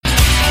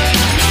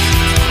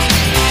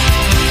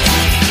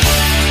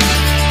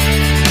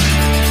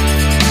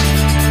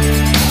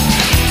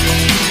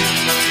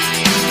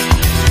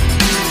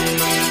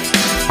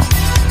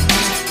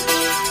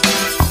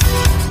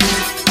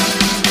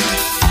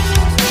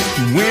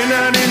We're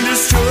not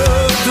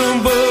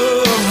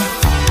indestructible.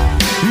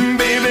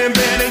 Baby,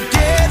 better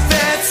get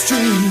that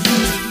straight.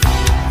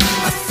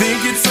 I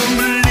think it's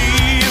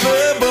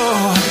unbelievable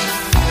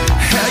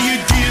how you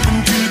give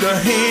into the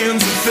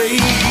hands of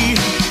fate.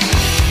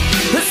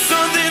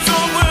 Something's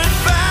all worth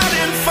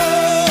fighting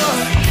for.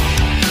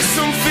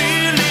 Some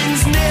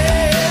feelings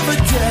never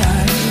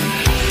die.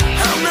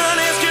 I'm not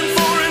asking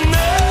for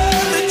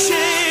another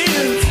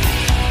chance.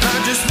 I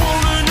just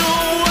wanna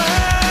know why.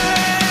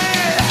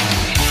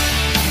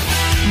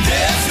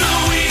 There's no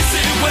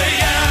easy way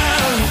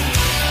out.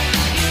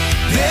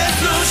 There's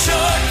no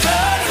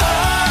shortcut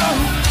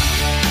home.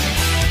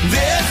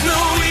 There's no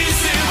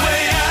easy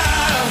way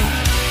out.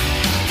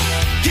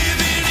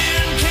 Giving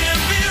in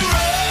can't be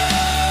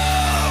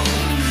wrong.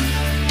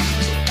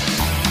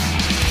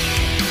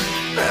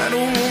 I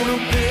don't wanna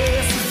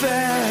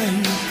pacify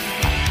you.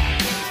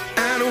 I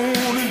don't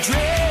wanna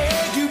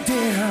drag you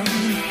down,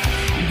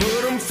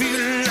 but I'm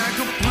feeling like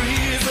a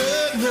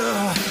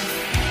prisoner,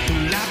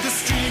 like a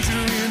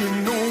stranger in a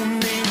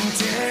no-name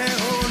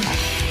town.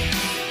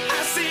 I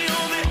see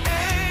all the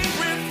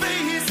angry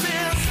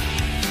faces,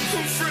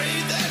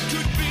 afraid that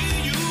could be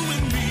you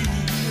and me,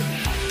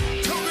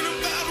 talking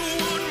about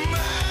what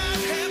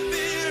might have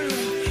been.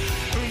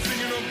 I'm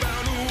thinking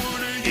about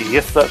what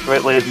Yes, that's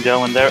right, ladies and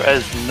gentlemen. There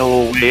is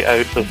no way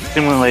out. There's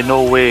seemingly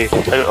no way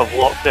out of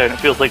lockdown. It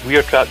feels like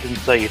we're trapped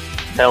inside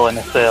Hell in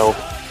a Cell.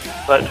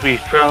 But we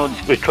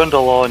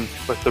trundle on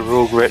with the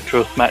Rogue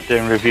Retro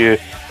SmackDown review.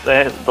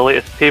 The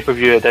latest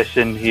pay-per-view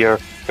edition here,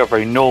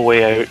 covering No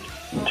Way Out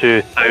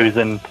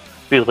 2000.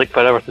 Feels like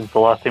forever since the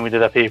last time we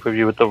did a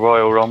pay-per-view with the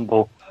Royal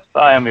Rumble.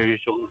 But I am your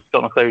usual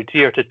Scott McLeod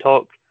here to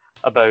talk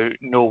about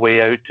No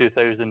Way Out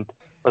 2000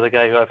 with a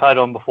guy who I've had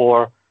on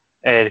before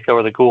to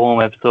cover the Go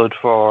Home episode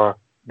for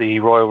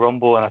the Royal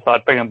Rumble, and I thought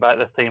I'd bring him back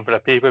this time for a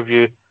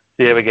pay-per-view,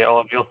 see how we get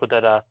on. We also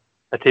did a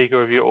Taker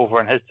review over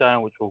on his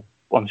channel, which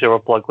I'm sure we'll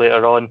plug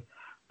later on.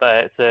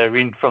 But it's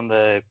Reen from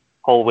the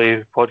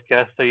Hallway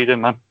podcast. How you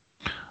doing, man?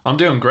 I'm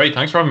doing great.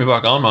 Thanks for having me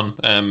back on,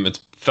 man. It's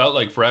felt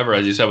like forever,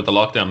 as you said, with the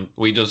lockdown.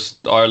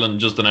 Ireland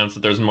just announced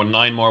that there's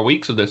 9 more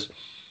weeks of this,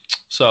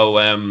 so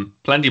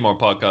plenty more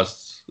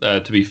podcasts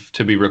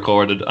to be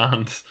recorded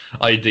and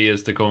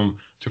ideas to come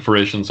to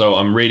fruition. So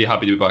I'm really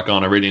happy to be back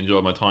on. I really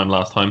enjoyed my time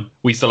last time.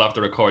 We still have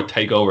to record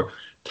Takeover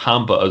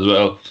Tampa as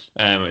well.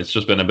 It's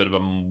just been a bit of a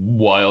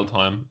wild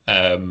time,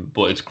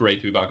 but it's great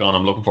to be back on.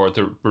 I'm looking forward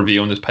to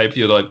reviewing this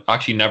pay-per-view that I've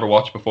actually never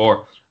watched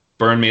before.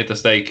 Burn me at the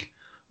stake.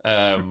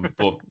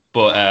 But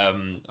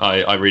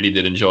I really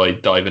did enjoy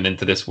diving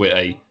into this with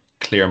a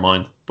clear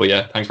mind. But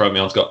yeah, thanks for having me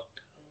on, Scott.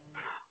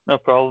 No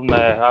problem.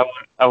 I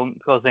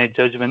won't cause any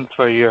judgments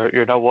for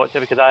you're not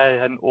watching it, because I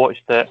hadn't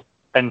watched it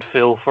in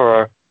full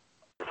for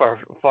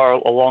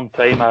a long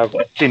time. I've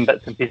seen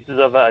bits and pieces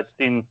of it.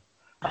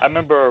 I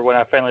remember when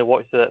I finally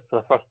watched it for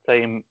the first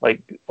time,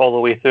 like all the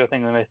way through. I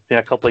think I must have seen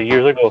a couple of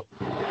years ago.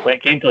 When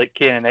it came to like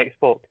Kane and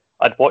X-Pac,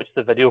 I'd watched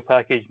the video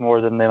package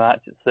more than the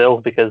match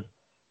itself, because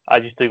I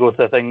used to go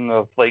through a thing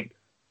of like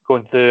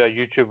going through a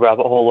YouTube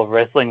rabbit hole of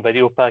wrestling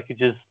video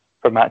packages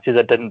for matches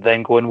I didn't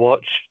then go and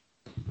watch.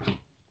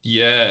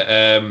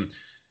 Yeah,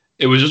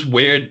 it was just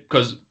weird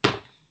because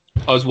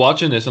I was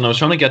watching this and I was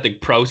trying to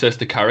process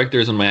the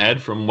characters in my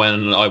head from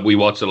when we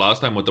watched it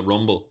last time with the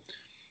Rumble.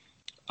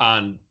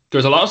 And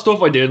there's a lot of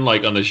stuff I didn't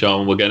like on the show,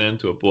 and we'll get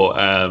into it. But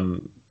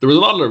there was a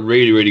lot of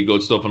really, really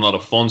good stuff and a lot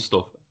of fun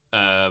stuff.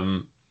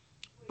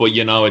 But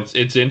you know,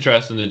 it's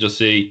interesting to just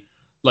see,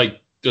 like,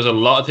 there's a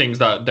lot of things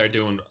that they're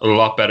doing a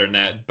lot better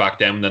now back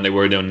then than they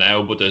were doing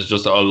now. But there's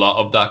just a lot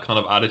of that kind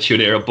of Attitude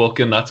Era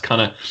booking that's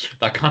kind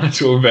of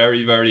so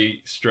very,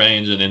 very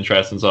strange and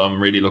interesting. So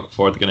I'm really looking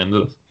forward to getting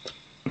into this.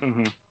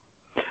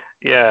 Mm-hmm.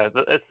 Yeah,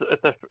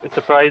 it's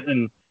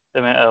surprising the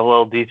amount of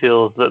little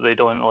details that they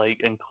don't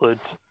like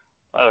include,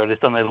 or they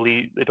don't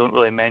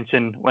really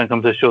mention when it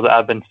comes to a show that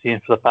I've been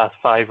seeing for the past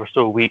 5 or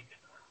so weeks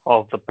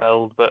of the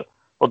build. But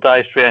we'll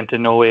dive straight into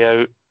No Way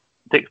Out.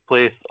 It takes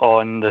place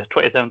on the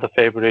 27th of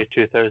February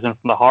 2000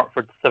 from the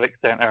Hartford Civic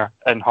Center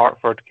in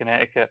Hartford,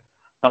 Connecticut,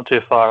 not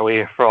too far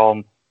away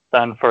from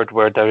Stanford,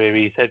 where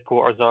WWE's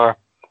headquarters are.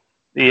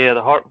 The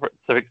Hartford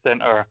Civic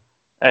Center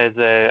is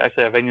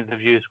actually a venue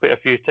they've used quite a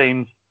few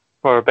times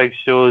for big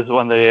shows.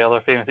 One of the other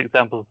famous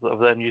examples of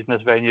them using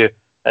this venue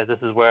is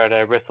this is where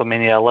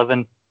WrestleMania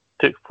 11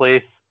 took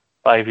place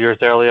 5 years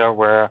earlier,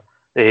 where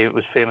it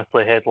was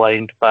famously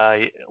headlined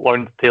by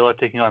Lawrence Taylor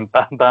taking on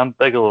Bam Bam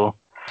Bigelow.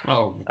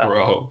 Oh,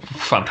 bro,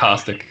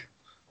 fantastic!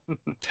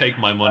 Take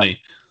my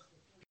money.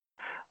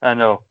 I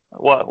know.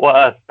 What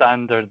a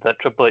standard that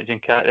Triple H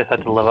and Cactus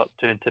had to live up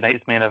to in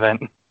tonight's main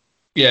event.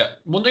 Yeah,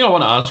 one thing I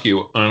want to ask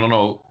you, and I don't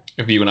know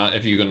if you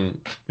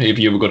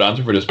have a good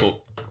answer for this,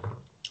 but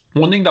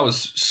one thing that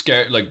was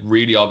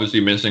really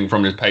obviously missing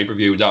from this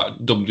pay-per-view that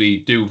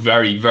WWE do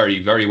very, very,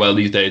 very well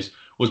these days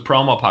was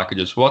promo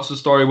packages. What's the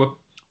story with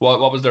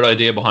what was their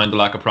idea behind the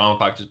lack of promo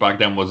packages back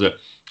then? Was it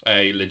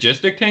a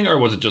logistic thing or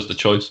was it just a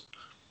choice?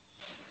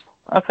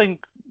 I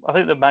think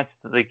the matches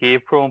that they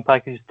gave promo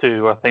packages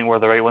to, I think, were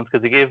the right ones,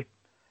 because they gave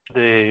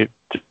the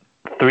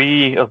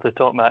 3 of the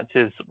top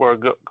matches were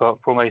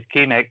got promised: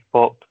 Kane,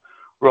 X-Pac,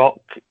 Rock,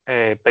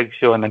 Big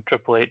Show, and then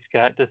Triple H,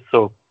 Cactus.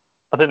 So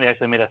I think they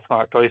actually made a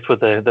smart choice with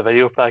the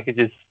video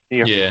packages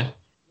here.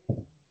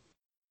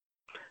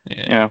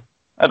 Yeah.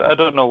 I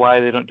don't know why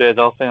they don't do it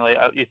often.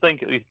 Like you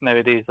think at least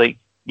nowadays, like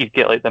you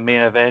get like the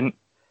main event,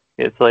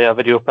 it's like a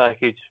video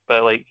package,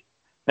 but like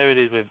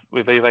nowadays with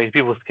video packages,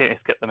 people kind of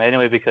skip them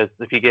anyway, because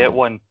if you get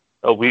one,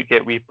 it'll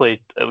get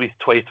replayed at least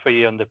twice for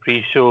you on the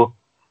pre-show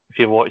if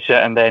you watch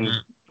it, and then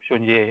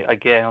showing you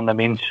again on the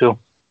main show.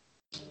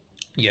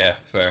 Yeah,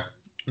 fair.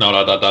 No,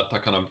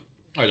 that kind of.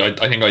 I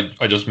think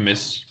I just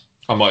missed.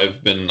 I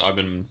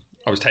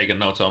was taking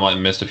notes, so I might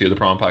have missed a few of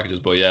the promo packages,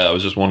 but yeah, I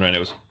was just wondering.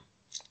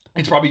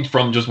 It's probably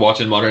from just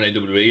watching modern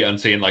WWE and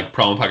seeing like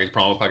promo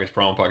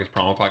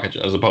package,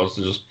 as opposed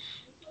to just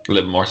a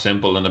little more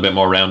simple and a bit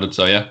more rounded.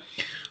 So yeah,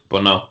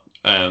 but no,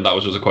 that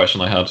was just a question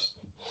I had.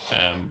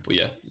 But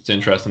yeah, it's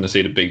interesting to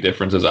see the big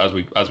differences as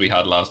we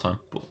had last time.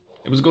 But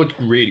it was a good,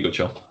 really good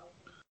show.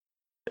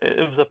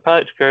 It was a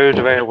packed crowd,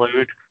 a very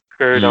loud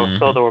crowd. I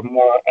saw there were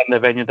more in the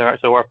venue there.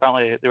 So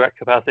apparently the direct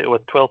capacity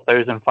was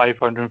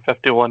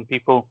 12,551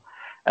 people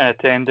in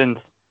attendance,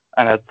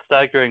 and a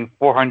staggering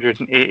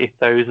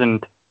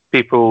 480,000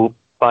 people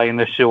buying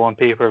the show on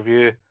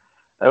pay-per-view.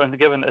 And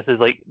given this is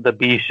like the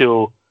B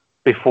show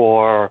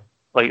before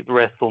like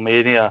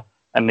WrestleMania,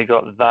 and they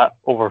got that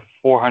over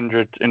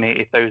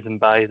 480,000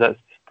 buys, that's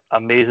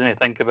amazing to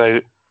think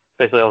about,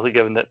 especially also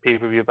given that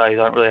pay-per-view buys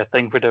aren't really a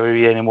thing for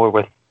WWE anymore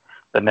with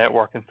the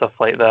network and stuff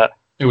like that.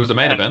 It was the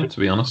main event, to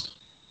be honest.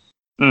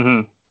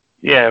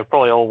 Yeah, it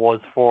probably all was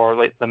for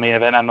like the main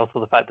event, and also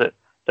the fact that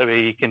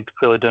WWE can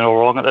clearly do no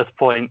wrong at this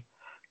point,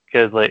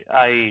 because like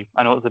I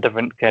know it's a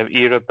different kind of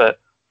era, but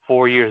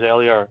 4 years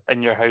earlier,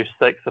 In Your House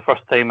 6, the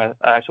first time an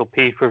actual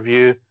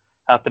pay-per-view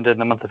happened in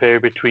the month of February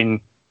between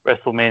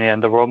WrestleMania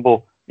and the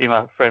Rumble.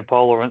 My friend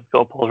Paul Lawrence,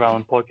 got Paul's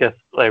Rambling podcast,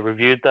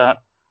 reviewed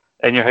that,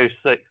 In Your House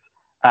 6,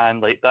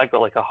 and like that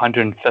got like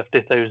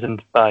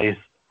 150,000 buys.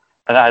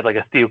 And I had like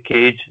a steel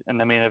cage in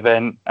the main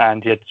event,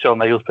 and you had Shawn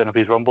Michaels putting up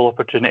his Rumble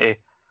opportunity.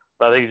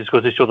 But I think it just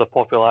goes to show the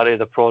popularity of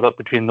the product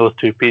between those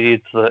two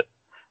periods, that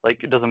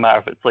like it doesn't matter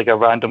if it's like a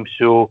random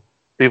show,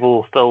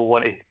 people still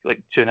want to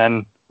like tune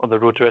in on the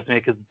road to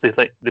WrestleMania, because they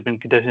think they've been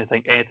conditioned to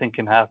think anything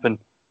can happen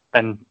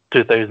in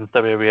 2000s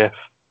WWF.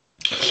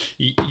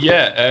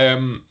 Yeah,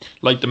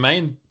 like the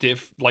main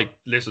like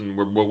listen,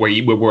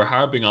 we're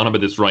harping on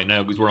about this right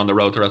now because we're on the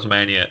road to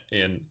WrestleMania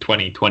in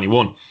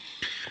 2021.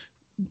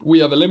 We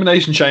have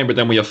Elimination Chamber,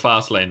 then we have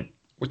Fastlane,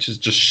 which is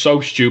just so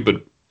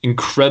stupid,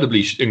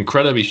 incredibly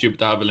stupid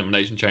to have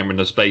Elimination Chamber in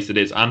the space it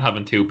is, and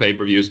having 2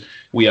 pay-per-views.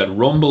 We had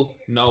Rumble,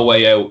 No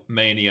Way Out,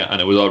 Mania, and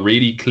it was all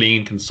really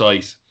clean,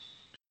 concise.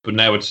 But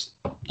now it's,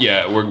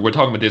 yeah, we're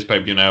talking about this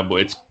pay-per-view now,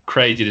 but it's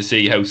crazy to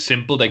see how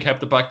simple they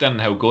kept it back then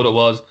and how good it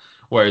was.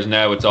 Whereas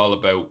now it's all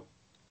about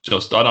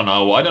just, I don't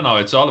know,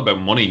 it's all about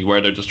money,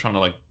 where they're just trying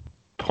to like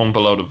pump a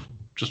load of,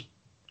 just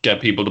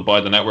get people to buy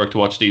the network to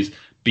watch these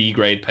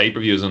B-grade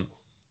pay-per-views, and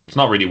it's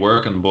not really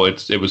working.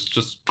 But it was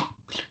just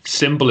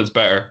simple is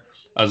better,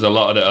 as a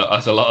lot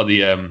of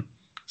the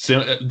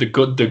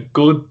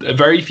good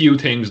very few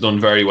things done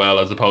very well,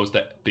 as opposed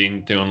to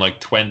doing like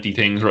 20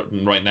 things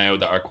right now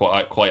that are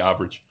quite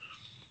average.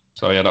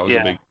 So yeah, that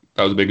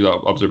was a big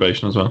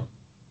observation as well.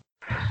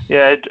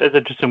 Yeah, it's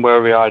interesting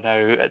where we are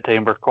now at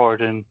time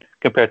recording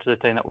compared to the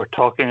time that we're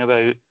talking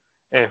about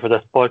for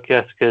this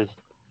podcast, because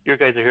you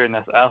guys are hearing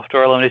this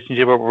after Elimination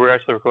Chamber, but we're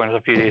actually recording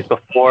this a few days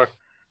before,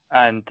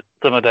 and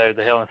some of the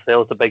Hell in a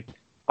Cell is a big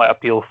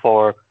appeal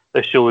for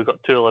the show. We've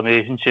got 2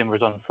 Elimination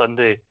Chambers on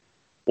Sunday,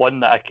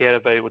 one that I care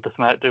about with the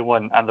SmackDown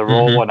one, and the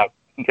Raw one I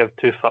can give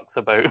 2 fucks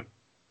about.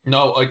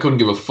 No, I couldn't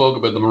give a fuck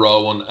about the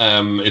Raw one.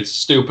 It's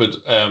stupid.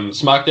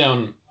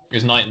 SmackDown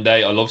is night and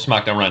day. I love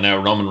SmackDown right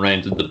now. Roman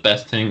Reigns is the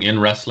best thing in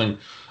wrestling,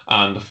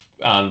 and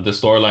the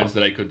storylines that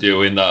they could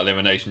do in that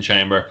Elimination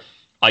Chamber,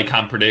 I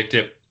can't predict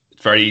it.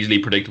 It's very easily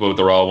predictable with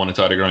the Raw one. It's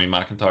either going to be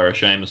McIntyre or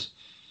Sheamus,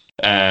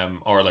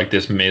 or like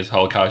this Miz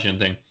whole cash-in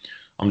thing.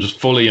 I'm just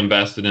fully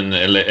invested in the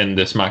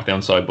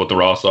SmackDown side, but the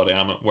Raw side I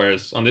am.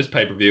 Whereas on this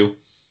pay-per-view,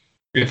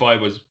 if I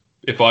was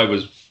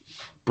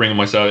bringing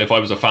myself, if I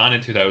was a fan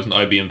in 2000,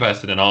 I'd be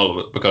invested in all of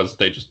it, because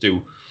they just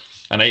do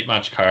an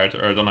 8-match card,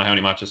 or I don't know how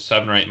many matches,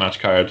 7 or 8 match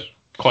card,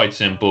 quite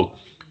simple.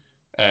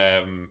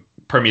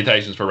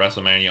 Permutations for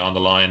WrestleMania on the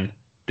line.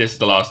 This is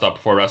the last stop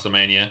before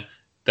WrestleMania.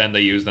 Then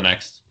they use the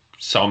next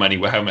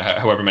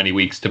however many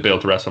weeks to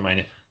build to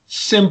WrestleMania.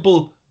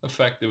 Simple,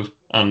 effective,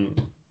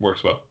 and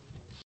works well.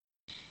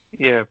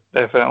 Yeah,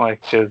 definitely.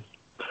 Because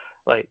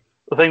like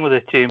the thing with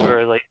the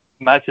Chamber, like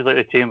matches like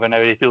the Chamber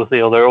nowadays, people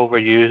say, oh, they're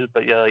overused,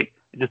 but yeah, like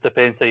it just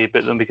depends how you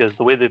put them, because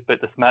the way they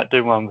put the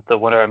SmackDown one with the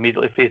winner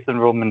immediately facing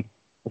Roman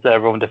instead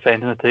of Roman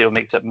defending the title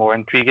makes it more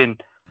intriguing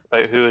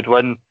about who would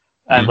win.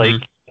 And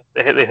like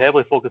they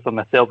heavily focus on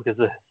the Cell, because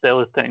the Cell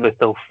is technically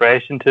still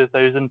fresh in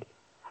 2000,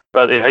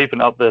 but they're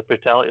hyping up the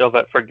brutality of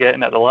it,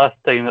 forgetting that the last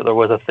time that there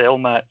was a Cell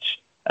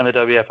match in the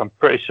WWF, I'm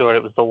pretty sure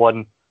it was the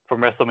one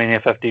from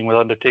WrestleMania 15 with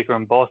Undertaker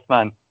and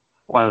Bossman,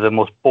 one of the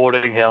most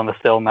boring Hell in a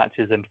Cell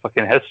matches in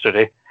fucking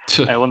history.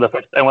 and one of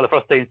the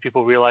first times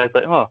people realised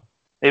that, oh,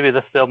 maybe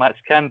this cell match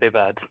can be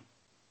bad.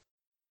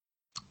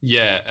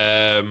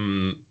 Yeah,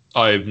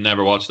 I've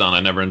never watched that. And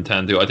I never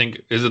intend to. I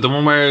think, is it the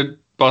one where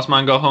Boss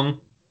Man got hung?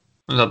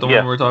 Is that the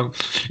one we're talking?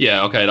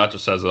 Yeah, okay, that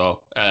just says it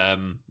all.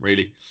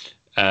 Really.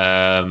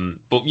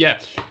 But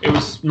yeah, it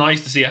was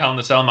nice to see a Hell in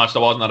a Cell match that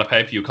wasn't at a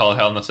pay-per-view called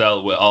Hell in a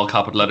Cell with all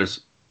capital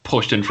letters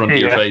pushed in front of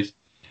your face.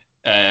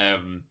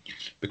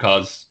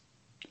 Because,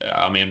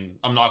 I mean,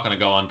 I'm not going to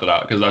go on to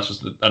that because that's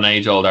just an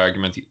age-old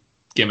argument.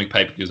 Gimmick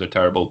pay-per-views are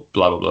terrible,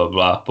 blah, blah, blah,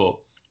 blah.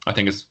 But I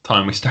think it's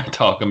time we start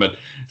talking about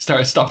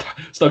stop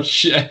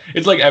shit.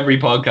 It's like every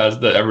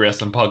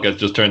wrestling podcast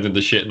just turns into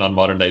shitting on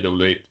modern day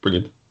WWE. It's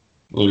brilliant.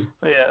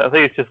 Yeah, I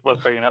think it's just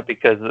worth bringing up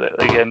because,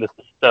 again, this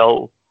is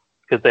still,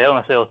 because the Hell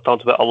in a Cell is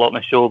talked about a lot in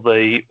the show.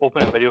 The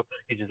opening video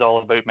package is all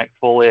about Mick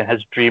Foley and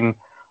his dream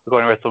of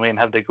going to WrestleMania and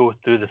having to go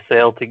through the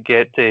cell to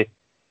get to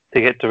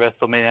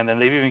WrestleMania. And then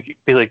they've even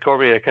basically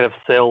incorporated a kind of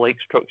cell-like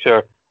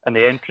structure in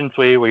the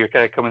entranceway where you're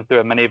kind of coming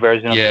through a mini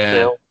version of the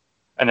cell.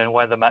 And then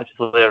one of the matches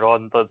later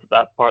on,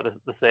 that part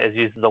of the set is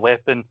used as a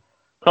weapon.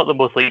 It's not the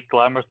most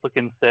glamorous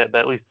looking set,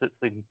 but at least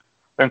they're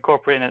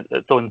incorporating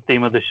its own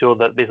theme of the show,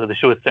 that basically the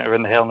show is centered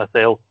around the Hell in a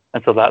Cell,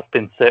 and so that's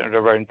been centered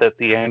around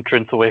the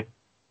entranceway.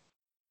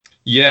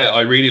 Yeah,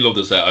 I really love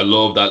the set. I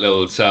love that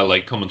little cell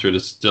coming through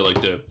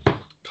the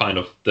kind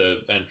of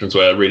the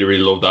entranceway. I really,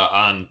 really love that.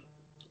 And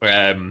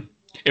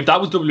if that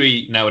was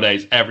WWE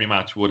nowadays, every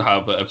match would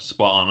have a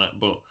spot on it,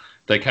 but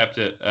they kept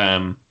it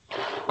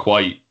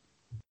quite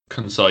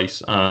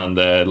concise, and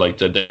they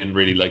didn't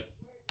really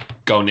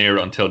go near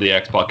it until the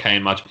X-Pac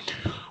Kane match.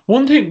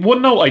 One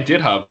note I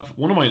did have,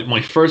 one of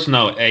my first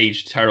note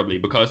aged terribly,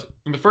 because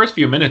in the first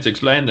few minutes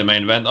explaining the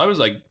main event, I was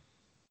like,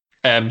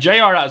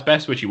 JR at his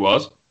best, which he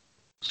was.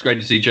 It's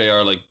great to see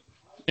JR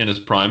in his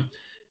prime.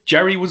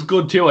 Jerry was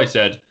good too. I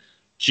said,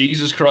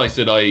 Jesus Christ,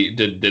 did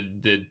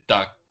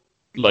that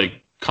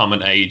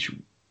common age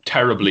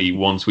terribly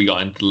once we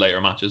got into the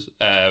later matches.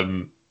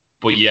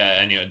 But yeah,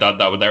 anyway,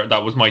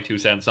 that was my 2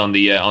 cents on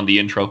the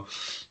intro.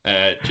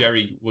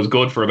 Jerry was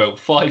good for about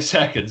 5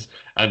 seconds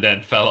and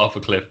then fell off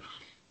a cliff.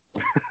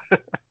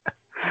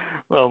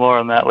 Well, more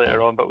on that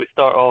later on. But we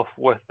start off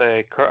with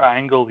Kurt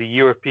Angle, the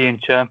European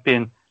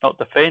champion, not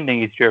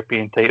defending his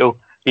European title.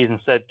 He's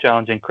instead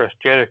challenging Chris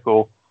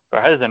Jericho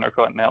for his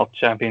Intercontinental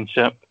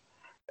Championship.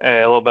 A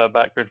little bit of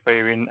background for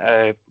you.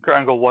 Kurt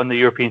Angle won the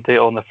European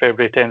title on the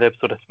February 10th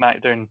episode of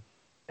SmackDown,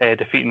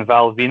 defeating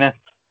Val Venus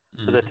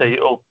for the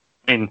title.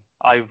 I mean,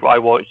 I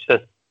watched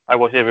this. I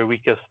watched every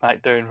week of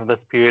SmackDown from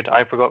this period.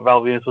 I forgot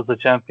Val Venus was the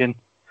champion,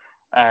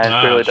 and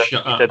clearly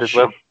he did as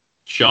well.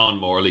 Sean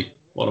Morley,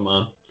 what a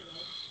man!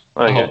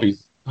 I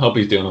hope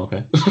he's doing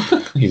okay.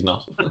 He's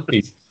not.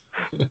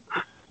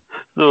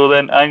 So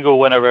then Angle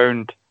went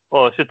around.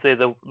 Well, I should say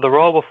the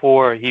Raw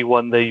before he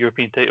won the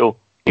European title,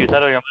 he was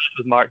having a match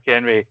with Mark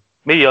Henry.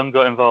 Mae Young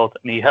got involved,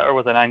 and he hit her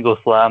with an Angle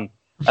slam,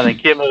 and then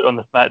came out on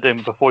the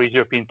SmackDown before his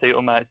European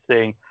title match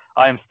saying,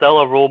 "I am still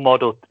a role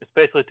model,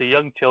 especially to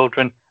young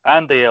children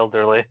and the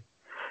elderly."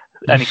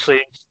 And he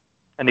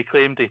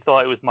claimed he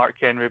thought it was Mark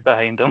Henry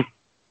behind him.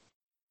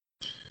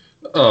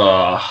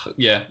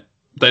 Yeah,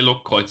 they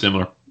look quite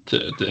similar.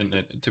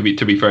 To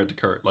be fair to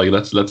Kurt,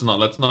 let's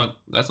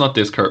not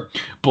diss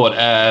Kurt, but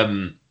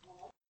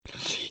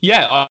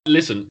yeah.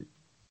 Listen,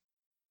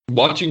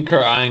 watching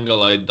Kurt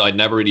Angle, I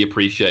never really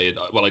appreciated.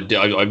 Well,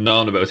 I've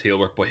known about his heel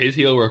work, but his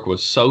heel work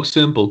was so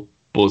simple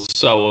but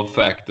so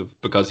effective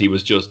because he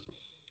was just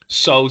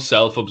so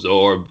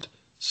self-absorbed,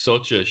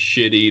 such a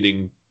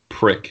shit-eating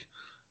prick,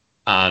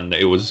 and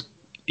it was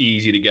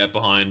easy to get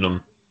behind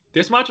him.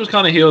 This match was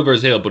kind of heel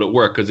versus heel, but it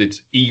worked because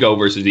it's ego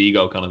versus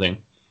ego kind of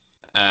thing.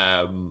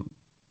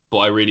 But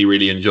I really,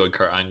 really enjoyed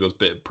Kurt Angle's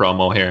bit of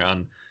promo here,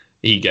 and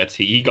he got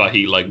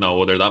heat like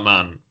no other. That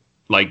man,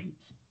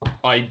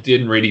 I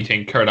didn't really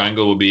think Kurt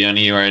Angle would be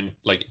anywhere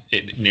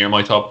near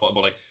my top 5,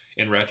 but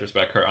in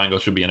retrospect, Kurt Angle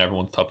should be in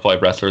everyone's top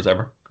 5 wrestlers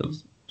ever.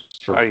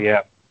 Oh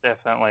yeah,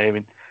 definitely. I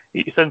mean,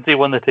 since he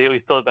won the title,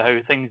 he's thought about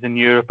how things in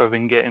Europe have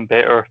been getting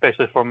better,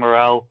 especially for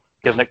morale,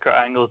 given that Kurt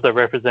Angle is their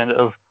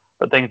representative.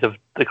 But things have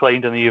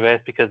declined in the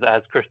US because it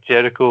has Chris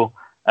Jericho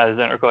as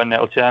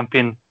Intercontinental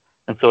Champion,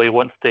 and so he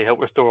wants to help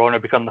restore honor,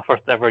 become the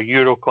first ever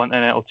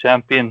Eurocontinental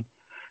Champion.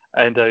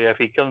 And if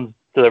he comes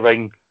to the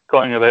ring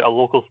talking about a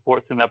local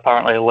sports team that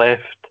apparently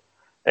left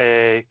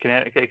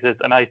Connecticut, he says,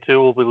 "And I too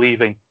will be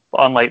leaving.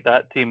 But unlike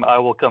that team, I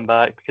will come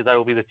back because I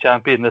will be the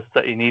champion this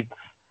city needs."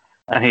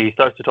 And he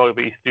starts to talk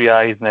about his 3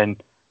 eyes, and then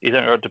he's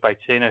interrupted by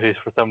Chyna, who's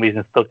for some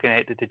reason still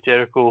connected to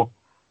Jericho.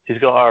 She's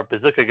got her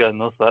bazooka gun,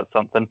 though, so that's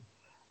something.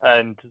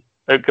 And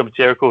out comes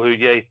Jericho, who,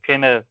 he's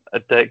kind of a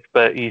dick,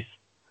 but he's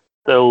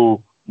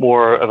still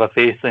more of a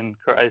face than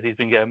Kurt, as he's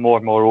been getting more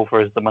and more over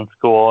as the months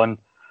go on.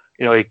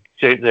 He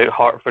shouts out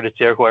Hartford at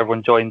Jericho,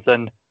 everyone joins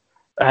in,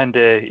 and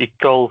he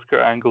calls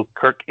Kurt Angle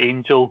Kirk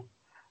Angel,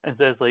 and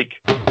says, I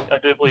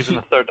do believe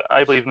in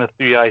I believe in the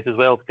 3 eyes as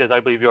well, because I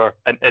believe you're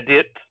an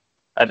idiot,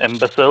 an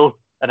imbecile,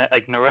 and an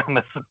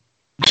ignoramus.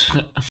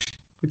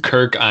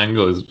 Kirk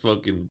Angle is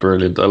fucking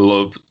brilliant. I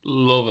love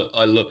it.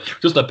 I love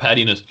just the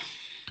pettiness.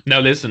 Now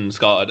listen,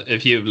 Scott,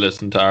 if you've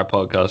listened to our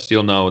podcast,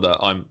 you'll know that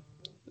I'm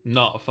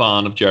not a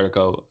fan of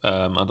Jericho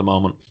at the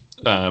moment.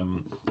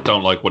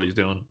 Don't like what he's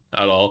doing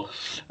at all.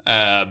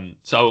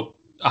 So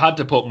I had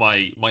to put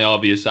my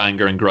obvious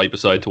anger and gripe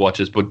aside to watch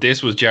this, but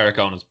this was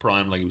Jericho in his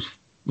prime. Like, he was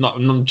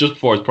not just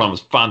before his prime, it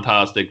was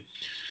fantastic.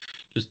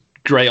 Just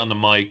great on the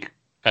mic.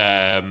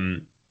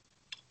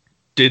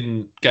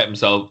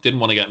 Didn't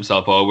want to get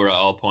himself over at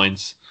all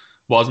points.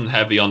 Wasn't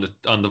heavy on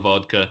the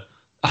vodka,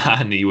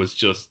 and he was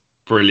just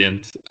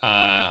brilliant.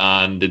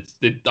 And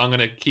I'm going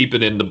to keep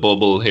it in the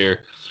bubble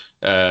here.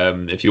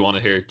 If you want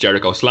to hear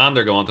Jericho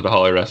slander, go on to the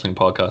Holly Wrestling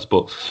podcast.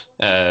 But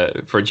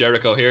for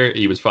Jericho here,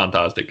 he was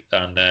fantastic,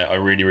 and I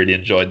really, really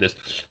enjoyed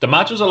this. The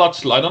match was a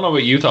lot. I don't know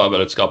what you thought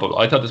about it, Scott, but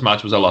I thought this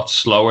match was a lot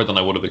slower than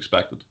I would have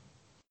expected.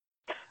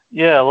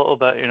 Yeah, a little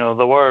bit.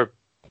 There were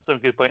some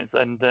good points,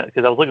 and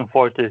because I was looking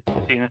forward to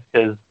seeing this,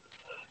 because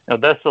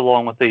this,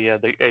 along with the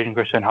Edge and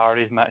Christian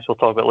Hardy's match we'll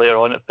talk about later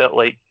on, it felt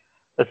like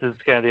this is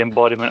kind of the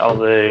embodiment of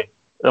the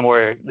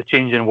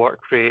change in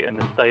work rate and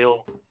the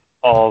style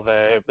of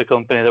the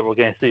company that we're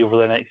going to see over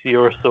the next year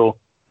or so.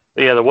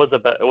 But yeah, it was a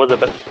bit slow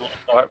to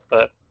start,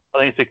 but I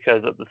think it's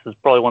because this is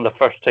probably one of the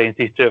first times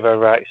these two have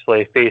ever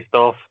actually faced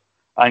off.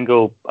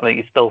 Angle, I think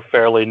he's still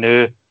fairly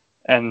new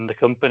in the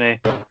company,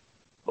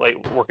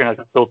 like working on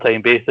a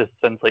full-time basis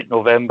since like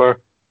November,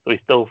 so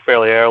he's still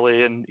fairly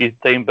early in his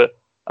time, but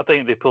I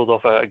think they pulled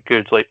off a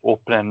good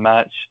opening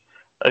match.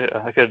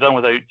 I could have done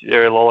without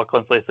Jerry Lawler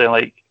constantly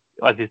saying,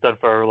 as he's done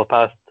for the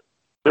past,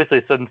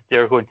 basically since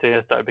Jericho and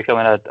Cena started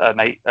becoming a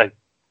night, I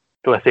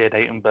don't want to say an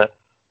item, but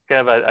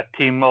kind of a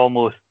team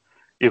almost.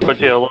 You've got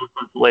Jerry Lawler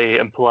constantly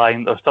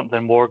implying there's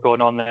something more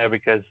going on there,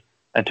 because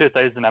in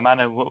 2000, a man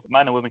and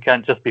woman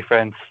can't just be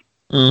friends.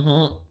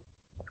 Mm-hmm.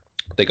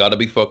 They gotta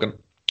be fucking,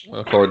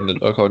 according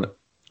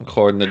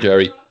to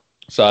Jerry.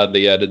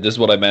 Sadly, yeah, this is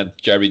what I meant.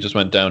 Jerry just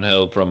went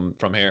downhill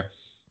from here.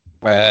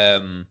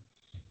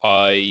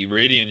 I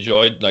really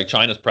enjoyed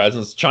China's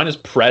presence. China's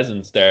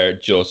presence there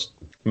just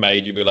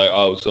made you be like,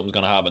 oh, something's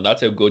gonna happen.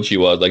 That's how good she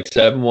was.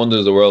 7 Wonders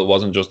of the World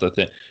wasn't just a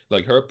thing.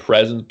 Her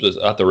presence was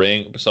at the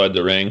ring, beside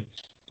the ring,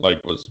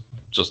 was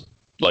just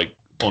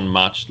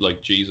unmatched.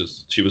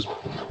 Jesus, she was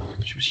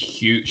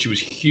huge. She was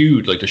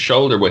huge. The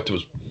shoulder width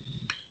was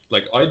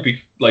I'd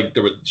be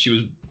she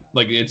was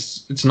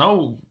it's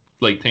no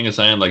thing of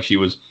saying she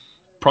was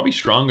probably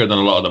stronger than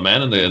a lot of the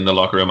men in the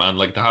locker room, and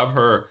to have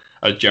her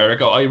as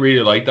Jericho, I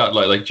really like that.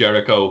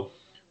 Jericho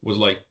was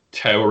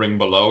towering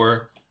below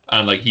her,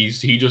 and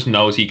he just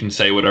knows he can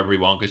say whatever he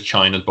wants because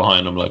China's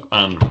behind him.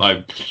 And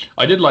I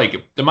did like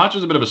it. The match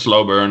was a bit of a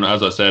slow burn,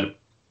 as I said,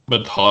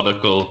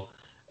 methodical,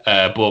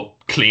 but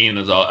clean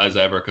as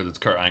ever, because it's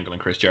Kurt Angle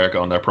and Chris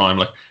Jericho in their prime.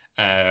 What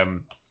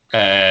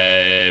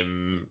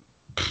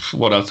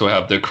else do I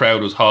have? The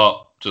crowd was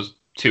hot. Just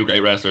two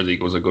great wrestlers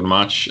equals a good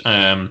match.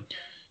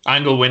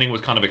 Angle winning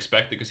was kind of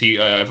expected because he,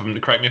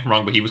 correct me if I'm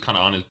wrong, but he was kind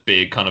of on his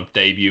big kind of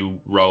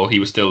debut role. He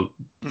was still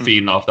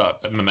feeding off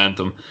that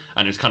momentum,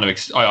 and it's kind of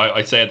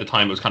I'd say at the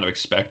time it was kind of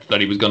expected that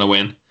he was going to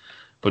win,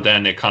 but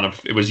then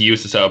it was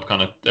used to set up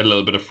kind of a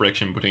little bit of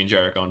friction between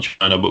Jericho and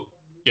China. But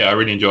yeah, I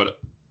really enjoyed it.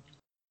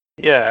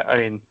 Yeah, I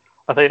mean,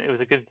 I think it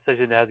was a good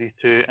decision to have these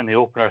two in the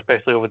opener,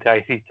 especially over the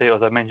IC title.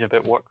 As I mentioned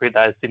about work rate,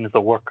 that is seen as the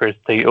workers'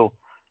 title.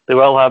 They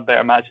will have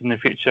better matches in the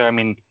future. I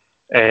mean,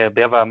 they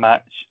have a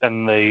match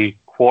in the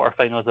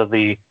quarterfinals of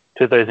the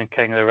 2000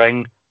 King of the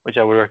Ring, which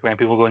I would recommend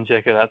people go and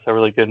check out. That's a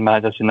really good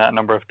match. I've seen that a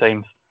number of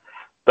times.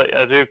 But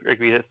I do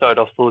agree that it started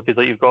off slow,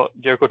 because you've got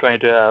Jericho trying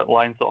to do a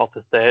line sort off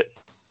the steps,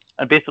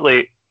 and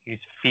basically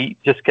his feet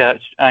just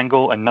catch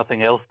Angle and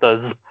nothing else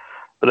does.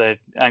 But the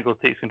Angle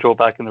takes control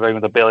back in the ring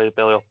with a belly off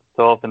the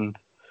top, and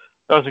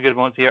there was a good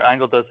moments here.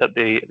 Angle does hit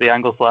the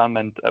Angle Slam,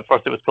 and at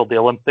first it was called the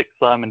Olympic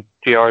Slam, and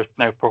JR is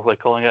now probably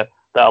calling it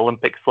the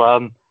Olympic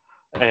Slam,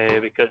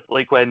 because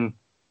when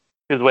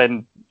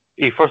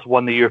he first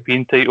won the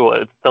European title,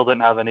 it still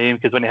didn't have a name,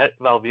 because when he hit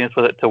Val Venis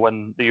with it to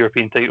win the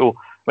European title,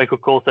 Michael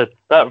Cole said,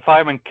 that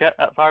fireman care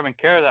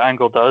that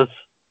Angle does.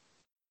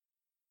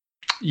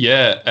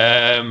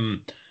 Yeah,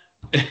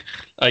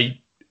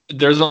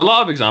 there's a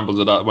lot of examples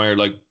of that where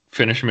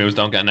finisher moves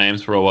don't get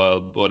names for a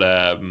while, but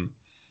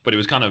it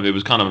was kind of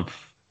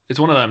it's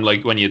one of them,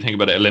 when you think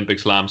about it, Olympic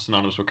Slam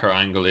synonymous with Kurt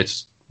Angle.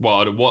 It's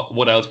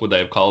what else would they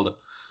have called it?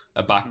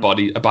 A back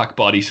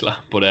body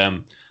slam, but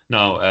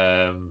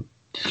no.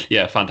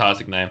 Yeah,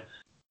 fantastic name.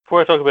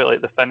 Before I talk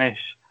about the finish,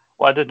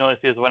 what I did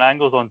notice is when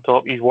Angle's on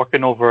top, he's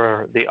working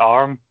over the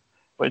arm,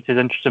 which is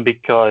interesting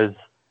because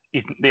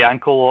the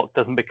ankle lock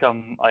doesn't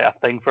become a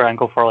thing for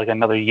Angle for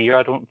another year,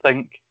 I don't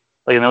think.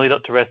 In the lead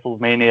up to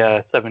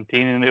WrestleMania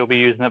 17, and he'll be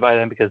using it by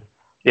then, because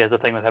he has a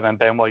thing with him and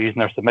Benoit using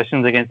their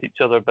submissions against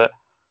each other. But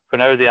for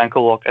now, the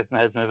ankle lock isn't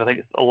his move. I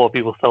think a lot of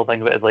people still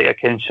think of it as a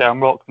Ken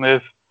Shamrock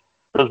move.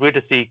 So it's weird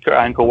to see Kurt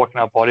Angle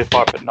working a body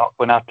part but not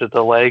going after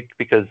the leg,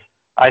 because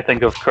I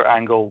think of Kurt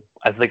Angle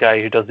as the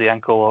guy who does the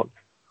ankle lock.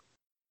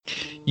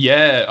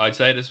 Yeah, I'd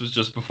say this was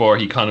just before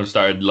he kind of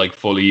started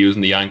fully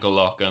using the ankle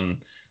lock,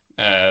 and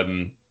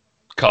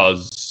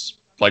because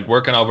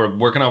working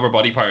over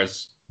body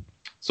parts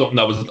something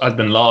that has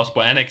been lost.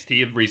 But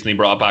NXT have recently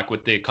brought back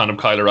with the kind of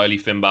Kyle O'Reilly,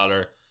 Finn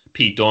Balor,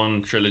 Pete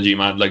Dunne trilogy,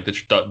 man, like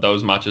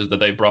those matches that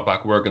they brought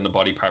back working the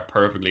body part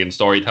perfectly in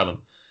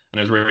storytelling. And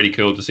it was really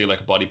cool to see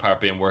like a body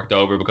part being worked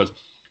over, because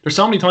there's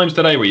so many times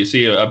today where you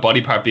see a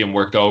body part being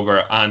worked over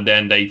and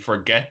then they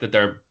forget that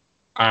their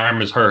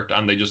arm is hurt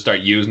and they just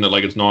start using it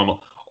like it's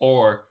normal.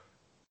 Or,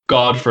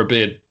 God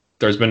forbid,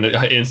 there's been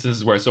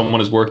instances where someone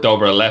has worked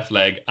over a left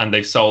leg and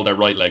they've sold their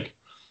right leg.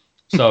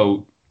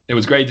 So it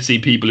was great to see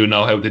people who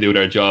know how to do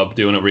their job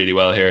doing it really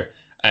well here.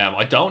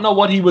 I don't know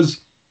what he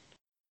was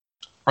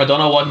working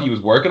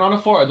on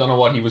it for. I don't know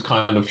what he was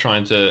kind of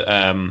trying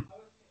to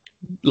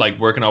like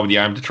working over the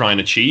arm to try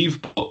and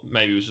achieve. But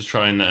maybe he was just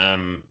trying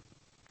to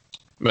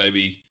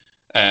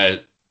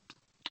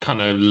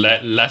kind of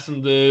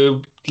lessen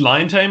the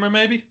line tamer,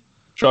 maybe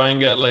try and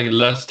get like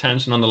less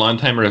tension on the line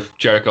tamer if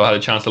Jericho had a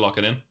chance to lock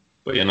it in.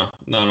 But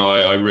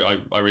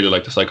I really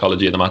like the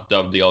psychology of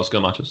the old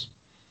school matches.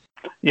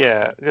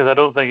 Yeah, because I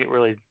don't think it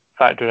really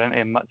factored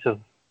into much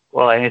of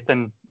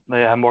anything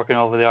that I'm working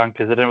over the arm,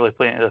 because they didn't really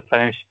play into the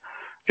finish.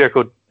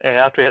 Jericho,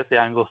 after he hits the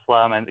angle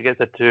slam and it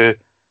gets it to,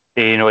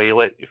 he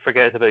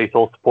forgets about his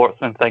whole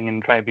sportsman thing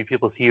and trying to be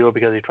people's hero,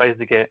 because he tries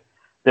to get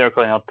the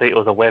Intercontinental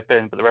title as a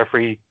weapon, but the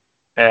referee,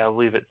 I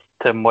believe it's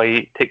Tim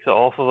White, takes it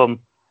off of him,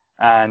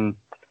 and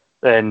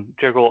then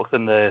Jericho locks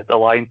in the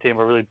line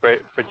tamer, really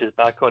bridges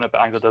back on it,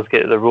 but Angle does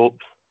get to the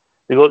ropes.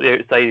 They go to the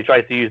outside, he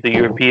tries to use the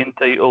European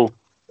title,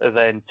 and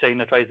then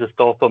China tries to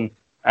stop him,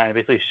 and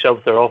basically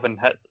shoves her off and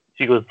hits.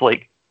 She goes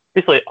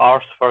basically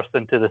arse first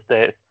into the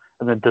steps,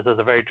 and then does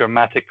a very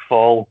dramatic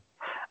fall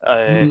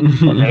on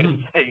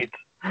the outside.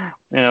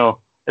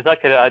 It's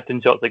that kind of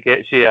acting shot that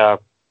gets you a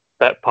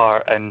bit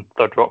part in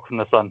Third Rock from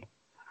the Sun.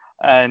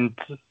 And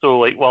so,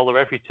 while the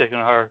referee's checking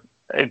on her,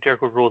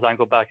 Jericho rolls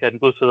Angle back in,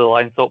 goes for the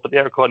line salt, but the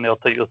Intercontinental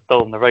title is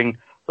still in the ring.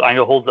 So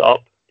Angle holds it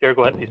up.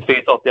 Jericho hits his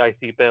face off the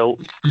IC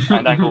belt,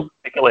 and Angle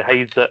basically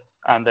hides it,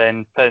 and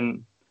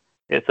then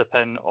gets a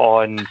pin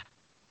on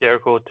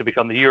Jericho to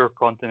become the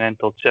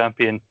Eurocontinental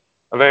champion.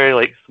 A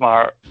very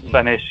smart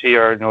finish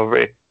here,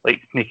 very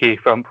sneaky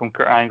from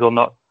Kurt Angle,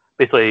 not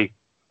basically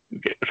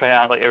trying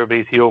to act like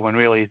everybody's hero when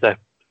really he's a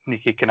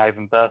sneaky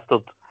conniving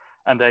bastard.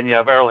 And then you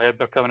have Earl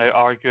Hebner coming out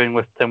arguing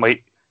with Tim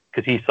White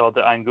because he saw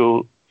that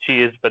Angle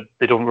cheated, but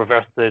they don't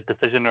reverse the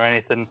decision or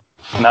anything.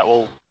 And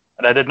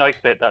I did not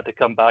expect that to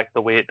come back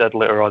the way it did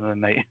later on in the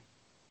night.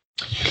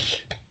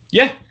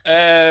 Yeah,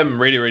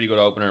 really, really good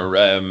opener.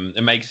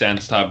 It makes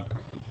sense to have,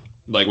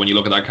 when you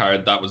look at that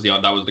card, that was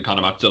the kind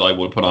of match that I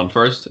would put on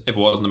first if it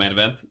wasn't the main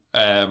event.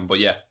 But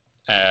yeah,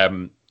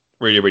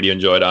 really, really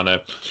enjoyed it, and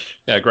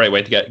a great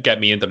way to get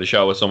me into the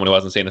show with someone who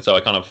hasn't seen it. So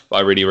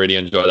I really, really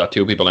enjoyed that.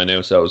 Two people I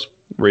knew, so it was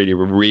really,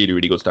 really,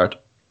 really good start.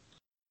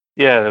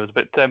 Yeah, there was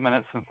about 10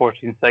 minutes and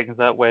 14 seconds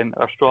that went.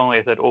 Or strongly,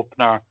 I said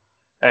opener,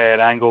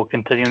 Angle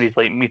continuing his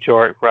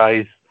meteoric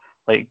rise,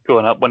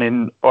 going up when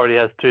he already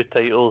has 2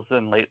 titles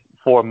and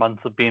 4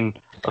 months of being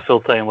a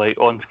full-time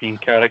on-screen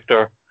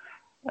character.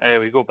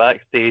 We go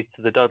backstage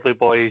to the Dudley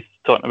Boys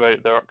talking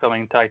about their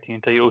upcoming tag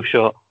team title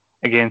shot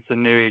against the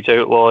New Age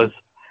Outlaws.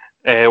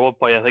 At one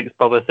point, I think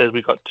Bubba says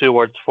we got 2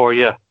 words for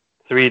you,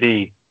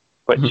 3D,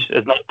 which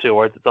is not 2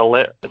 words.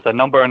 It's a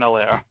number and a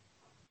letter.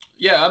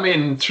 Yeah, I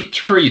mean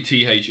 3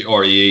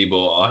 THRE,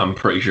 but I'm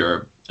pretty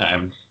sure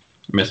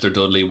Mr.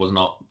 Dudley was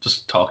not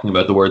just talking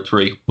about the word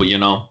 3, but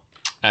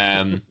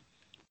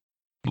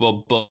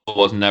Bubba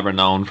was never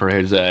known for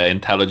his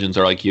intelligence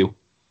or IQ.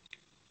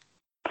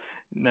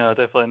 No,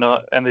 definitely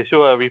not. And they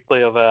show a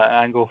replay of an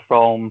angle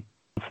from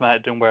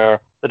SmackDown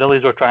where the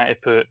Dudleys were trying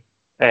to put,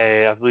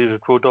 I believe, the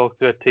Crow Dog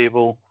to a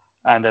table,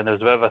 and then there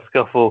was a bit of a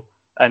scuffle.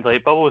 And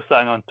Bubba was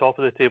sitting on top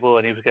of the table,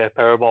 and he was getting a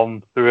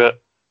powerbomb through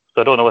it.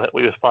 So I don't know what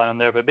he was planning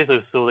there, but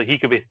basically so that he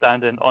could be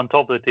standing on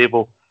top of the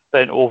table,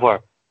 bent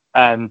over.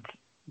 And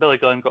Billy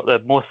Gunn got the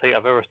most height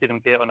I've ever seen him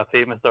get on a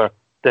famouser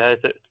to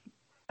hit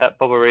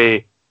Bubba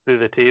Ray through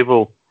the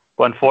table.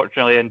 But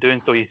unfortunately, in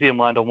doing so, you see him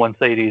land on one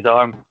side of his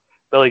arm.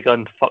 Billy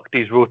Gunn fucked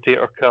his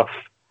rotator cuff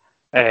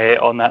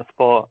on that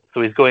spot,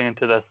 so he's going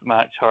into this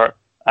match hurt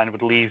and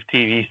would leave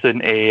TV soon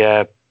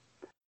to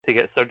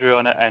get surgery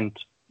on it. And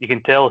you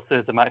can tell as soon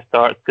as the match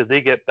starts because they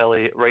get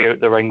Billy right out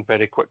the ring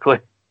very quickly.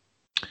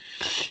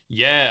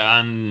 Yeah,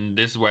 and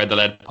this is where the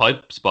lead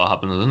pipe spot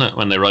happens, isn't it?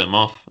 When they write him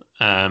off.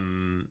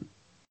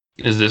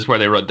 Is this where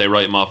they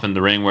write him off in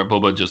the ring, where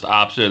Bubba just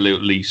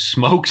absolutely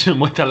smokes him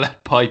with the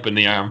lead pipe in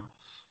the arm?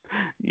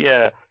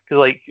 Yeah,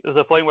 because there's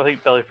a point where I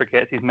think Billy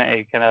forgets he's meant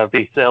to kind of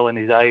be cell in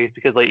his eyes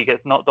because he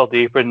gets knocked off the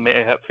apron, meant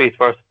to hit face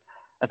first,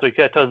 and so he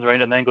kind of turns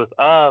around and then goes,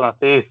 my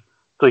face,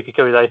 so he can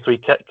cover his eyes, so he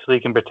kicks, so he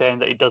can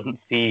pretend that he doesn't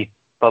see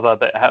Bubba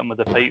but hit him with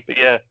the pipe. But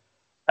yeah, it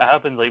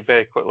happens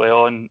very quickly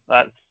on.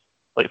 That's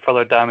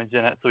further damage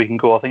in it, so he can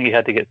go. I think he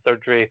had to get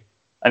surgery,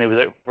 and he was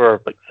out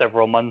for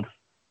several months.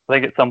 I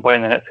think at some point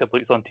in the next couple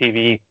of weeks on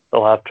TV,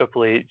 they'll have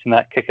Triple H and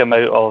that kick him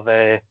out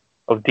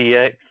of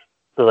DX.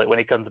 So when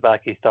he comes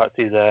back, he starts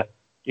his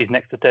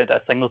next attempt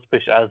at a singles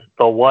push as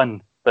the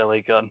one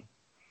Billy Gunn.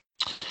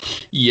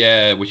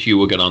 Yeah, which you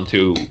will get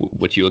onto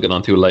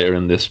later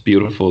in this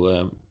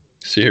beautiful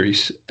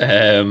series.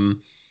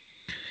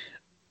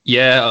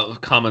 Yeah, I'll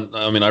comment.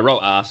 I mean, I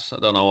wrote ass. I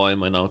don't know why in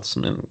my notes. I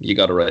mean, you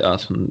got to write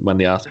ass when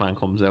the ass man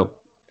comes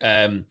out.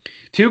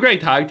 Two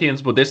great tag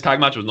teams, but this tag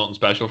match was nothing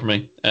special for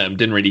me.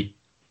 Didn't really.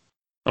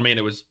 I mean,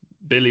 it was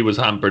Billy was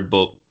hampered,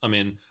 but I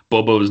mean,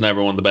 Bubba was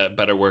never one of the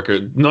better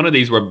workers. None of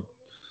these were.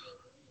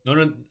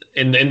 In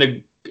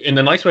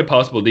the nice way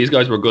possible. These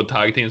guys were good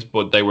tag teams,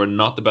 but they were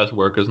not the best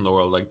workers in the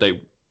world. Like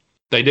they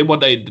did what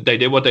they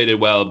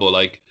did well, but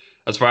like.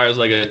 As far as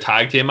like a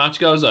tag team match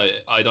goes,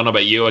 I don't know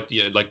about you.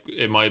 Like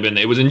it might have been,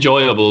 it was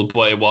enjoyable,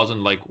 but it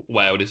wasn't like,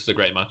 wow, this is a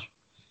great match.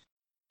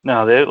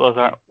 No, the Outlaws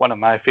aren't one of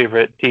my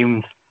favourite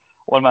teams.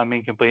 One of my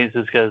main complaints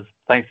is because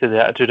thanks to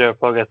the Attitude Era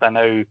podcast, I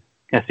now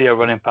can see a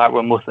running pattern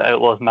with most of the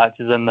Outlaws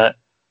matches in that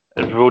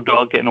it's Road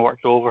Dogg getting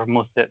worked over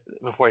most of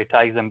it before he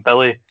tags in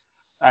Billy,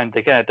 and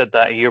they kind of did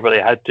that here, but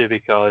they had to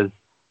because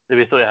they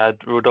basically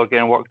had Road Dogg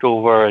getting worked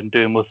over and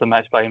doing most of the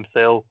match by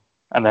himself,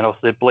 and then also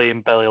they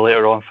blame Billy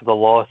later on for the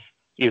loss.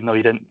 Even though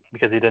he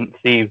didn't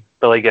see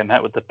Billy getting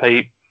hit with the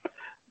pipe,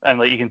 and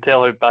like you can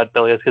tell how bad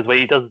Billy is because like,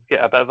 he does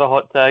get a bit of a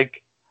hot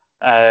tag,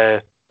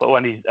 but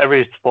when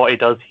every spot he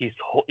does, you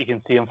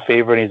can see him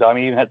favouring his arm.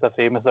 He even hits a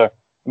famouser,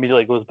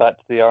 immediately goes back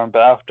to the arm,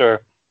 but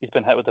after he's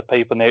been hit with the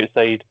pipe on the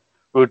outside,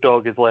 Road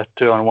Dogg is left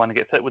 2-on-1,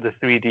 gets hit with the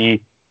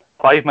 3D.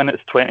 5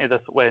 minutes 20.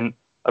 This went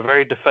a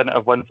very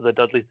definitive win for the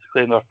Dudleys to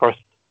claim their first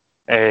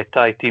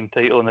tag team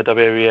title in the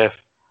WWF.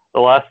 The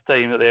last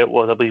time that they I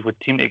believe, would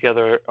team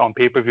together on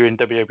pay-per-view in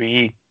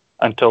WWE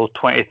until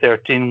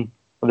 2013,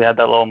 when they had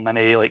that little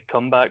mini like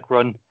comeback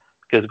run.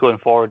 Because going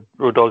forward,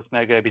 Road Dogg's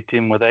now going to be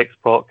teaming with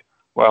X-Pac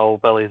while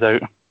Billy's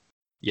out.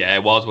 Yeah,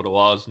 it was what it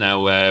was.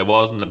 Now, it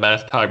wasn't the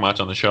best tag match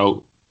on the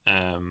show,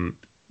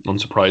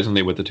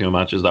 unsurprisingly, with the two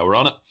matches that were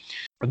on it.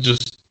 I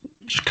just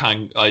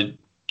can't. I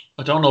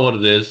don't know what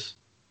it is.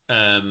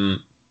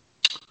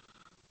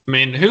 I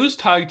mean, whose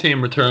tag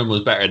team return was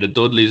better? The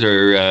Dudleys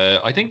or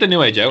I think the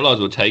New Age Outlaws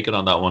would take it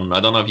on that one. I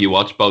don't know if you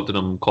watched both of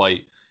them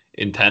quite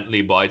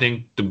intently, but I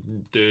think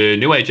the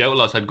New Age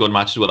Outlaws had good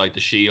matches with like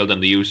the Shield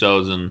and the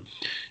Usos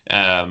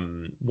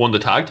and won the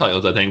tag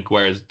titles, I think.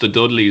 Whereas the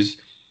Dudleys,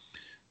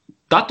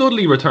 that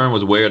Dudley return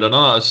was weird. I don't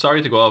know.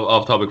 Sorry to go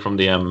off topic from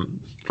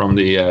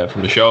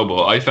the show,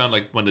 but I found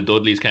like when the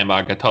Dudleys came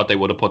back, I thought they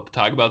would have put the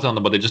tag belts on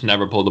them, but they just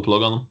never pulled the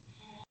plug on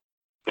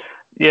them.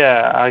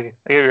 Yeah, I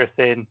hear what you're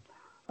saying.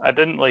 I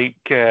didn't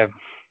like. I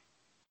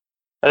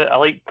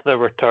liked the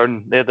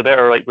return. They had the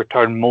better like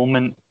return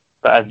moment,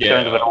 but in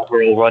terms of an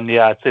overall run,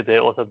 yeah, I'd say the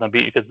Outlaws had them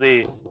beat because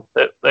the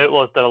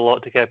Outlaws did a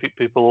lot to get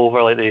people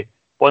over. Like they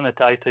won the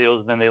tag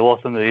titles, and then they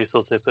lost them to the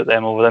Usos to put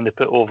them over. Then they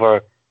put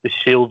over the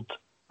Shield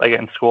by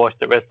getting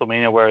squashed at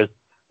WrestleMania, whereas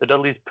the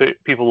Dudleys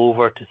put people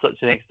over to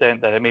such an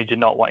extent that it made you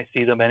not want to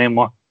see them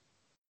anymore.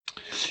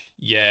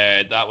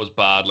 Yeah, that was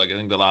bad. Like I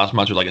think the last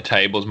match was like a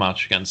tables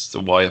match against the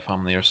Wyatt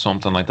family or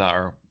something like that,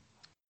 or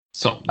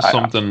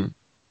something.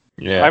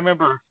 Yeah, I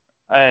remember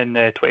in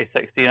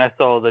 2016 I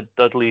saw the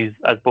Dudleys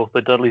as both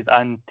the Dudleys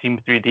and Team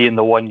 3D in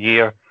the 1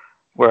 year,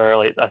 where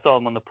like I saw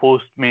them on the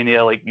Post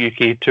Mania like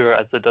UK tour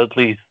as the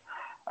Dudleys,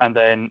 and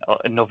then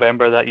in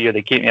November that year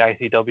they came to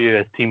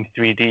ICW as Team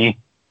 3D.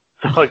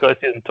 So I got to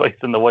see them twice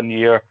in the 1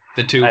 year.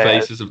 The two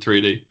faces of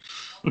 3D.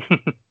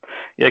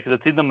 Yeah, because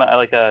I'd seen them at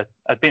like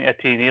I'd been to a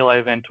TNA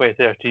live in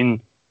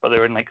 2013, but they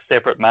were in like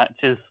separate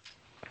matches.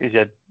 Because you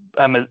had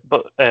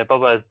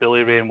Bubba as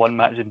Billy Ray in one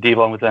match and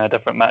Devon was in a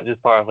different match as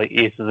part of like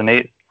Aces and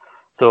Eights.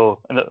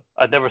 So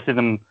I'd never seen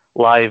them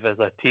live as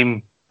a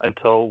team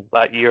until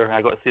that year, and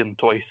I got to see them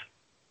twice.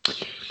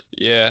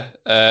 Yeah,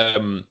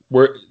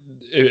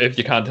 if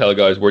you can't tell,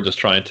 guys, we're just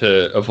trying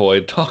to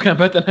avoid talking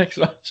about the next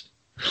match.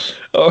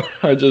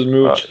 I just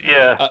moved.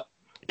 Yeah.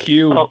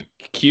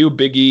 Q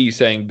Big E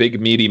saying big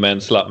meaty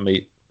men slap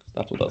meat.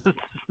 That's what that's.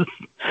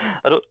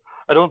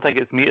 I don't think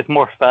it's meat. It's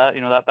more fat.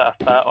 You know, that bit of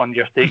fat on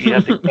your steak you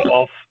have to cut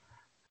off,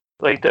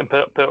 like and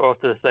put it off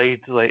to the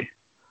side. Like,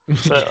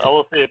 but I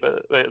will say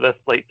about this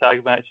like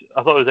tag match.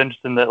 I thought it was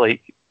interesting that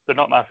like they're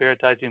not my favorite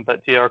tag team,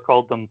 but JR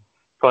called them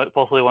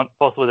possibly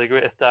the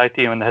greatest tag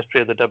team in the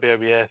history of the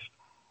WWF.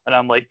 And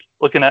I'm like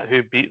looking at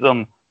who beat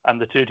them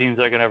and the two teams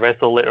that are going to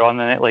wrestle later on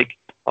in it. Like,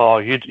 oh,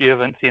 you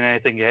haven't seen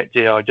anything yet,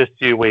 JR. Just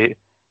you wait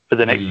for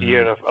the next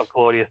year of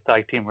glorious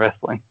tag team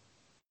wrestling.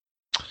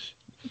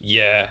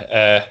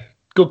 Yeah,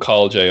 good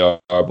call, JR,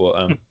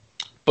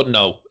 but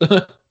no,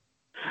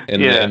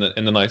 in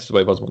the nicest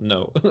way possible.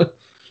 No,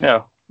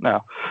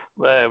 no.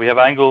 We have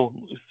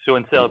Angle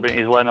showing celebrating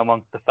his win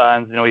amongst the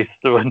fans. You know, he's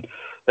throwing.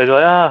 They're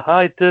like,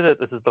 I did it.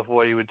 This is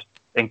before he would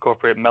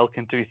incorporate milk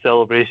into his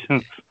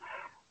celebrations.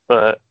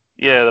 But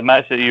yeah, the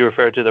match that you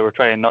referred to that we're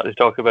trying not to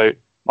talk about,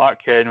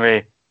 Mark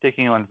Henry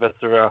taking on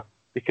Viscera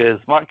because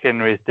Mark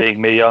Henry is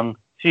dating Mae Young.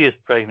 She is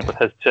pregnant with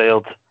his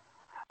child.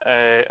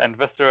 And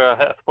Viscera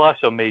hit a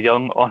splash on Mae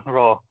Young on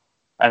Raw.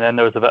 And then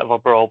there was a bit of a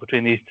brawl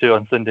between these two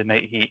on Sunday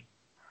Night Heat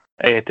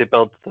to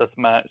build this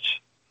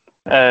match.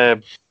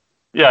 I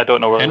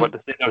don't know what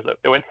to say.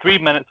 It went 3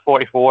 minutes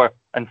 44,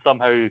 and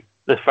somehow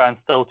the fans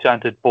still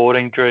chanted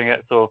boring during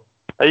it. So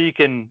how you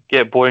can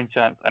get boring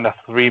chants in a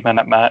 3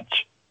 minute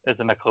match is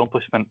an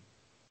accomplishment.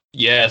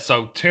 Yeah,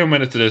 so 2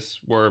 minutes of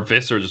this where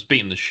Viscera just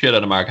beating the shit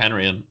out of Mark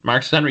Henry, and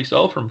Mark Henry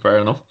stole from him, fair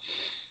enough.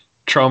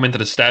 Throw him into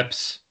the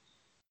steps.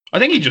 I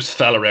think he just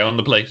fell around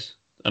the place,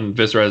 and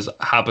Viscera has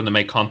happened to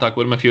make contact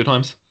with him a few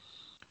times.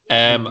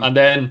 And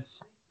then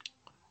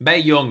Mae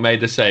Young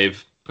made the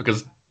save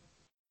because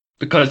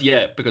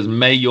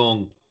Mae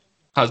Young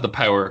has the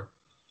power.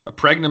 A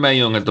pregnant Mae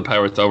Young has the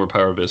power to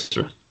overpower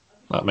Viscera.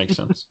 That makes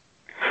sense.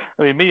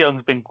 I mean, Mae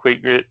Young's been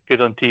quite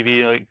good on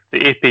TV. Like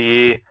the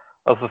APA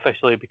have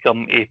officially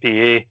become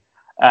APA,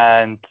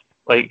 and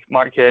like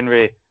Mark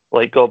Henry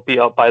got beat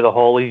up by the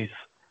Hollies,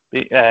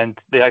 and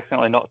they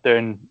accidentally knocked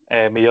down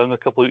Mae Young a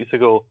couple of weeks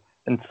ago,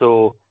 and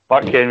so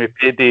Mark Henry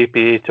paid the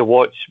APA to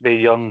watch Mae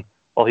Young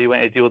while he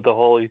went to deal with the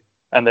Hollies,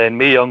 and then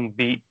Mae Young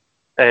beat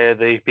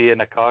the APA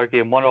in a car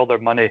game, won all their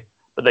money,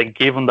 but then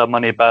gave them their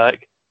money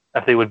back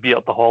if they would beat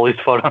up the Hollies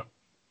for him.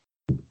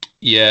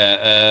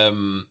 Yeah,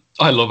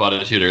 I love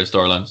Attitude Era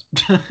storylines.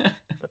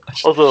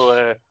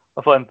 Also,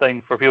 a fun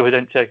thing for people who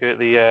didn't check out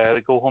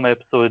the Go Home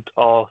episode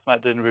of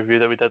SmackDown review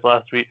that we did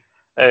last week,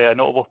 a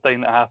notable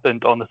thing that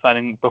happened on the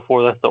signing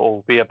before this that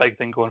will be a big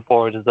thing going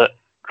forward is that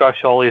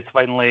Crash Holly is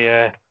finally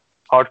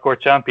hardcore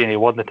champion. He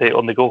won the title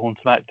on the Go Home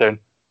SmackDown,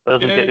 but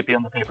doesn't get to be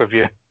on the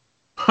pay-per-view.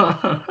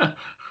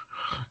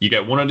 You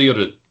get one or the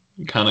other.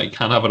 You can't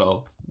have it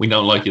all. We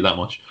don't like you that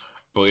much.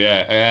 But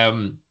yeah,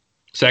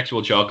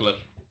 sexual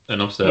chocolate.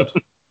 Enough said.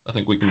 I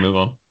think we can move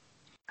on.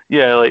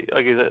 Yeah,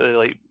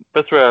 like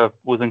Viscera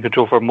was in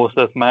control for most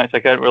of this match. I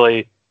didn't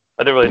really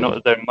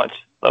notice there much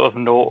that was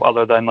no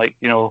other than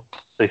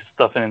the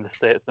stuffing in the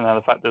sets and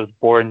the fact there was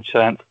boring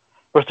chants.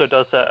 Viscera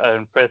does that an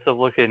impressive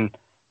looking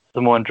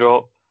Samoan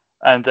drop,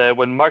 and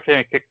when Mark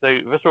Henry kicks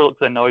out, Viscera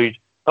looks annoyed,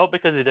 not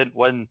because he didn't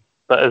win,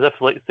 but as if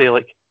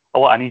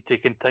I need to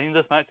continue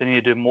this match. I need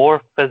to do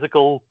more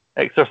physical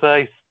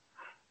exercise,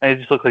 and he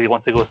just looks like he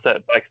wants to go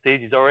sit backstage.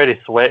 He's already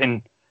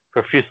sweating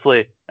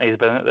profusely, and he's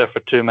been out there for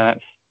 2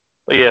 minutes.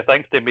 But yeah,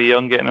 thanks to Mae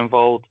Young getting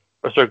involved,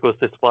 Viscera goes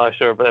to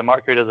Splasher, but then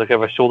Mark Henry does a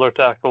kind of a shoulder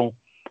tackle,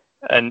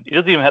 and he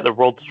doesn't even hit the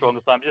world's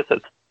strongest slam, he just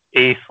hits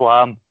a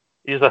slam.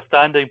 He does a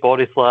standing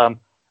body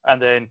slam,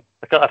 and then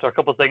after a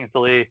couple of seconds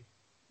delay,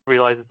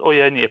 realizes, oh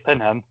yeah, I need to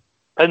pin him.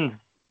 Pins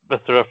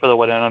Viscera for the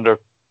win in under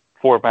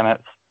 4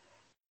 minutes.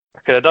 I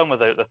could have done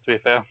without this, to be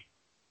fair.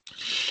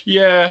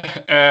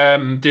 Yeah,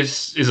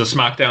 this is a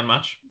SmackDown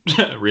match,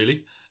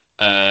 really.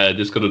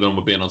 This could have done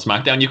with being on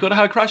SmackDown. You could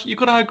have had Crash. You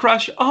could have had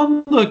Crash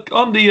on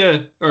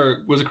the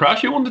or was it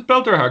Crash who won the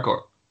belt or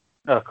Hardcore?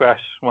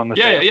 Crash won the.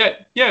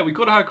 Yeah. We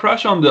could have had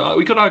Crash on the.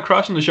 We could have had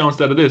Crash on the show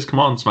instead of this. Come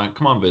on,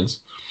 Come on,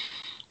 Vince.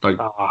 Come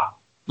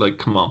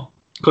on.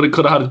 Could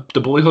have had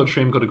the boyhood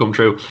dream. Could have come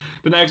true.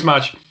 The next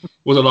match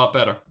was a lot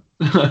better.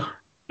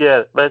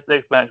 Yeah, the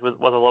next match was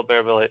a lot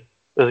better. But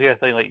there's a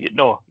thing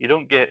you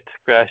don't get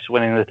Crash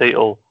winning the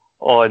title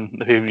on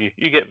the pay-per-view.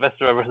 You get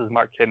Viscera versus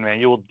Mark Henry, and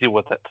you will deal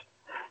with it.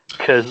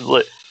 Because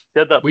you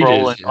had that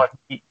brawl on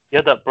Heat. You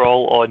had that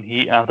brawl on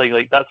Heat, and I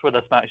think that's where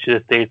this match should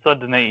have stayed.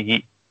 Sunday Night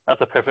Heat. That's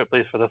a perfect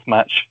place for this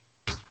match.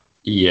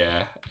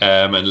 Yeah,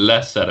 and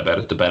less said about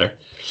it, the better.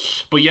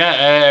 But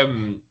yeah,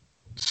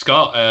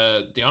 Scott,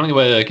 the only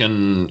way I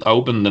can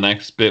open the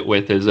next bit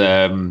with is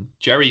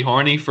Jerry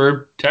horny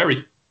for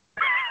Terry.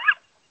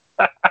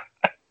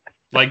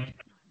 like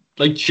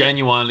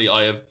genuinely,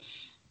 I have.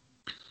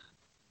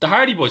 The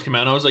Hardy Boys came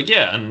out, and I was like,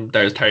 yeah, and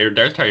there's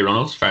Terry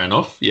Runnels, fair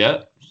enough,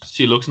 yeah.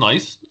 She looks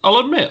nice. I'll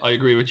admit, I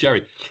agree with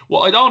Jerry.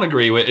 What I don't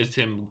agree with is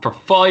him for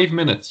 5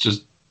 minutes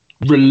just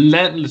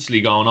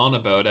relentlessly going on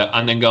about it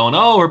and then going,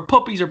 oh, her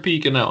puppies are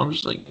peeking out. I'm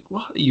just like,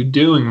 what are you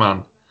doing,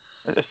 man?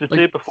 I should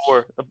say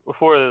before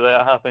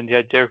that happened, you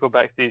had Jericho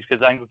backstage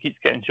because Angle keeps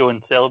getting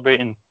shown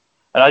celebrating.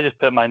 And I just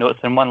put my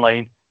notes in one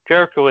line.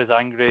 Jericho is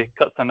angry,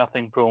 cuts a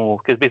nothing promo,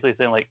 because basically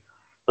saying,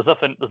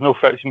 there's no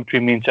friction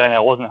between me and China.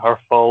 It wasn't her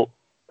fault.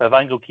 But if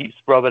Angle keeps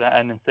rubbing it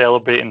in and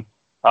celebrating,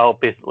 I'll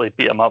basically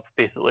beat him up.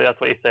 Basically, that's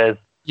what he says.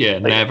 Yeah,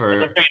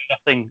 never.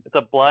 It's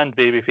a bland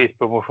babyface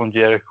promo from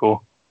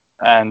Jericho,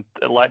 and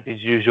it lacked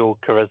his usual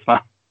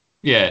charisma.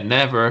 Yeah,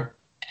 never,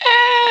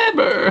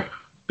 ever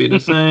be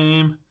the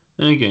same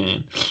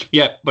again.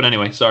 Yeah, but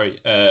anyway, sorry,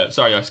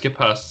 I skipped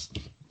past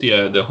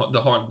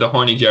the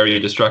horny Jerry who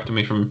distracted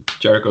me from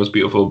Jericho's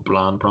beautiful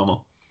bland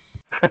promo.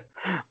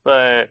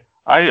 But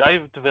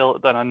I've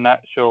developed an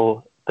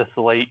unnatural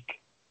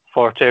dislike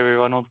for Terry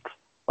Runnels.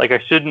 I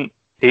shouldn't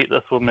hate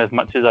this woman as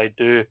much as I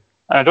do,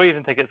 and I don't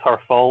even think it's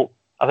her fault.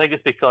 I think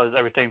it's because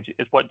every time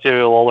it's what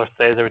Jerry Lawler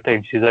says every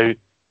time she's out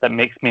that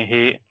makes me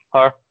hate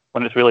her,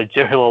 when it's really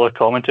Jerry Lawler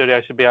commentary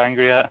I should be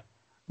angry at.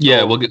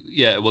 Yeah, we'll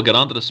get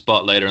onto the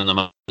spot later in the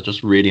match. It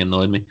just really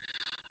annoyed me.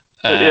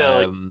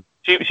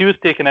 She was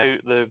taking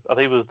out I think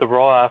it was the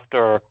Raw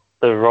after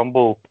the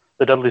Rumble.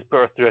 The Dudleys put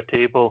her through a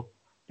table.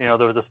 There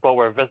was a spot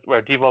where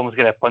Devon was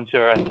going to punch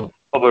her, and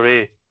Bubba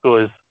Ray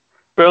goes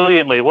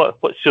brilliantly. What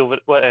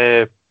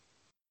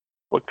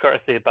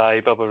courtesy by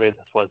Bubba Ray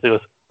this was. He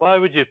goes, why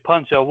would you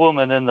punch a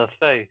woman in the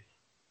face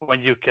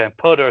when you can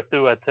put her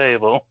through a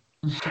table?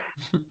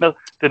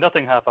 Did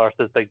nothing half-arsed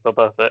as Big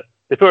Bubba.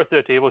 They put her through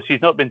a table.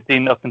 She's not been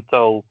seen up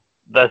until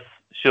this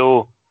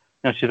show.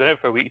 she's been out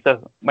for weeks.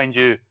 Mind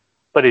you,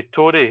 buddy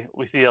Tori,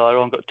 we see earlier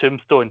on, got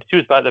tombstone. She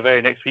was back the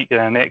very next week in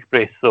a neck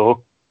brace.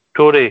 So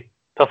Tori,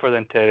 tougher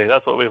than Terry.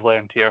 That's what we've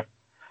learned here.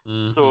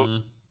 Mm-hmm.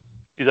 So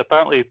she's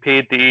apparently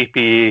paid the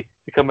APA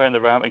to come around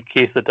the ramp in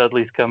case the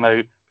Dudleys come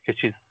out because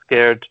she's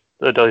scared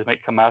the Dudleys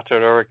might come after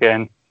her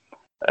again.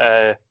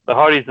 The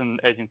Hardys and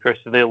Edge and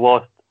Christian, they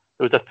lost.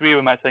 It was a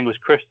three-way match. I think it was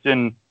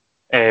Christian,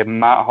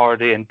 Matt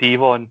Hardy, and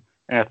Devon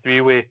in a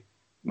three-way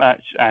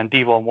match, and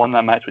Devon won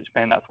that match, which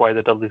meant that's why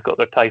the Dudleys got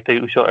their tag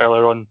title shot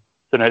earlier on.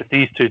 So now it's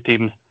these two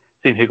teams,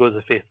 seeing who goes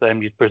to face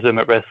them, you'd presume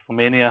at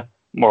WrestleMania.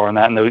 More on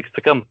that in the weeks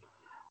to come.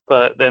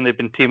 But then they've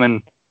been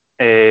teaming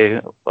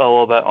a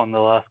little bit over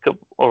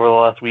the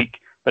last week,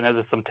 but now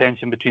there's some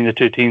tension between the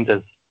two teams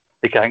as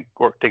they can't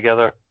work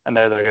together, and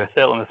now they're going to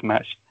settle in this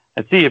match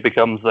and see who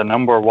becomes the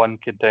number one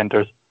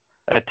contenders.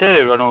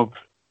 Terry Reynolds,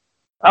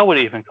 I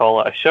wouldn't even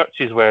call it a shirt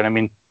she's wearing. I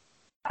mean,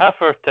 half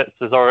her tits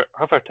are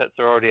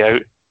already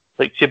out.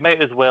 Like, she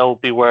might as well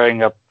be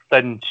wearing a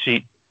thin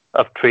sheet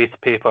of trace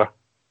paper.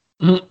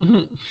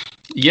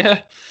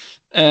 Yeah.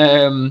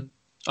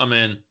 I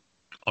mean,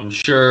 I'm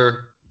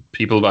sure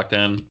people back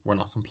then were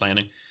not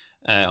complaining.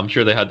 I'm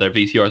sure they had their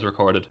VCRs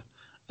recorded.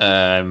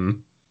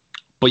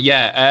 But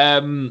yeah,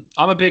 I'm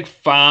a big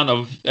fan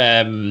of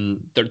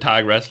their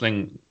tag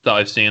wrestling that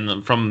I've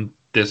seen from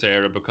this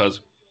era,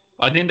 because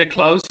I think the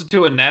closest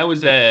to it now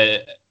is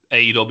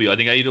AEW. I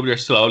think AEW are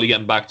slowly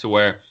getting back to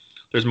where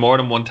there's more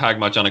than one tag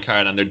match on a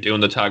card, and they're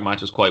doing the tag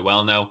matches quite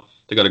well now.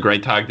 They got a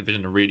great tag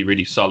division, a really,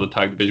 really solid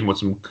tag division with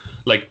some,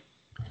 like,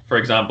 for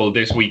example,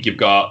 this week you've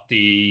got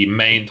the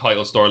main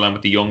title storyline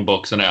with the Young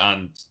Bucks and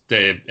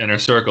the Inner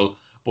Circle.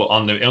 But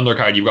on the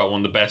undercard, you've got one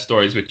of the best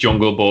stories with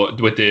Jungle Boy,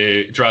 with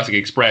the Jurassic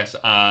Express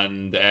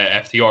and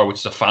FTR, which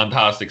is a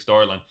fantastic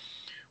storyline.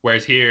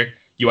 Whereas here,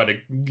 you had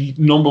a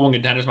number one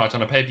contenders match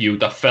on a pay-per-view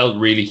that felt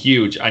really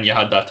huge, and you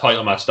had that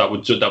title match that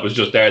was just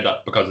there.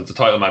 That because it's a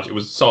title match, it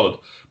was solid.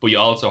 But you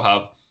also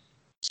have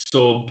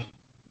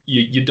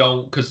you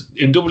don't, because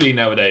in WWE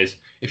nowadays,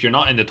 if you're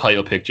not in the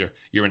title picture,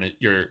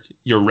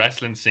 you're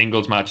wrestling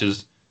singles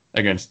matches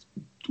against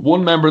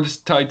one member of the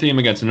tag team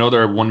against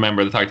another, one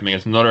member of the tag team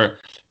against another.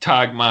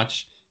 Tag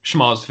match,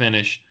 schmoz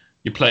finish.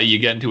 You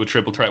get into a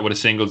triple threat with a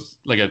singles,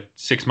 like a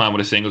 6-man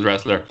with a singles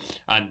wrestler,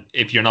 and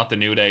if you're not the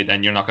New Day,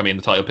 then you're not going to be in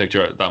the title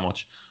picture that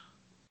much.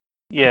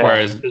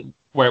 Yeah.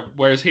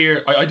 Whereas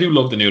here, I do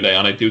love the New Day,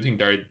 and I do think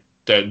they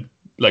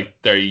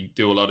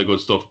do a lot of good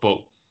stuff,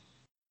 but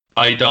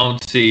I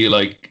don't see,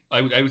 like,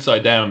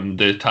 outside them,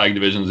 the tag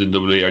divisions in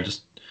WWE are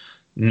just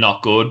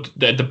not good.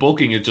 The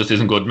booking just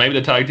isn't good. Maybe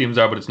the tag teams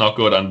are, but it's not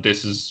good. And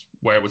this is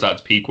where it was at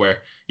its peak,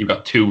 where you've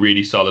got two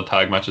really solid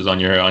tag matches on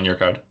your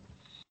card.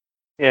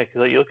 Yeah, because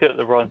like, you look at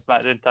the Raw and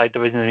SmackDown tag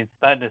division. I mean,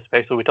 SmackDown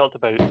especially. We talked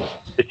about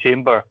the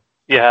Chamber.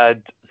 You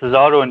had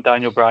Cesaro and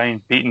Daniel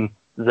Bryan beating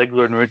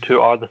Ziggler and Rude, who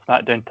are the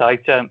SmackDown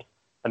tag champs,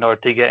 in order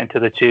to get into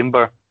the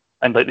Chamber.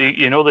 And like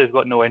they've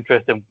got no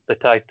interest in the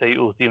tag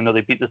titles, even though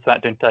they beat the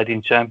SmackDown tag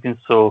team champions.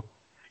 So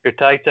your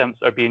tag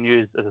champs are being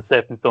used as a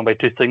stepping stone by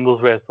two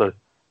singles wrestlers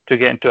to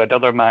get into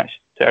another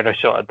match to earn a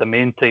shot at the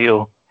main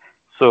title.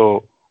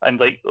 So, and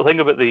like the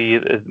thing about the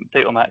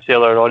title match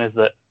earlier on is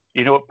that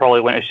it probably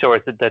went as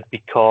short as it did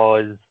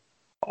because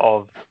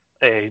of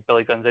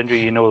Billy Gunn's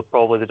injury.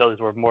 Probably the Dudleys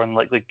were more than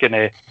likely going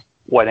to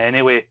win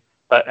anyway.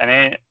 But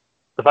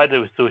the fact that it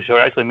was so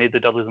short actually made the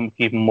Dudleys look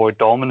even more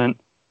dominant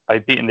by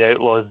beating the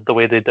Outlaws the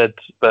way they did.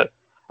 But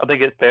I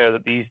think it's better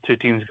that these two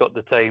teams got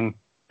the time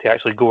to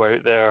actually go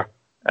out there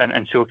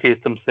and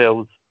showcase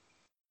themselves.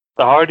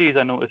 The Hardys,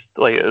 I noticed,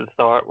 like at the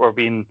start, were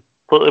being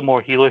slightly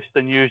more heelish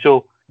than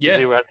usual. Yeah.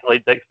 They were acting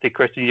like dicks to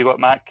Christian. You got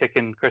Matt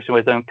kicking Christian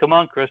way down. Come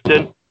on,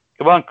 Christian.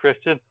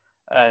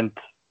 And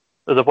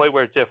there's a point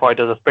where Jeff Hardy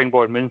does a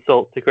springboard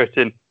moonsault to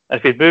Christian. And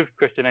if he'd moved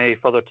Christian any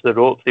further to the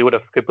ropes, he would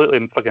have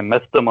completely fucking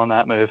missed him on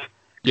that move.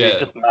 Yeah. He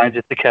just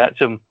manages to catch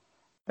him.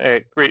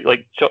 Great,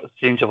 like,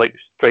 exchange of like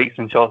strikes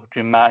and shots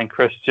between Matt and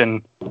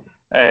Christian.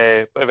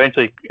 But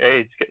eventually,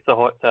 Edge gets the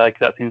hot tag.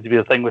 That seems to be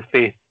the thing with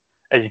Faith,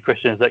 Edge and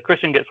Christian, is that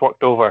Christian gets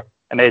worked over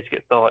and Edge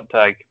gets the hot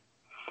tag.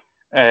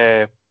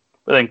 But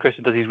then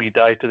Christian does his wee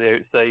dive to the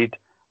outside.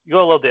 You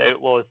gotta love the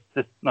Outlaws,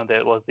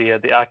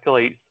 the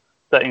Acolytes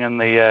standing in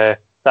the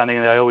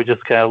aisle, we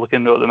just kind of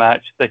looking at the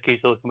match, then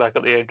occasionally looking back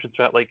at the entrance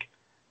ramp, like,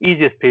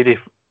 easiest payday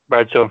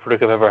Bradshaw and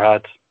Farouk I've ever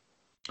had.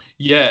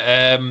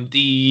 Yeah,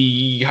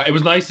 it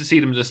was nice to see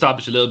them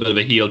establish a little bit of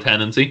a heel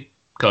tendency,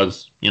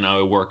 because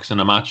it works in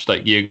a match.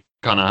 Like, you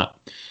kind of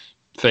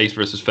face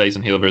versus face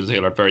and heel versus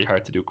heel are very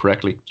hard to do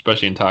correctly,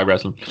 especially in tag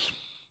wrestling.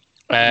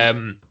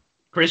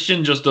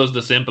 Christian just does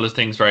the simplest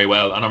things very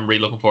well, and I'm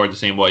really looking forward to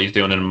seeing what he's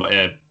doing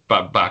in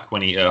back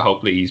when he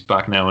hopefully he's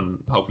back now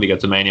and hopefully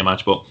gets a Mania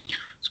match. But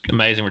it's an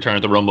amazing return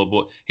at the Rumble.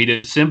 But he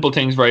did simple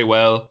things very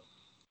well.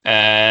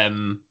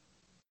 Tag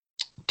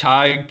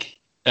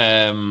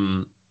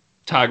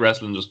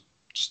wrestling,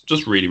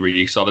 just really,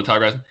 really solid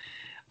tag wrestling.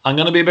 I'm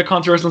gonna be a bit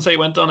controversial and say it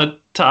went on a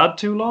tad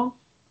too long.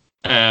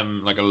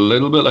 Like a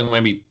little bit, like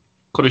maybe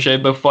could have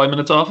shaved about 5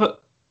 minutes off it.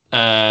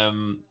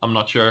 I'm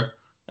not sure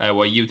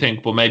what you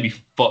think, but maybe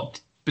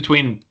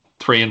between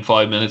 3 and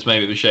 5 minutes,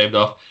 maybe it was shaved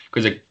off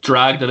because it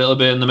dragged a little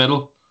bit in the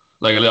middle.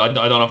 Like, I don't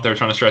know if they were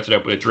trying to stretch it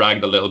out, but it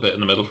dragged a little bit in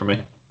the middle for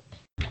me.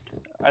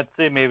 I'd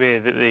say maybe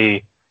that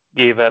they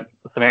gave it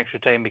some extra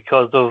time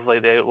because of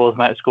like the Outlaws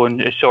match going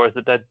as short as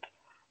it did,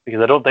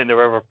 because I don't think they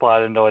were ever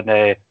planning on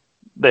the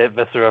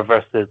Viscera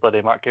versus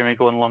bloody Mark Henry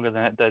going longer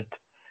than it did.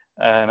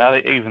 And I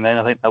think even then,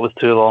 I think that was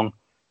too long.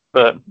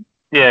 But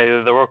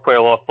yeah, there were quite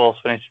a lot of false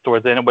finishes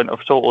towards the end. It went a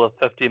total of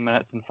 15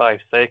 minutes and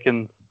 5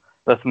 seconds,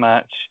 this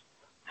match.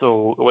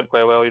 So it went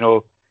quite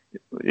well,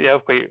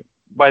 quite.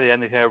 By the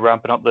end, they kind of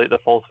ramping up the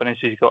false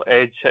finishes. You got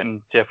Edge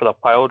hitting Jeff with a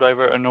pile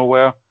driver out of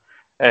nowhere.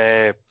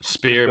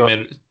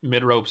 Spear,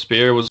 mid rope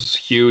spear was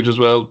huge as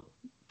well.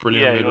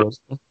 Brilliant mid rope.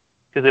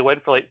 Because they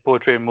went for like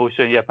poetry in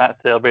motion. Yeah, Matt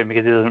celebrating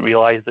because he doesn't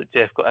realise that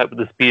Jeff got hit with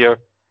the spear.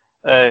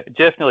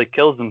 Jeff nearly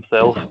kills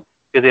himself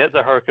because he hits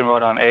a Hurricane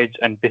Run on Edge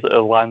and basically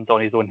lands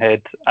on his own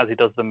head as he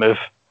does the move.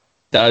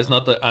 That is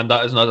not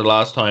the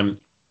last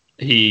time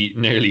he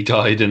nearly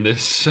died in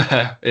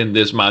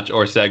this match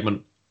or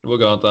segment. We'll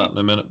go on to that in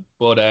a minute.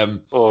 But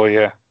oh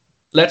yeah,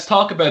 let's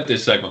talk about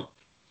this segment.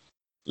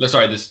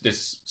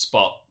 This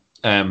spot.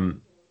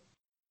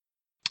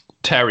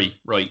 Terry,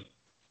 right?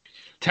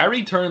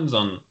 Terry turns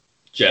on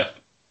Jeff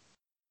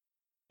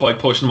by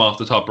pushing him off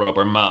the top rope,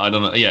 or Matt, I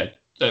don't know. Yeah,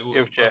 it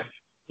was Jeff.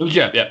 It was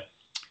Jeff, yeah.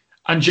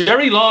 And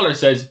Jerry Lawler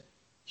says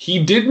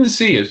he didn't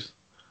see it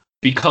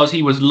because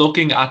he was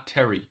looking at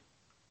Terry.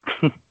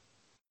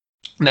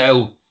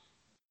 Now,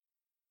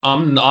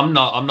 I'm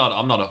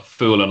not a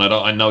fool, and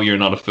I know you're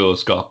not a fool,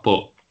 Scott,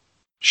 but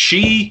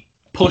she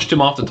pushed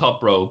him off the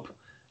top rope,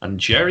 and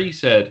Jerry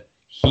said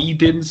he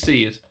didn't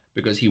see it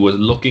because he was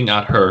looking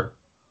at her.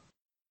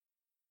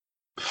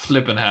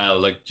 Flipping hell,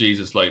 like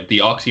Jesus, like the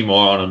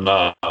oxymoron and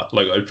that,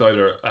 like it's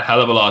either a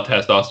hell of a lot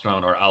of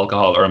testosterone or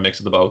alcohol or a mix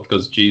of the both,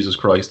 because Jesus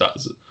Christ, that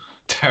is a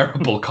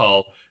terrible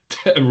call,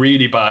 a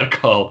really bad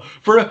call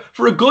for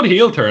a good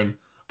heel turn.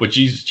 But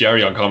Jesus,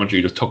 Jerry on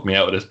commentary just took me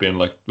out of this, being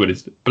like with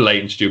his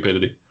blatant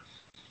stupidity.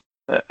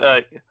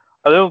 I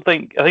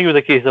think it was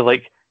a case of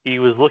like he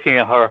was looking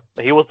at her,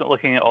 he wasn't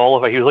looking at all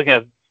of her. He was looking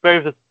at a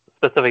very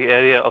specific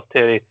area of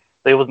Terry.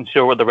 He wasn't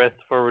sure what the rest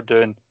of her were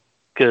doing,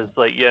 because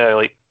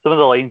some of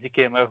the lines he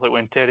came out, like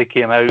when Terry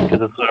came out,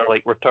 because it's sort of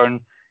like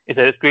return, he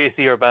said it's great to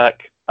see her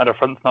back, and her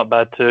front's not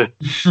bad too.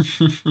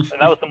 And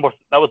that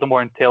was the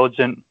more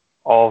intelligent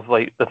of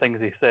like the things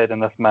he said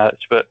in this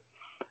match. But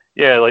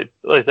yeah, like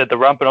I said, they're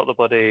ramping up the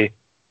bloody.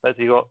 As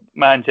you got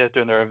Matt and Jeff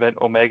doing their Event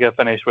Omega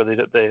finish where they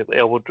did the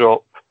elbow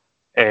drop,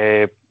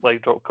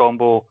 leg drop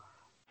combo.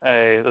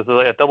 There's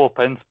a double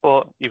pin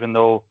spot, even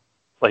though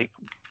like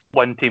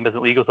one team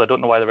isn't legal, so I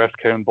don't know why the refs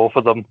counting both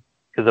of them,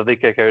 because if they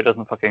kick out, it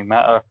doesn't fucking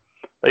matter.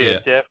 But yeah,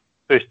 Jeff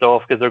pushed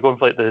off because they're going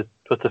for like the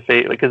twist of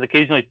fate. Because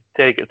occasionally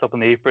Terry gets up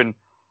on the apron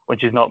when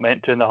she's not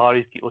meant to, and the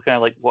Hardys keep looking at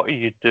her like, "What are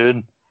you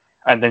doing?"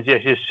 And then she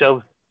just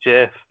shoves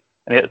Jeff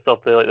and he hits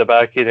up the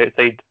barricade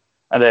outside.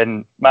 And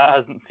then Matt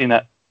hasn't seen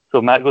it,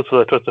 so Matt goes for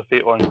the twist of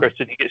fate on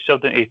Christian. He gets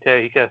shoved into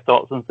Terry. He kind of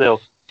stops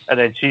himself, and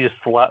then she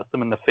just slaps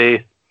him in the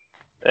face.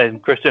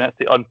 And Christian hits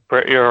the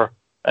unprettier,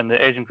 and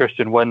the Edge and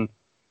Christian win.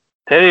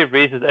 Terry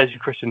raises Edge and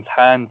Christian's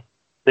hands.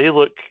 They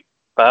look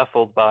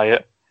baffled by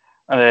it,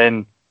 and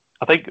then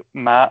I think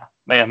Matt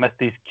might have missed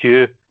his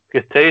cue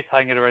because Terry's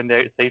hanging around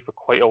the outside for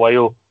quite a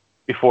while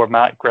before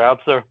Matt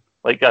grabs her.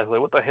 Like, guys,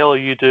 like, what the hell are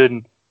you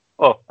doing?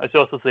 Oh, I should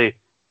also say,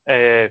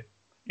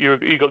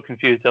 you got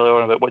confused earlier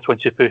on about which one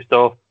she pushed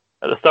off.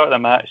 At the start of the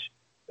match,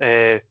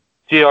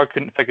 JR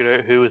couldn't figure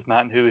out who was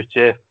Matt and who was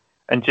Jeff.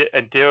 And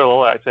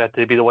Daryl actually had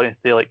to be the one to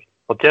say, like,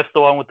 well, Jeff's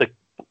the one with the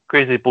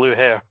crazy blue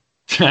hair.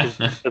 It's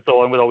the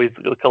one with always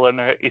the colour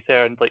in his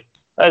hair. And, like,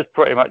 that is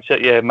pretty much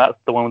it. Yeah, Matt's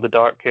the one with the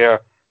dark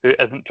hair who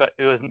isn't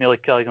nearly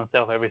killing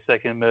himself every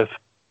second move.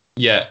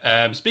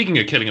 Yeah, speaking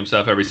of killing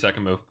himself every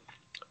second move,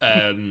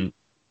 the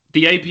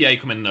APA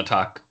come in and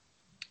attack.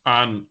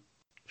 And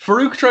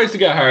Farouk tries to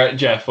get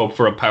Jeff up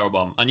for a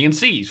powerbomb, and you can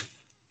see he's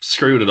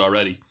screwed it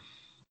already.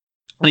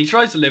 And he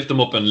tries to lift him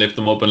up and lift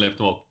him up and lift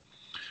him up.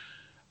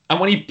 And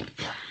when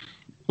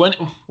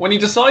he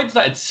decides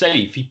that it's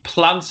safe, he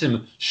plants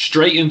him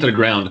straight into the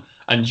ground,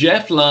 and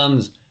Jeff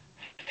lands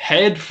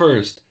head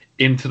first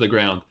into the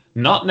ground.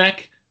 Not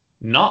neck,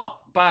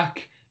 not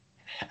back,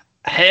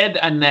 head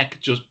and neck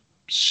just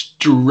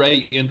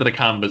straight into the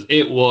canvas.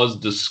 It was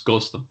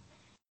disgusting.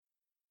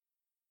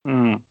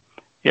 Yeah,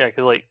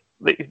 because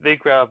like they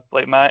grab,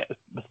 like Matt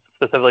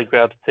specifically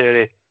grabs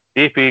Terry.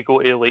 The AP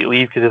go to like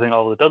leave because they think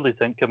all the Dudleys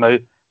didn't come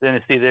out. Then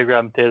they see they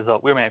grab Terry's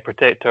up. We're meant to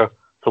protect her,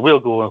 so we'll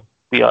go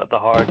beat up the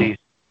Hardys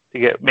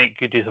to make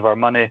good use of our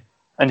money.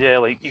 And yeah,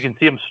 like you can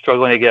see him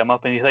struggling to get him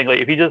up, and you think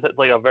like if he just hits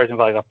like a version of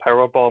like a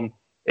power bomb,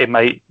 it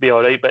might be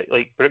alright. But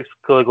like Brooks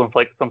clearly going for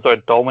like some sort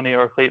of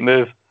dominator type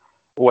move,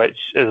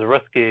 which is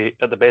risky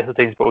at the best of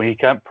times. But when you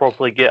can't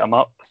properly get him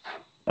up,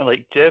 and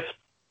like Jeff's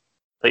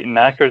like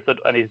knackered,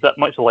 and he's that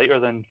much lighter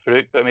than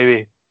Farouk, but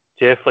maybe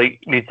Jeff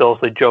like needs to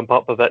also jump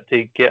up a bit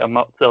to get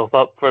himself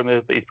up for a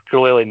move. But he's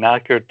clearly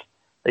knackered;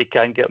 he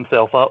can't get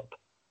himself up,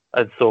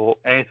 and so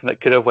anything that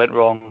could have went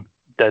wrong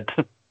did.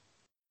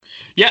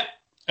 Yeah.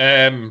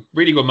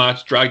 Really good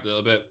match. Dragged a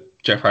little bit.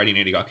 Jeff Hardy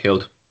nearly got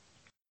killed.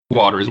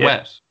 Water is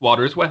wet.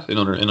 Water is wet. In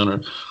other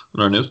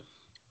news.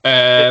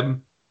 How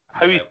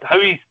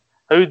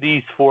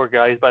these four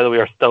guys, by the way,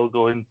 are still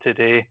going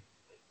today.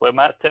 Well,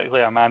 Matt's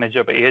technically our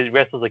manager, but he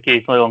wrestles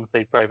occasionally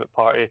alongside Private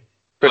Party.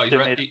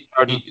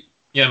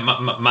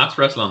 Matt's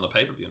wrestling on the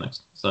pay-per-view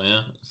next. So,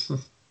 yeah.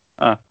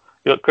 You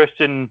got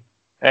Christian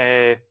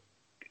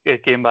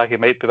came back. He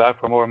might be back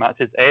for more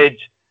matches.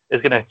 Edge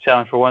is going to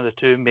challenge for one of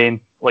the two main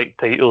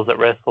titles at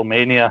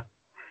WrestleMania.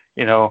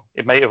 You know,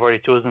 it might have already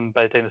chosen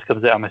by the time this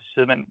comes out, I'm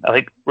assuming. I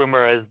think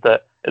rumor is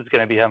that it's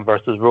going to be him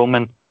versus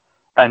Roman.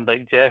 And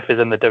Jeff is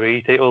in the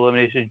WWE title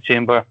elimination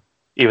chamber,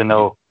 even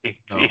though he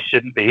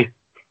shouldn't be.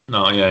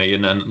 No, yeah,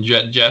 and then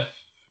Jeff.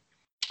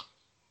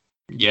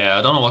 Yeah,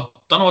 I don't know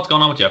what's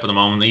going on with Jeff at the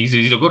moment. He's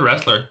a good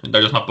wrestler.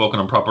 They're just not booking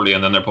him properly,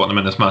 and then they're putting him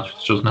in this match,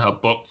 which doesn't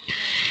help. But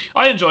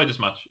I enjoyed this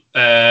match.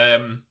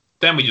 Then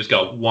we just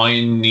got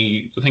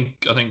whiny. I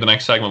think the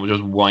next segment was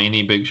just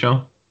whiny Big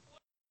Show.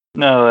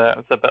 No,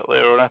 it's a bit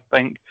later on, I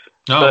think.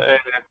 No.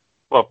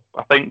 But,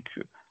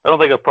 I don't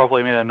think I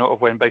properly made a note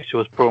of when Big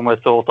Show's promo,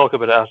 so we'll talk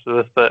about it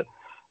after this. But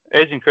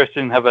Edge and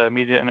Christian have an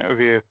immediate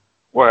interview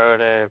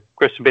where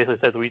Christian basically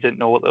says we didn't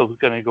know what was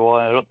going to go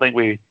on. I don't think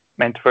we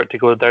meant for it to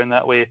go down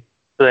that way.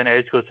 So then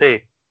Edge goes,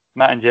 hey,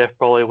 Matt and Jeff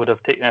probably would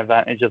have taken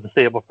advantage of the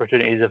same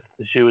opportunities if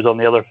the shoe was on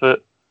the other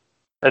foot.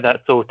 And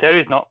that, so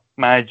Terry's not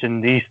managing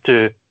these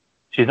two.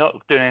 She's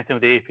not doing anything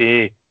with the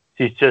APA.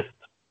 She's just,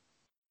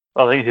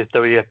 I think she's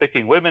WWE.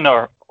 Picking women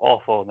are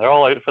awful. They're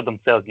all out for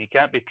themselves. You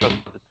can't be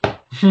trusted.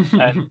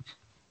 and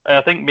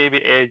I think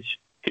maybe Edge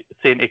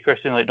saying to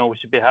Christian, no, we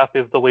should be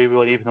happy with the way we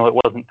were, even though it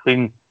wasn't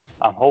clean.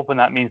 I'm hoping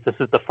that means this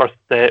is the first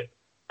step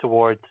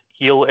towards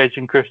heel Edge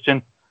and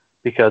Christian,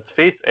 because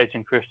face Edge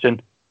and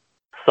Christian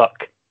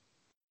suck.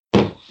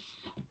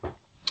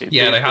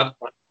 They have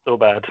so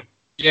bad.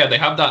 Yeah, they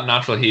have that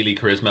natural heely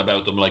charisma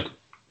about them.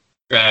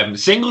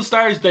 Single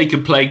stars, they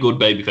can play good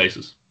baby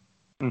faces.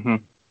 Mm-hmm.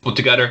 Put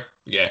together,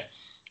 yeah.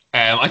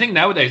 I think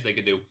nowadays they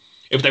could do,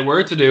 if they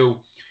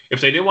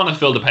did want to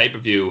fill the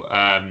pay-per-view,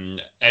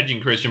 Edge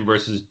and Christian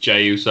versus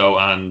Jey Uso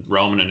and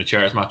Roman in a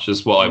chairs match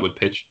is what I would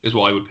pitch. I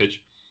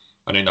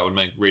think that would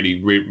make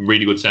really,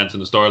 really good sense in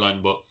the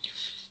storyline. But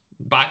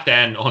back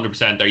then,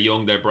 100%, they're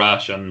young, they're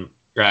brash, and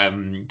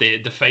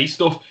the face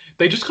stuff,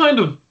 they just kind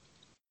of,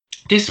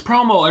 this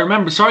promo, I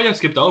remember, sorry I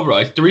skipped over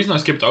it. The reason I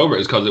skipped over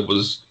it is because it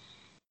was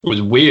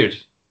weird.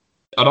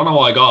 I don't know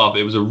why I got off.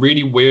 It was a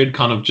really weird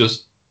kind of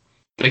just,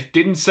 they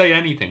didn't say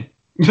anything.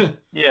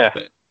 Yeah.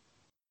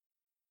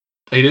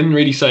 They didn't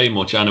really say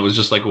much, and it was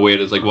just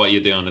weird. It's what are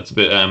you doing? It's a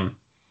bit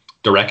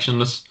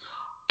directionless.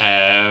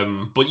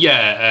 But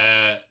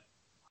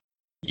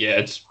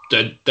it's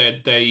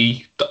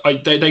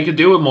they could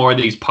do more of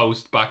these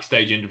post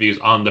backstage interviews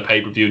on the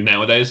pay-per-view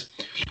nowadays.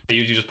 They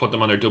usually just put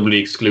them on their doubly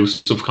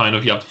exclusive kind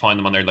of. You have to find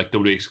them on their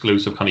doubly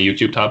exclusive kind of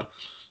YouTube tab.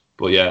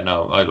 But yeah,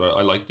 no,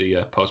 I like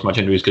the post match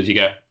interviews because you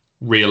get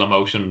real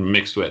emotion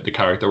mixed with the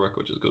character work,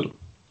 which is good.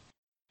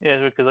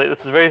 Yeah, because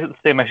this is very the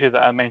same issue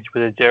that I mentioned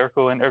with the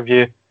Jericho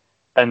interview,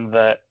 and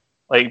that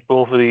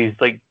both of these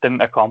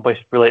didn't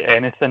accomplish really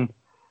anything,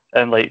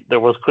 and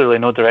there was clearly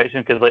no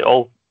direction because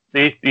all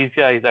these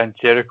guys and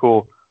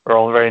Jericho are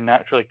all very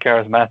naturally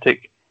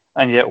charismatic,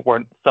 and yet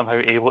weren't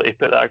somehow able to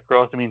put that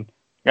across. I mean,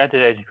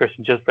 granted, Edge and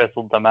Christian just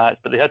wrestled the match,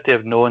 but they had to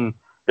have known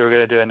they were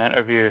going to do an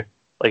interview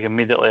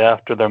immediately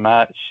after their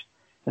match,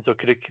 and so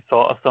could have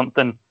thought of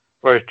something.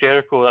 Whereas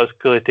Jericho, that was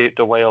clearly taped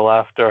a while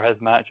after his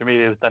match, or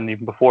maybe it was done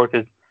even before,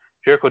 because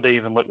Jericho didn't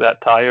even look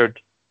that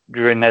tired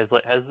during his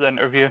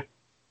interview,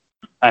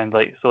 and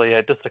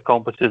it just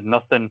accomplishes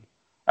nothing.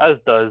 As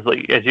does,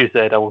 as you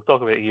said, I will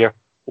talk about it here,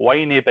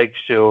 whiny Big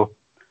Show.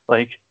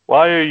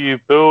 Why are you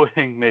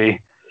booing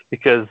me?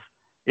 Because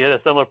he had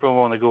a similar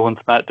promo on the Go Home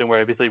SmackDown where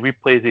he basically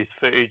replays his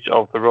footage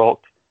of The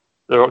Rock's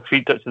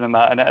feet touching the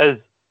mat, and it is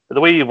the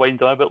way he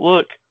winds on it. But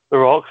look, The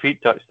Rock's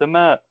feet touched the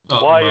mat.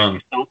 Why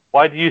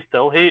do you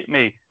still hate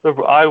me?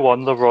 I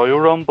won the Royal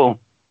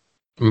Rumble.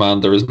 Man,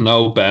 there is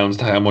no bounds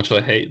to how much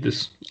I hate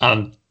this,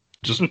 and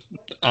just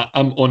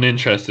I'm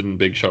uninterested in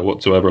Big Show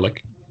whatsoever.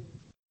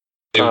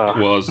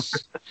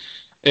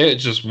 It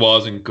just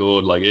wasn't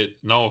good.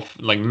 No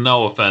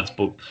offense,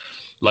 but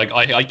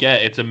I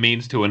get it's a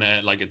means to an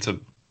end. It's a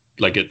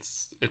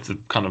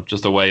kind of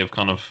just a way of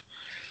kind of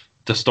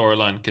the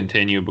storyline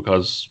continue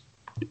because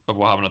of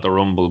what happened at the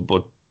Rumble.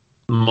 But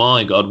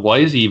my God, why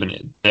is he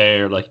even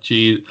there?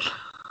 Gee,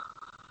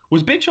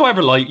 was Big Show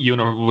ever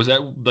was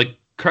that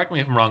correct me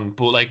if I'm wrong,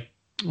 but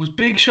was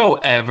Big Show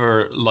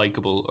ever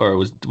likable,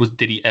 or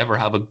did he ever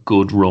have a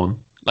good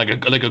run,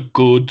 a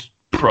good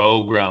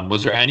program?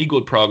 Was there any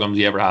good programs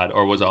he ever had,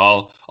 or was it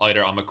all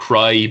either I'm a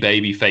cry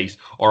baby face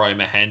or I'm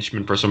a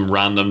henchman for some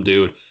random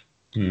dude?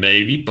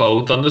 Maybe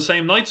both on the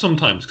same night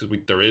sometimes,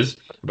 because there is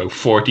about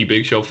 40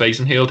 Big Show face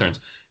and heel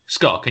turns.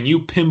 Scott, can you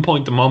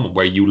pinpoint the moment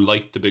where you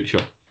liked the Big Show?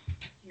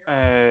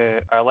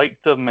 I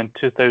liked them in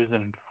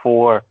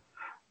 2004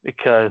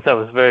 because I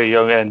was very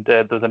young, and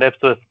there was an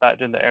episode of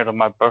SmackDown that aired on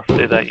my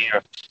birthday that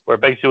year where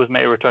Big Show was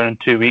meant to return in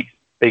 2 weeks.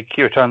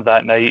 He returned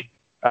that night,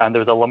 and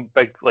there was a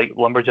big like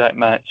lumberjack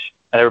match,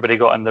 and everybody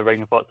got in the ring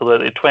and fought. So there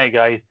were 20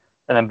 guys,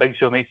 and then Big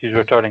Show makes his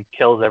return and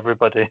kills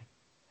everybody.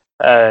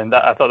 And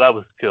I thought that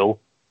was cool.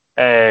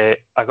 I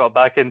got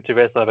back into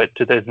wrestling about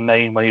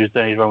 2009 when he was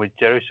doing his run with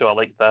Jericho. I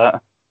like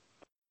that.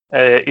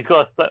 He's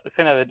got a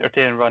kind of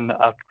entertaining run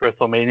after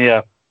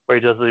WrestleMania where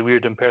he does the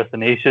weird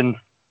impersonations,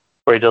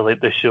 where he does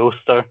like the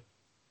showster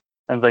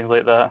and things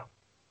like that.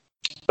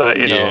 But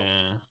you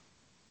know,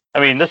 I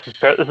mean, this is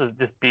just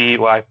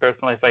what I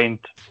personally find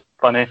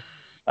funny.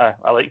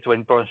 I liked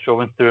when Braun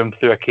Strowman threw him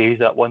through a cage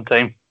at one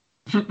time.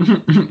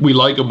 We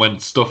like him when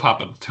stuff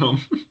happens to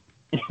him.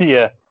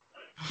 Yeah.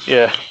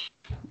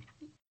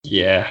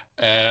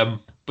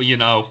 But you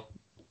know,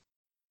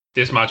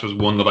 this match was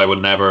one that I would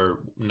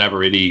never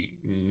really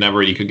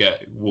could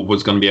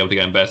was going to be able to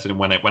get invested in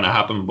when it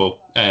happened. But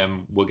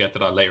we'll get to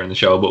that later in the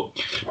show.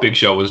 But Big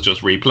Show was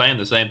just replaying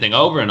the same thing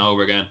over and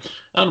over again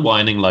and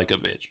whining like a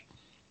bitch.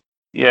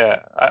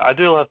 Yeah, I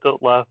do have to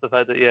laugh at the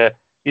fact that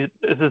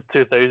this is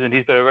 2000.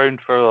 He's been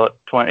around for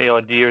like 20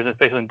 odd years,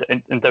 especially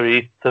in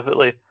WWE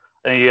specifically.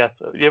 And have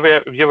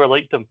you ever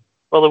liked him?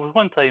 Well, there was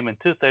one time in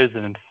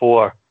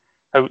 2004.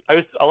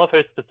 I love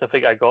how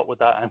specific I got with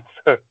that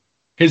answer.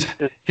 His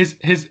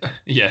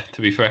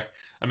to be fair,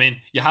 I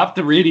mean, you have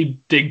to really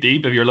dig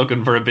deep if you're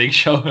looking for a Big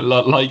Show,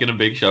 liking a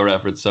Big Show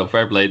reference. So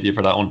fair play to you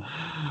for that one.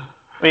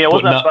 I mean, I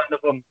wasn't a fan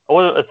of him. I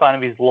wasn't a fan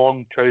of his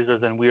long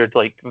trousers and weird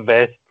like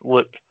vest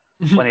look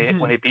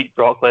when he beat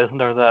Brock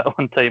Lesnar that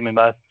one time in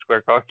Madison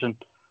Square Garden.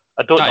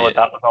 I don't know what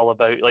that was all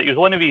about. Like, it was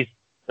one of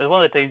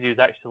the times he was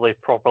actually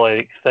properly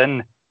like,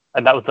 thin,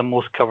 and that was the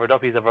most covered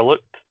up he's ever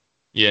looked.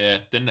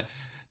 Yeah. Then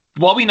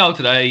what we know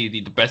today,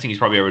 the best thing he's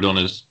probably ever done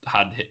is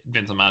had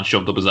Vince McMahon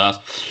shoved up his ass.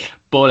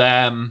 But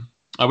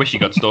I wish he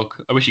got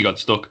stuck.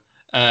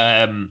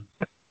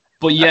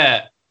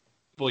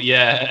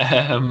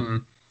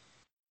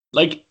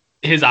 Like,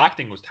 his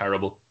acting was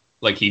terrible.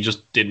 Like, he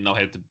just didn't know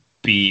how to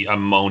be a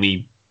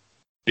moany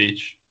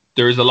bitch.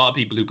 There's a lot of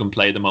people who can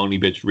play the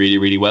moany bitch really,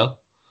 really well.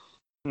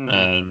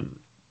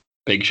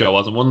 Big Show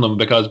wasn't one of them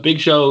because Big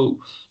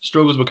Show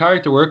struggles with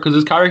character work because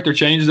his character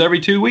changes every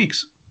 2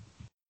 weeks.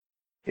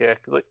 Yeah,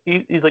 cause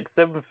he's like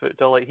 7 foot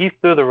tall. Like, he's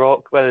through the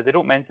Rock. Whether they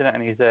don't mention it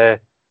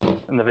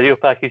in the video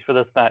package for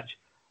this match,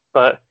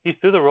 but he's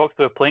through the Rock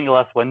through a plate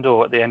glass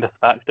window at the end of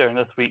SmackDown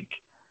this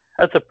week.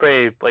 That's a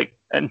pretty like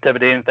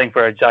intimidating thing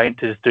for a giant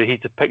to just do. He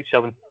just picks you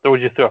up and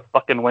throws you through a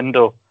fucking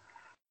window.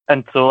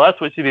 And so that's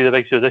what should be the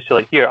Big Show's issue.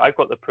 Like, here, I've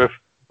got the proof.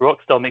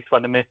 Rock still makes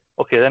fun of me.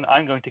 Okay, then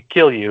I'm going to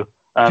kill you.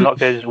 And I'm not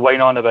going to just whine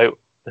on about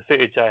the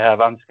footage I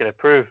have. I'm just going to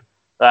prove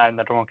that I'm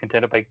the number one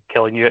contender by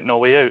killing you at No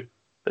Way Out.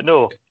 But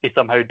no, he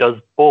somehow does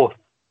both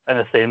in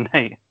the same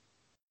night.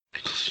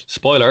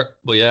 Spoiler,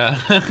 but yeah.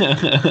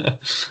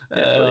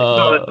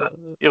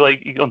 You're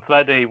like on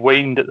SmackDown, he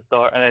whined at the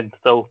start and then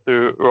still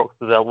threw Rock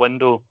through the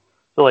window.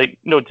 So, like,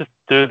 no, just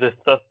do the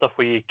stuff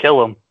where you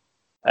kill him.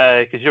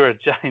 Because you're a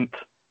giant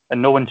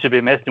and no one should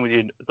be messing with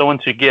you. No one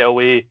should get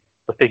away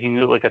with making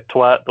you look like a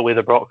twat the way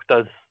the Rock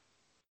does.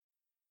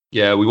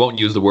 Yeah, we won't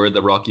use the word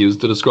that Rock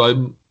used to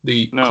describe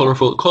the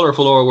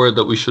colourful R word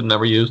that we should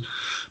never use,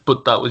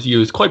 but that was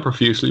used quite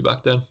profusely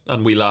back then,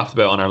 and we laughed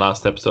about on our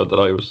last episode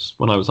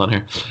when I was on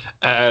here.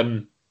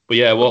 But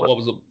yeah, what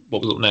was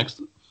up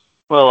next?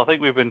 Well, I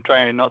think we've been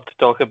trying not to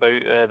talk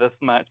about this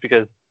match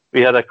because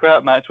we had a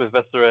crap match with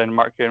Viscera and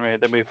Mark Henry.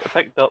 Then we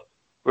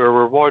were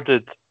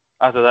rewarded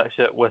after that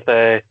shit with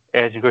Edge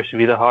and Christian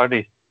V the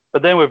Hardys.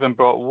 But then we've been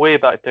brought way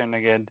back down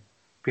again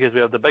because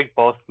we have the Big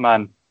Boss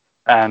Man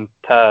and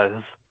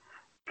Taz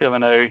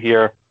coming out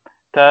here.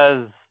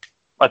 Taz,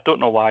 I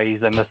don't know why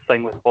he's in this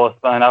thing with Boss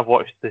Man. I've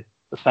watched the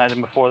SmackDown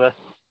before this,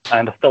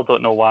 and I still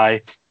don't know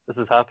why this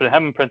is happening.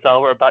 Him and Prince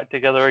Albert are back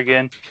together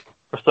again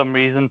for some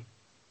reason.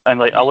 And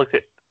like, I look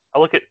at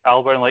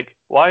Albert and like,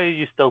 why are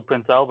you still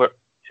Prince Albert?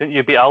 Shouldn't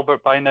you be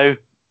Albert by now?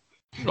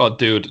 Oh,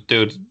 dude,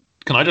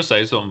 can I just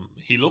say something?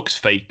 He looks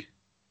fake.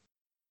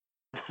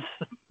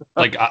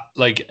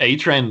 Like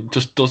A-Train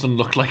just doesn't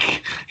look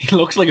like... He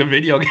looks like a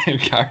video game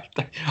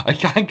character. I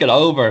can't get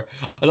over.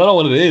 I don't know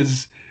what it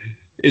is.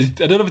 I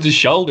don't know if it's his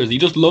shoulders. He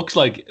just looks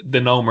like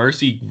the No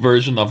Mercy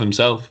version of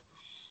himself.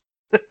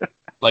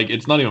 Like,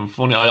 it's not even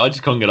funny. I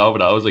just couldn't get over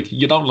that. I was like,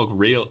 you don't look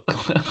real.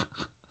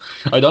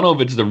 I don't know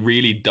if it's the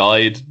really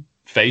dyed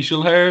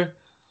facial hair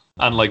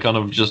and like kind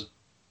of just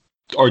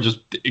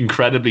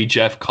incredibly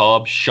Jeff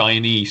Cobb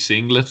shiny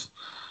singlet.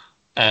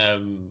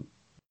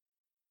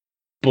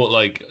 But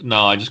like,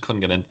 no, I just couldn't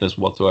get into this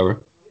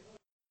whatsoever.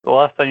 The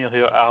last time you'll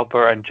hear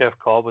Albert and Jeff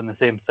Cobb in the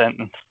same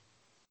sentence.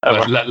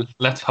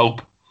 Let's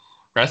hope.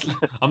 Wrestling.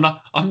 I'm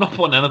not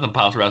putting anything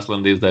past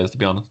wrestling these days, to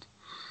be honest.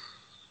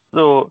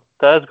 So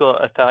Taz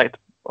got attacked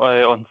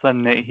on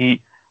Sunday Night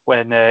Heat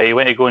when he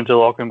went to go into the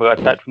locker room, but got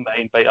attacked from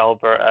behind by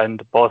Albert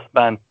and Boss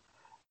Man.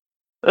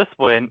 This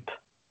went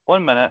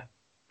 1 minute,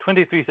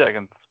 23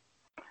 seconds.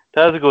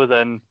 Taz goes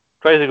in,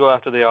 tries to go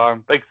after the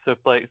arm, big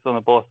suplex on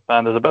the Boss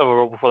Man. There's a bit of a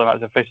roll before the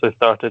match officially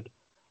started.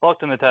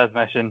 Locked in the Taz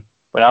mission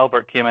when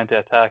Albert came in to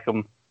attack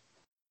him.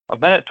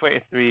 1 minute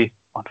 23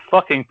 on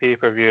fucking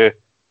pay-per-view.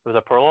 It was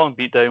a prolonged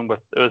beatdown.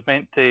 It was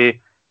meant to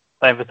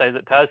I emphasize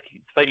that Taz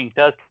keeps fighting.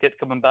 Taz keeps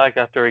coming back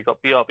after he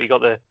got beat up. He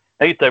got the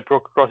nightstick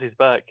broke across his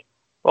back.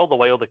 All the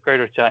while, the crowd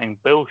are chatting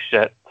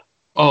bullshit.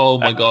 Oh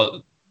my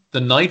god, the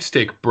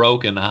nightstick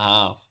broke in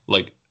half.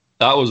 Like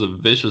that was a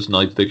vicious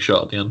nightstick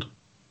shot at the end.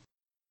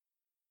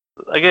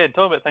 Again,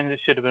 talking about things that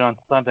should have been on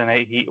Sunday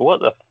Night Heat. What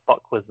the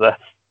fuck was this?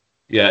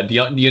 Yeah,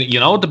 you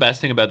know what the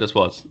best thing about this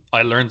was?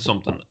 I learned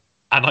something,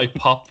 and I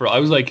popped for it. I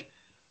was like,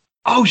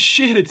 "Oh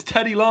shit! It's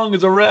Teddy Long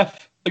as a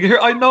ref." Like,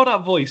 I know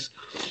that voice.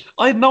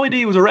 I had no idea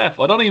he was a ref.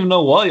 I don't even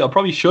know why. I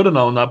probably should have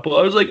known that, but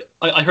I was like,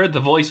 I heard the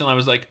voice, and I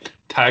was like,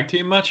 "Tag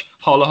team match,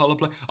 holla holla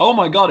play." Oh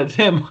my god, it's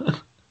him.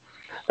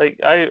 Like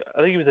I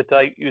think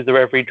he was the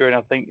referee during.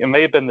 I think it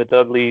may have been the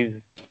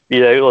Dudleys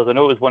beat Outlaws. I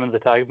know it was one of the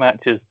tag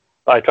matches.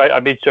 But I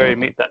made sure I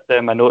made that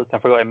in my notes and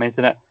I forgot to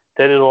mention it.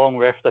 Teddy Long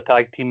refs the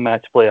tag team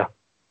match player.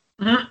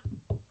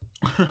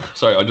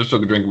 Sorry, I just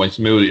took a drink of my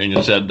smoothie and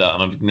you said that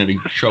and I nearly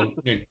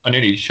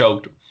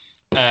choked.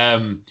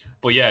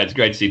 But yeah, it's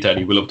great to see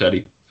Teddy. We love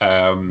Teddy.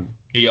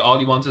 All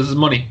he wants is his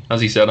money, as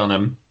he said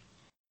on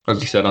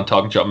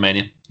Talking Shop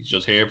Mania. He's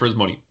just here for his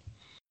money.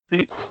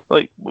 See,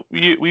 like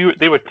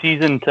they were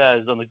teasing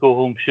Taz on the Go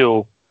Home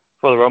show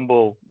for the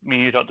Rumble. Me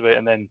and you talked about it,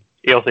 and then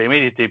he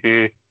made his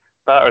debut,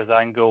 batters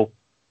Angle.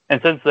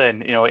 And since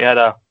then,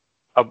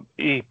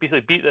 he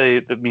basically beat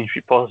the Mean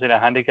Street Posse in a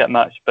handicap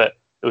match, but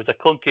it was a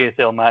clunky as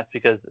hell match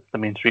because it's the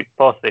Mean Street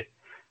Posse.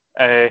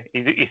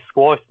 He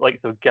squashed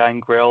like the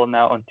Gangrel and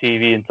that on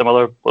TV and some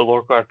other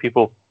lower card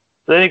people.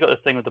 So then he got this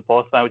thing with the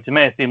Boss Man, which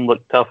made him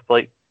look tough.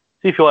 Like,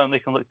 see if you want to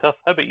make him look tough,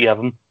 how about you have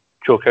him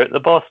choke out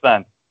the Boss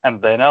Man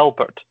and then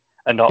Albert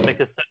and not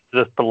make us sit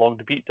to this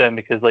prolonged beatdown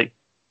because, like,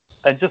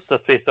 in just the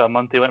space of a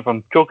month, he went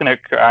from choking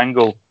out Kurt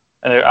Angle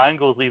and now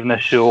Angle's leaving the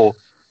show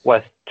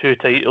with 2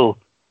 titles,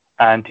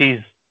 and he's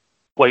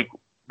like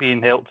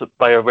being helped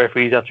by a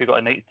referee after he got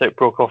a nightstick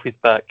broke off his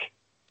back.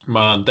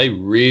 Man, they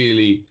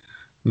really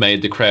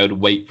made the crowd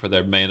wait for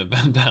their main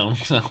event down.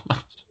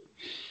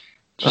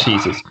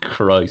 Jesus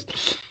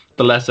Christ!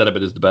 The less said of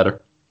it is the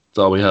better. That's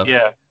all we have.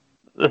 Yeah,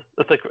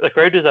 the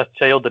crowd is a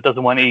child that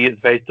doesn't want to eat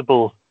its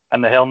vegetables,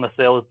 and the Hell in a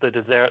Cell is the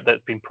dessert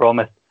that's been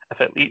promised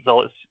if it eats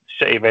all its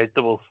shitty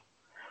vegetables.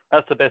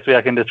 That's the best way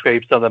I can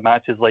describe some of the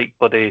matches, like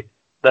bloody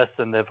this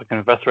and the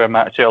fucking Viscera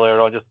match earlier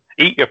on. Just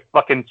eat your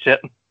fucking shit.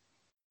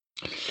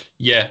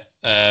 Yeah,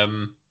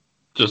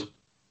 just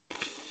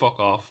fuck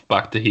off.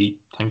 Back to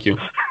Heat. Thank you.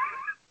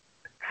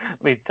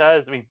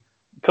 Taz,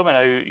 coming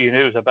out, you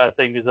knew it was a bad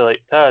thing because they're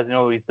like,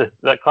 Taz, he's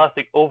that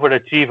classic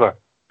overachiever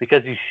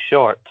because he's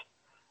short.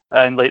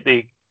 And like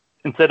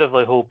instead of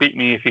like, oh, beat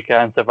me if you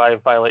can,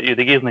 survive, violate you,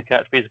 they gave him the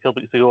catchphrase a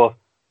couple weeks ago of,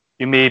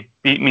 you may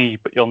beat me,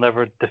 but you'll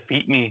never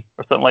defeat me,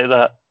 or something like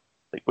that,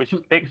 like, which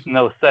makes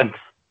no sense.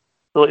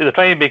 So like, they're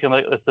trying to make him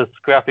like this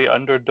scrappy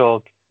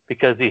underdog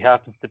because he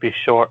happens to be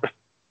short.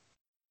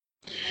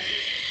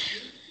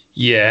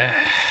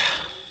 Yeah.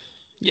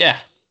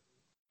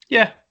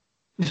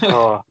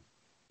 Oh.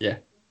 Yeah.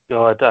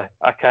 God,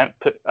 I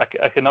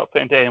cannot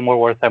put into any more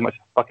words how much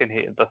I fucking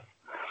hated this.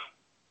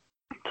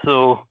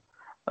 So,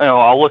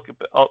 I'll look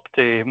up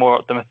to more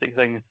optimistic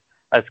things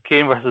as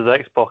Kane versus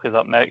X-Pac is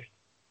up next.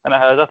 And it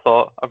has, I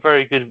thought, a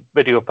very good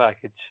video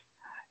package.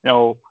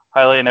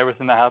 Highlighting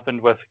everything that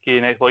happened with Kane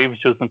and X-Pac. Even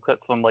shows some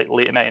clips from like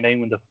late '99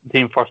 when the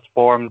team first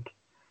formed.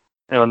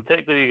 And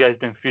technically, you guys have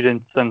been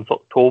feuding since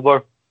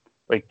October.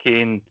 Like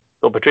Kane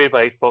got betrayed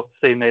by X-Pac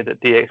the same night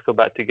that DX got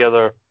back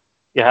together.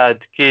 You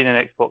had Kane and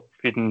X-Pac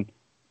feuding.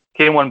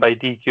 Kane won by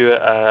DQ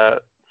at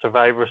a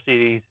Survivor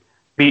Series,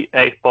 beat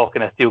X-Pac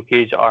in a steel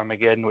cage at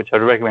Armageddon, which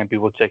I'd recommend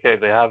people check out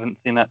if they haven't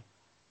seen it.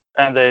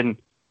 And then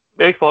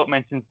X-Pac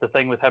mentions the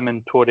thing with him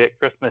and Tori at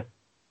Christmas,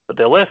 but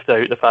they left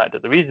out the fact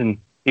that the reason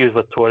he was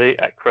with Tori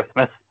at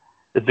Christmas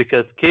is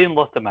because Kane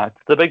lost a match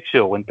to the Big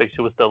Show when Big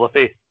Show was still a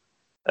face.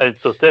 And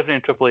so Stephanie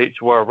and Triple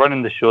H were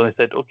running the show and they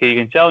said, okay, you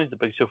can challenge the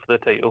Big Show for the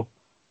title,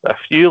 but if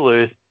you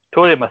lose,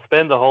 Tori must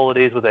spend the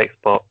holidays with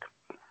X-Pac.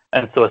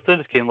 And so as soon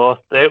as Kane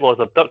lost, the Outlaws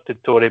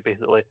abducted Tori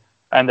basically,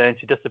 and then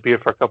she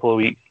disappeared for a couple of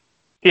weeks.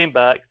 Came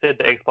back, said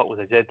that X-Pac was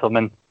a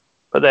gentleman,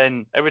 but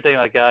then every time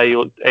a guy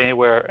looked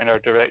anywhere in her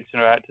direction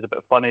or acted a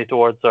bit funny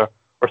towards her,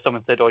 or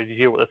someone said, oh, did you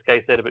hear what this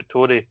guy said about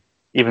Tori,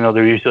 even though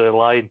they're usually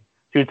lying,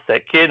 she would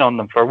set Kane on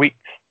them for weeks.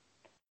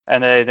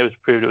 And then it was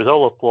proved it was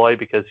all a ploy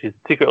because she's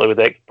secretly with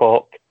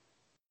X-Pac,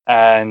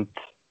 and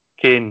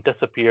Kane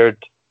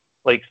disappeared,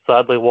 like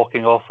sadly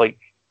walking off like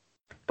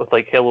with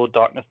like Hello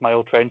Darkness, my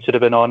old friend should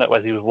have been on it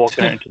as he was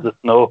walking out into the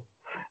snow.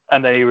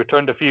 And then he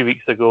returned a few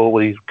weeks ago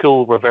with his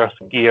cool reverse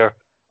gear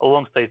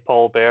alongside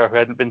Paul Bear, who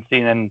hadn't been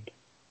seen in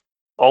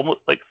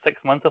almost like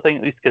 6 months, I think,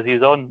 at least, because he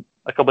was on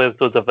a couple of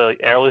episodes of like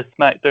early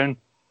SmackDown,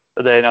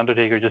 but then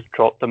Undertaker just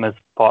dropped him as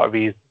part of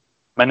his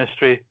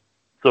ministry.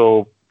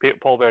 So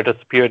Paul Bear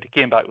disappeared. He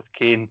came back with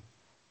Kane,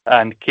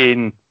 and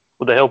Kane,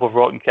 with the help of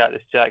Rock and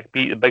Cactus Jack,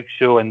 beat the Big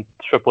Show and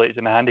Triple H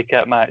in a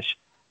handicap match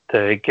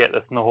to get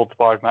this no holds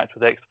barred match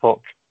with X-Pac.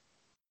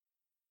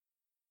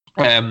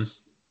 Man,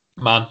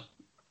 I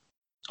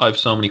have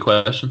so many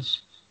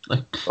questions.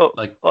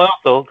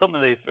 Also,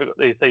 something they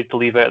decided to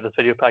leave out of this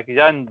video package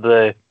and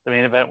the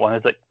main event one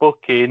is like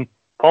both Kane,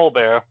 Paul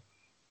Bear,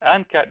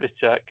 and Cactus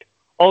Jack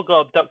all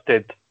got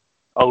abducted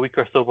a week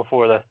or so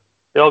before this.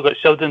 They all got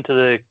shoved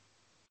into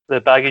the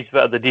baggage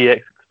bit of the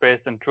DX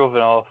Express and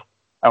driven off.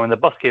 And when the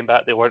bus came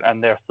back, they weren't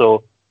in there.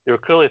 So they were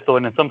clearly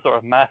thrown in some sort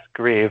of mass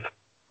grave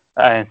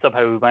and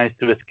somehow managed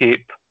to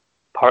escape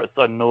parts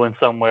unknown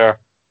somewhere.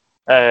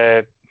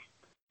 Because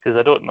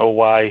I don't know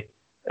why.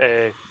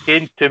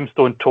 Kane,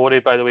 Tombstone, Tori,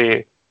 by the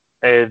way,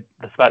 the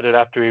SmackDown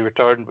after he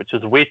returned, which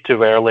was way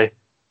too early.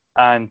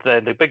 And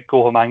then the big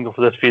go-home angle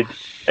for this feud,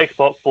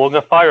 X-Pac blowing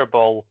a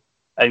fireball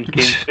in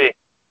Kane's face.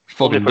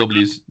 Fucking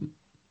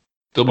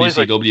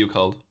WCW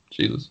called.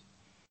 Jesus.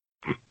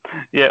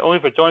 Yeah, only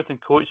for Jonathan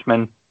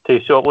Coachman to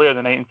show up later in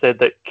the night and said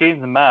that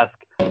Kane's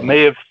mask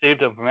may have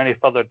saved him from any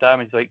further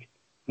damage. Like,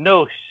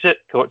 no shit,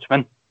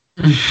 Coachman.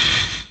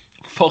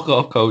 Fuck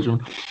off,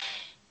 Coachman.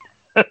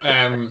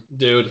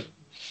 Dude,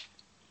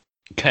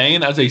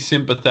 Kane as a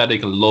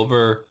sympathetic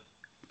lover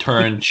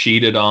turned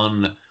cheated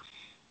on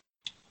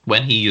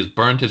when he has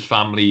burnt his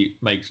family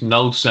makes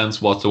no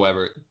sense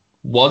whatsoever.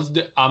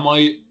 Am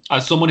I,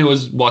 as someone who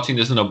was watching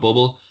this in a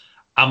bubble,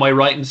 am I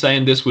right in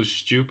saying this was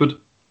stupid?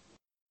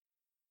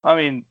 I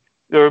mean,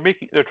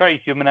 they're trying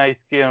to humanize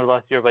Kane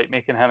last year by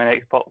making him and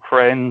X-Pac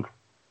friends,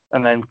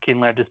 and then Kane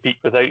learned to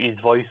speak without his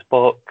voice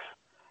box,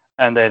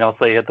 and then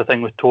also he had the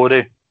thing with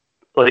Tori.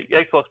 So like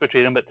X-Pac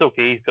betrayed him, but it's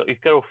okay. He's got his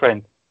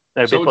girlfriend.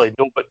 Now basically,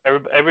 no, but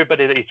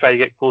everybody that he's trying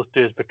to get close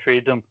to has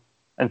betrayed him,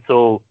 and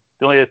so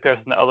the only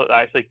person that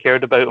actually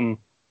cared about him,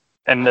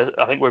 and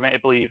I think we're meant to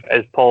believe,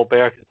 is Paul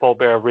Bear, because Paul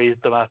Bear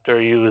raised him after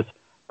he was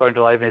burned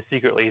alive and is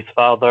secretly his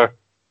father.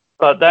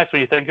 But that's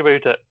when you think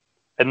about it.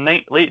 In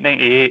late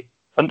 '98,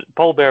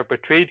 Paul Bear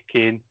betrayed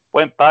Kane,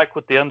 went back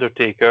with The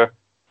Undertaker,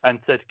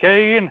 and said,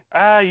 "Kane,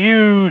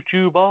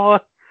 you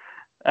boss."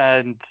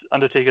 And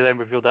Undertaker then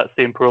revealed that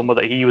same promo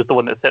that he was the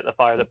one that set the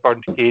fire that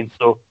burned Kane.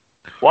 So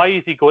why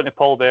is he going to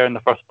Paul Bear in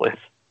the first place?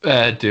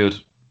 Dude.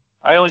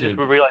 I only just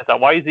realised that.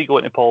 Why is he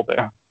going to Paul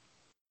Bear?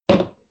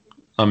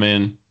 I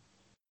mean,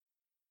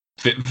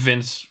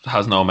 Vince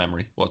has no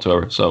memory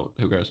whatsoever, so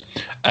who cares?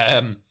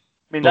 That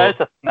is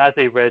a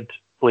snazzy red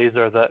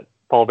blazer that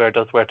Paul Bear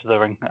does wear to the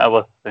ring, I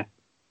will say.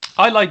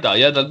 I like that,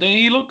 yeah.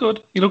 He looked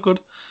good.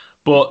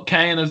 But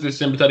Kane as this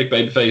sympathetic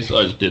babyface,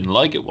 I just didn't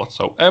like it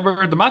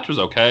whatsoever. The match was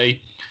okay.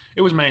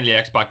 It was mainly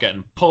X-Pac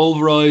getting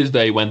pulverized.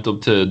 They went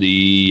up to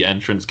the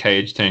entrance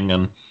cage thing,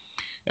 and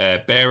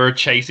Bearer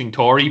chasing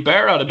Tori.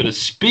 Bearer had a bit of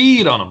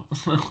speed on him.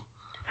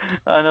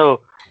 I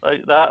know.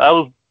 Like that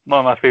was one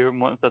of my favourite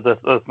moments of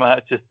this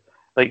match. Just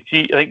like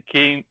I think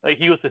Kane, like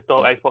he was to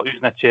stop X-Pac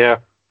using a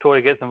chair.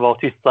 Tori gets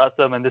involved, she slaps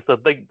him, and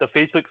the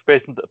facial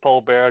expressions that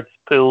Paul Bear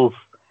just pulls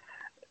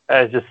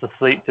is just a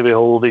sight to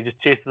behold. He just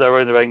chases her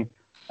around the ring,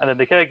 and then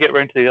they kind of get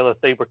around to the other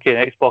side where Kane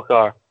and X-Pac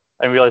are,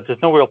 and realise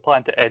there's no real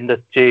plan to end this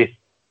chase,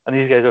 and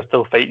these guys are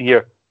still fighting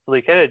here. So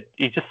he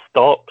just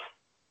stops.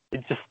 He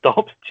just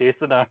stops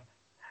chasing her.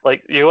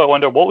 Like, you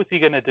wonder, what was he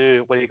going to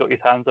do when he got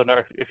his hands on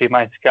her if he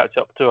managed to catch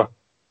up to her?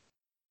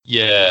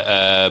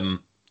 Yeah,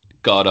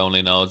 God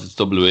only knows. It's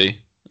WWE.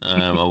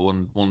 I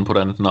wouldn't put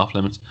anything off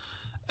limits.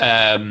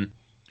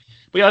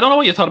 But yeah, I don't know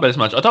what you thought about this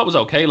match. I thought it was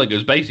okay. Like, it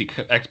was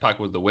basically X-Pac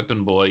was the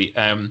whipping boy.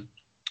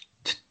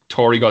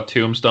 Tori got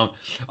Tombstone.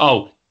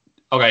 Oh,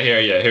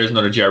 okay, here's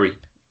another Jerry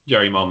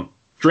moment.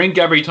 Drink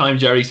every time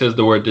Jerry says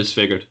the word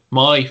disfigured.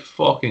 My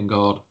fucking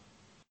God.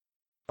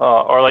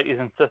 Or like his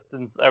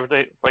insistence,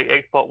 everything. Like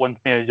X-Pac once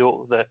made a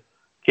joke that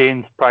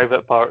Kane's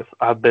private parts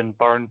have been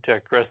burned to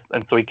a crisp,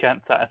 and so he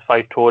can't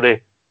satisfy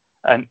Tori.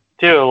 And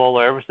Jerry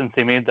Lawler, ever since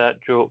he made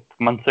that joke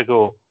months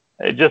ago,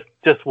 it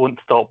just won't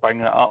stop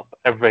bringing it up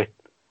every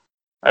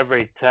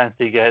chance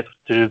he gets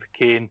to do with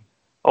Kane.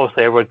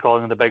 Obviously, everyone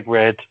calling him the big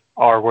red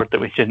R word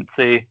that we shouldn't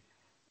say,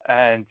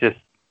 and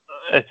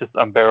it's just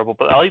unbearable.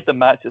 But I like the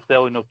match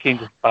itself. Kane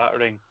just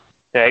battering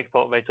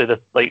X-Pac eventually, this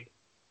like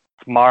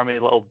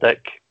smarmy little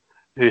dick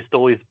who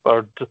stole his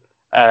bird,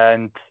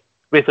 and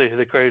basically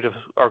the crowd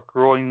are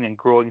growing and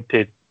growing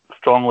to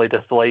strongly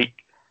dislike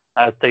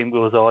as time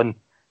goes on.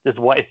 Just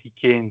want to see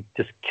Kane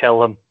just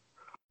kill him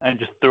and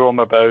just throw him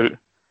about.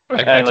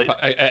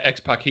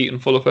 X-Pac heat in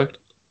full effect.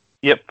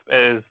 Yep,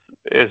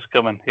 is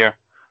coming here.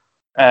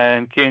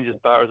 And Kane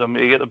just batters him.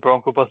 You get the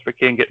Bronco Buster,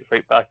 Kane gets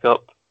right back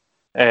up.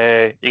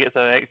 He gets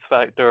an X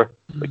Factor,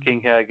 but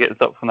King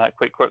gets up from that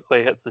quite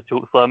quickly, hits the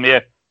choke slam. Yeah,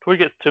 Tori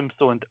gets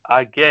tombstoned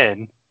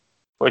again,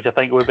 which I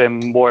think would have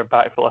been more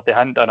impactful if they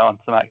hadn't done it on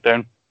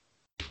SmackDown.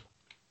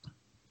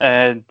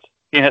 And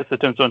Kane hits the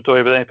tombstone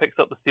Tori, but then he picks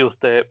up the steel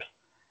steps.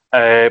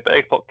 But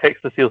X-Pac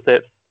kicks the steel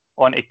steps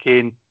onto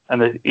Kane,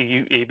 and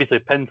he basically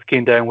pins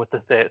Kane down with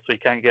the set so he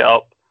can't get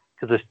up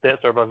because the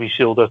steps are above his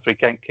shoulder, so he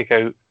can't kick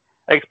out.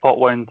 X-Pac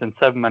wins in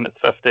 7 minutes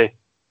 50.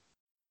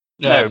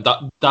 Yeah,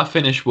 that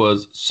finish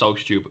was so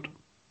stupid.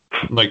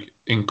 Like,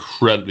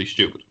 incredibly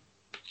stupid.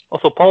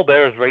 Also, Paul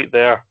Bear is right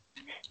there.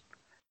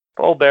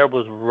 Paul Bear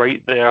was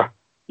right there.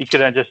 He could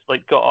have just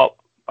got up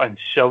and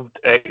shoved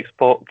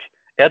X-Pac.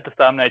 He had the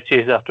stamina to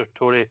chase after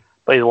Tori,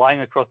 but he's lying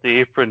across the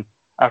apron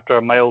after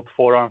a mild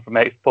forearm from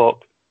X-Pac,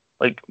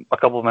 a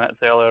couple of minutes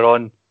earlier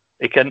on.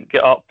 they couldn't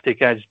get up to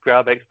kind of just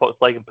grab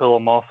X-Pac's leg and pull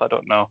him off. I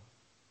don't know.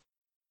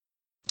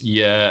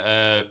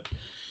 Yeah.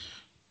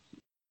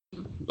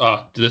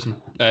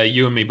 Listen.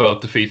 You and me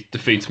both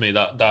defeats me.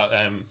 That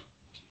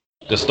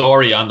the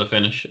story and the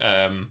finish.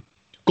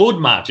 Good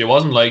match. It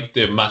wasn't like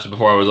the matches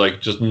before. I was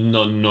like just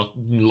nothing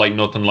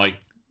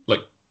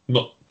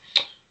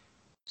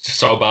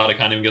so bad I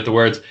can't even get the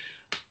words.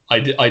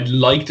 I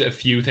liked a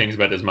few things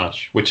about this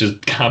match, which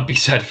can't be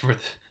said for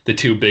the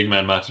two big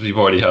man matches we've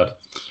already had.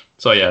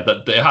 So yeah,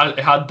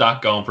 it had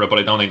that going for it, but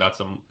I don't think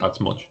that's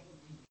much.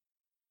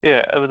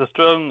 Yeah, it was a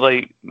strong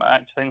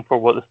match thing for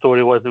what the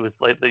story was. It was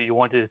like that you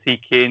wanted to see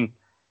Kane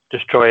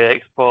destroy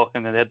X-Pac,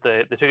 and then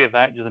they took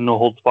advantage of the no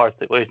holds barred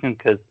situation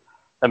because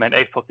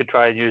X-Pac could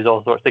try and use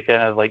all sorts to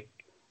kind of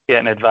get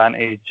an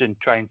advantage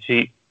and try and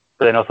cheat,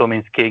 but then also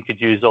means Kane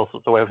could use all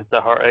sorts of weapons to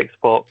hurt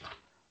X-Pac.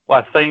 Well,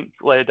 I think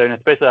let it down,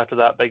 especially after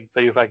that big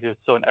video package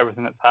showing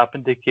everything that's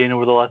happened to Kane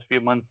over the last few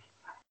months.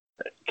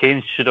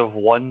 Kane should have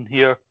won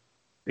here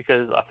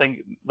because I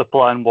think the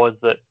plan was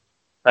that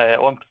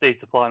at one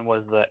stage the plan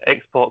was that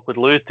X-Pac would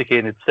lose to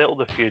Kane and settle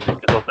the feud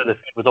because also the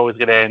feud was always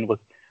going to end with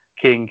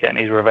Kane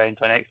getting his revenge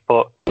on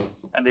X-Pac,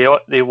 and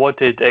they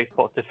wanted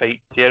X-Pac to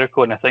fight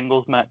Jericho in a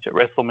singles match at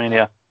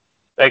WrestleMania.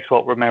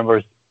 X-Pac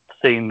remembers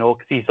saying no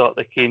because he thought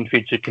the Kane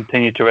feud should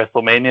continue to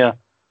WrestleMania,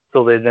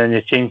 so then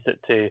they changed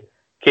it to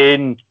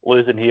Kane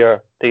losing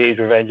here to get his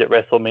revenge at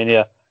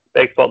WrestleMania.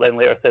 X-Pac then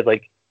later said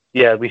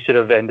yeah, we should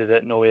have ended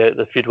it. No way,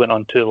 the feud went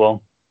on too long,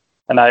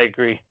 and I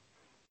agree.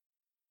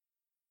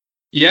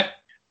 Yeah.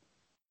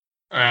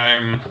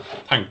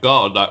 Thank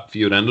God that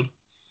feud ended.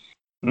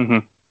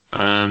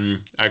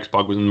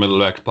 X-Pac was in the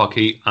middle of X-Pac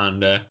heat,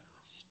 and I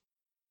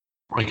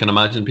can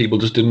imagine people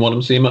just didn't want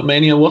him to see him at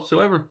Mania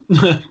whatsoever.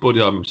 But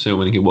I'm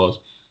assuming he was.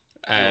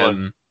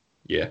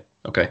 Yeah.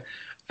 Okay.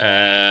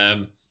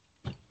 But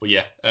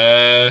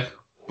yeah.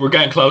 We're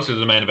getting closer to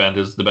the main event.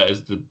 Is the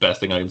best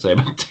thing I can say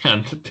about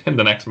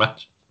the next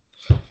match.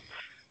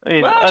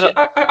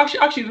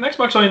 Actually, the next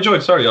match I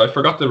enjoyed. Sorry, I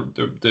forgot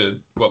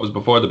the what was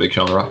before the Big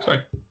Show on the Rock.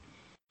 Sorry.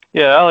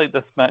 Yeah, I like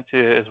this match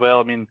as well.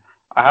 I mean,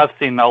 I have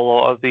seen a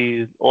lot of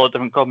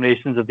different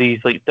combinations of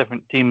these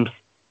different teams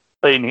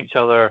fighting each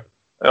other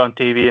on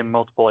TV in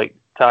multiple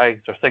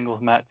tags or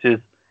singles matches.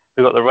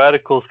 We've got the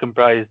Radicals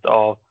comprised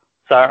of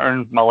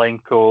Saturn,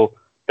 Malenko,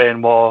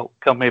 Benoit,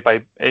 accompanied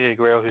by Eddie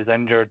Guerrero, who's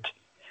injured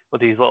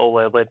with his little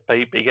lead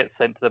pipe, but he gets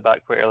sent to the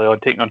back quite early on,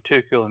 taking on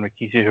Too Cool and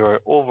Rikishi, who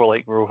are over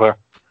like Rover.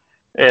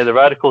 The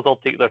Radicals all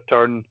take their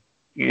turn,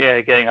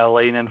 getting a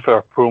line in for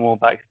a promo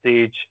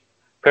backstage.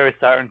 Perry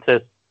Saturn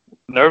says,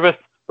 "Nervous?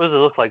 What does it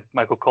look like,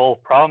 Michael Cole?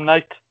 Prom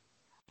night?"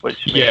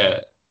 Which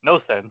makes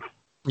no sense.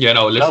 Yeah,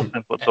 no, listen. No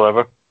sense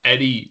whatsoever.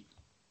 Eddie,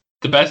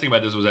 the best thing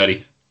about this was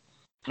Eddie.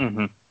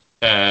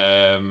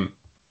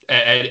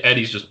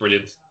 Eddie's just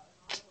brilliant.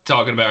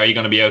 Talking about, are you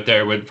going to be out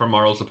there for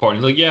moral support?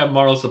 And he's like, yeah,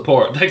 moral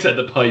support. Like I said,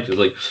 the pipe is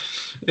like,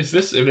 if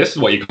this is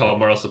what you call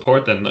moral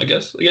support, then I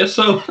guess so.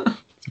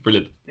 It's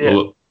brilliant. Yeah.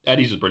 Well,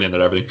 Eddie's just brilliant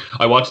at everything.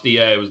 I watched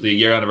it was the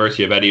year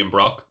anniversary of Eddie and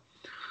Brock.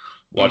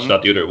 Watched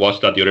that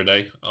the other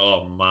day.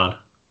 Oh man,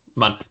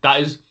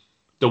 that is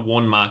the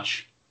one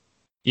match.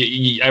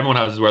 Everyone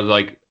has where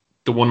the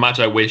one match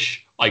I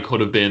wish I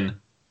could have been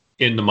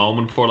in the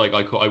moment for.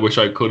 I wish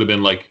I could have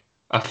been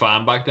a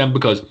fan back then,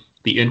 because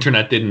the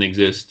internet didn't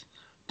exist.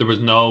 There was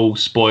no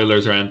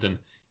spoilers or anything.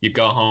 You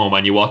go home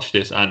and you watch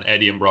this, and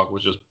Eddie and Brock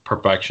was just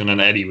perfection,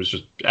 and Eddie was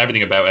just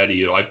everything about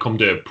Eddie. I've come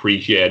to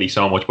appreciate Eddie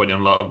so much by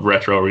doing a lot of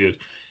retro reviews.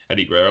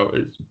 Eddie Guerrero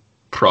is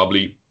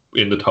probably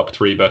in the top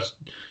 3 best.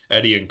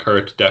 Eddie and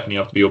Kurt definitely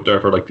have to be up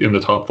there for in the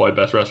top 5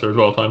 best wrestlers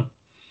of all time.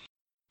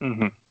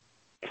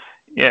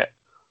 Yeah.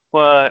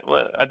 Well,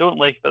 what I don't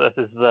like about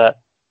this is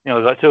that we've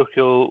got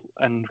Tokyo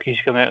and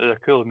Rikishi coming out with their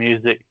cool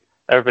music.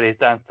 Everybody's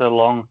dancing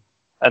along,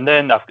 and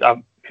then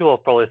people are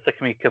probably sick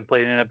of me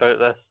complaining about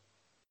this,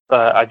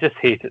 but I just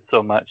hate it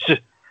so much.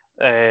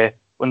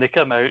 When they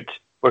come out,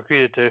 we're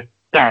greeted to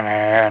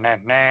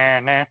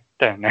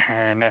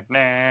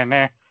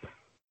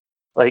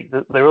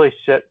the really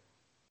shit,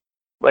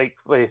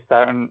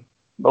 Saturn,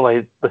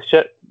 the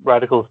shit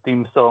Radicals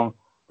theme song,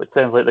 which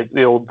sounds like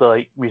the old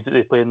music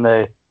they play in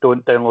the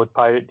Don't Download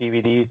Pirate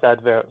DVDs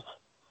adverts.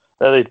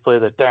 They'd play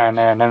the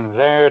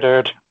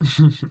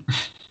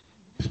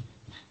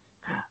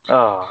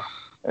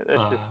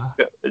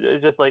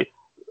it's just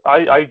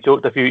I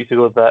joked a few weeks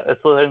ago that it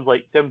sounds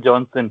like Jim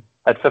Johnson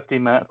had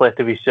 15 minutes left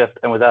of his shift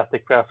and was asked to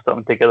craft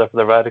something together for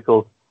the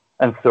Radicals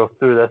and throw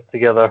this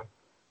together.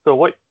 So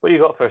what you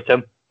got first,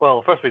 Jim?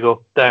 Well, first we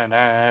go and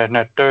then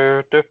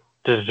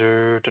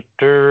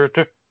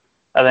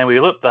we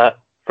loop that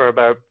for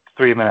about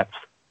 3 minutes.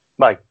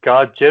 My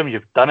God, Jim,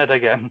 you've done it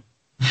again.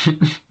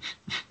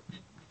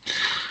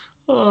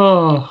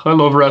 Oh, I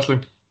love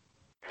wrestling.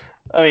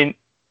 I mean,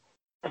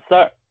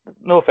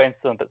 no offense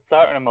to them, but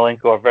Saturn and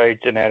Malenko are very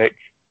generic,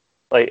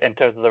 in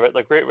terms of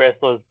they're great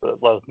wrestlers,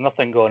 but there's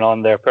nothing going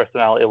on there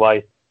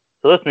personality-wise.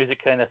 So this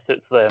music kind of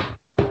suits them.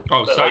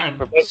 Oh, Saturn.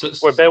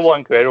 Where Benoit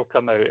and Guerrero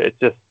come out, it's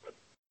just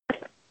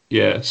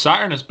Yeah,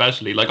 Saturn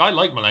especially. Like, I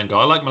like Malenko.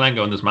 I like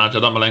Malenko in this match.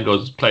 I thought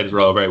Malenko's played his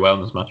role very well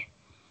in this match.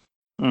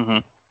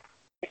 Mm-hmm.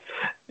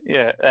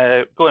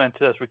 Yeah, going into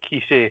this,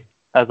 Rikishi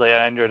has like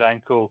an injured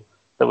ankle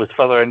that was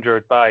further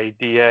injured by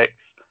DX.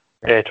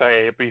 Try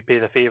to repay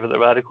the favour that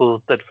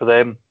Radicals did for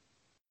them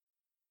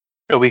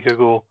a week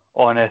ago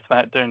on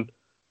SmackDown.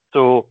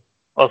 So,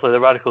 also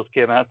the Radicals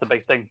came in. That's the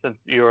big thing since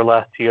Euro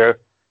last year.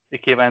 They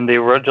came in, they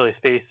were originally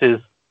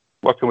faces,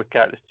 working with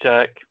Cactus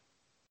Jack.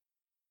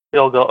 They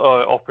all got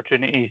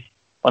opportunities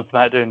on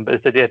SmackDown, but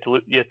they said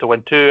you had to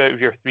win 2 out of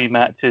your 3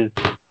 matches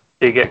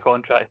to get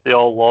contracts. They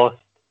all lost.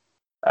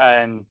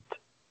 And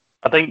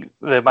I think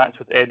the match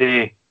with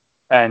Eddie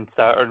and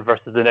Saturn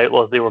versus the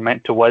Outlaws, they were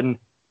meant to win,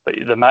 but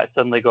the match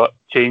suddenly got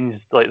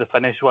changed, like the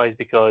finish-wise,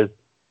 because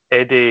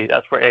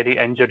that's where Eddie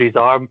injured his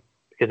arm,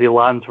 because he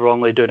lands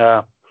wrongly doing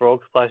a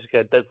frog splash,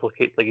 because it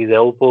dislocates like his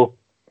elbow.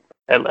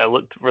 It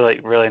looked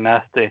really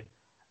nasty,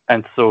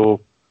 and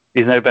so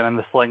he's now been in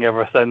the sling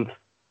ever since.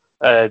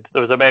 There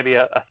was maybe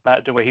a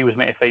SmackDown where he was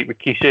meant to fight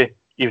Rikishi,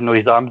 even though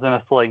his arm's in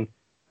a sling,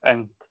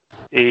 and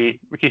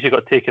Rikishi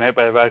got taken out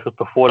by the Radicals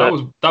before that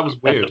was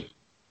weird.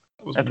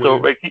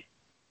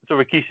 So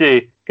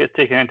Rikishi gets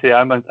taken into the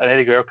ambulance, and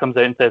Eddie Guerrero comes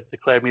out and says,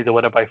 "Declare me the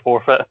winner by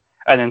forfeit,"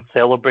 and then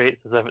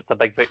celebrates as if it's a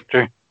big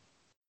victory.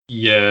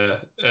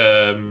 Yeah,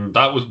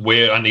 that was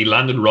weird, and he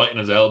landed right in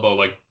his elbow.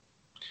 Like,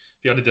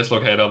 if he had a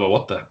dislocated elbow,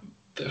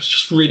 it was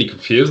just really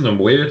confusing and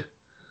weird.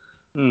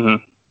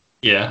 Mm-hmm.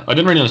 Yeah, I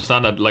didn't really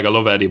understand that. Like, I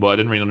love Eddie, but I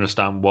didn't really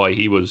understand why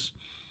he was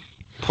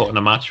put in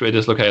a match with a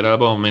dislocated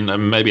elbow. I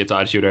mean, maybe it's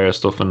attitude era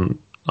stuff, and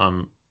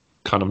I'm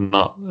kind of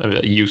not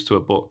used to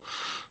it, but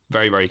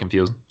very, very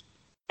confusing.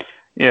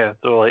 Yeah,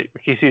 so like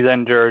Rikishi's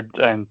injured,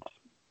 and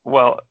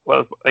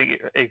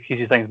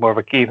Rikishi's thing's more of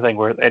a key thing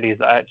where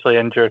Eddie's actually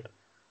injured,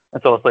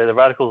 and so it's like the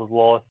Radicals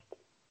lost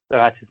their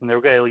matches and they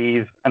were going to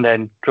leave, and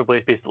then Triple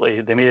H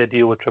basically they made a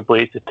deal with Triple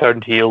H to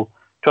turn heel,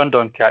 turned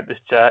on Cactus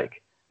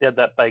Jack. They had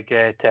that big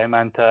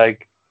 10-man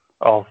tag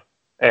of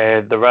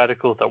the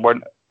Radicals that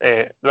weren't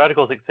the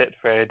Radicals except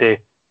for Eddie,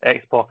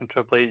 X-Pac and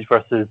Triple H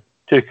versus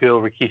Too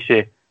Cool,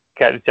 Rikishi,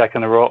 Cactus Jack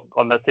and The Rock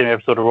on that same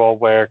episode of Raw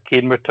where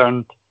Kane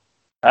returned.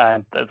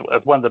 And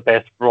it's one of the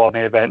best Raw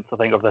main events, I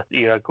think, of this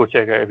era. Go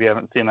check it out if you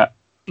haven't seen it.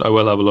 I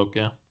will have a look,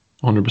 yeah.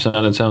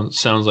 100%. It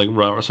sounds like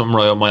something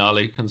right up my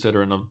alley,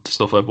 considering the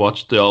stuff I've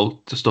watched, the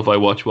stuff I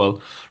watch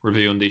while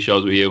reviewing these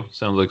shows with you.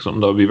 Sounds like something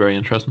that would be very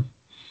interesting.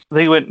 I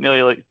think it went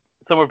nearly like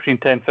somewhere between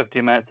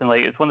 10-15 minutes, and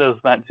like it's one of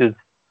those matches,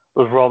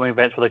 those Raw main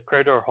events where the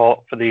crowd are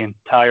hot for the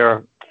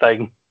entire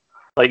thing.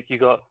 Like you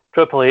got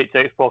Triple H,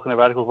 X-Pac and the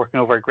Radicals working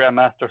over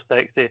Grandmaster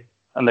Sexy,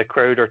 and the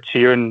crowd are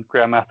cheering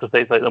Grandmaster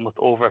Sexy like the most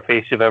over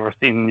face you've ever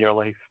seen in your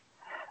life.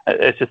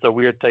 It's just a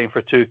weird time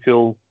for Too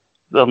Cool.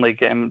 Suddenly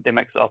they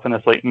mix it up in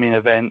this like main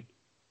event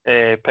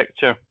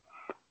picture,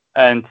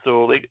 and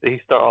so like they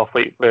start off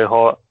like very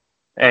hot.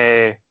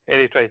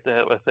 Eddie tries to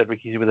hit with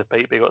Rikishi with a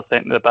pipe, but he got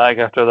sent in the bag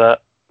after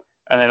that.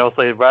 And then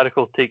also the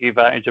Radicals take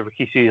advantage of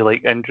Rikishi's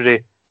like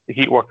injury. They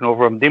keep working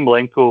over him. Dean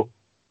Malenko,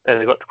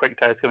 they got quick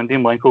ties coming.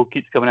 Dean Malenko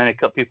keeps coming in and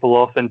cut people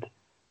off, and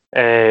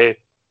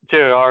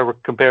JR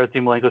compares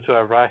Dean Malenko to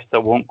a rash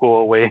that won't go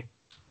away.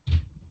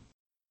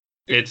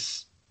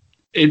 It's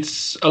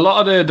a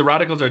lot of the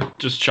Radicals are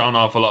just showing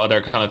off a lot of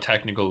their kind of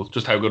technical,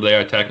 just how good they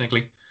are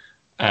technically.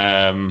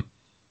 And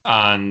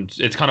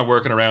it's kind of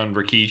working around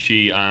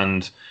Rikishi,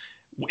 and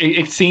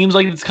it seems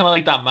like it's kind of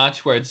like that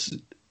match where it's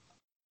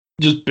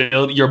just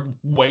you're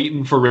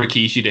waiting for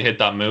Rikishi to hit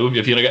that move,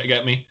 if you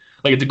get me.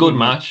 Like, it's a good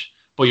match,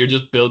 but you're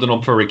just building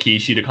up for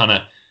Rikishi to kind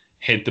of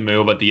hit the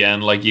move at the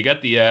end. Like, you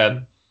get the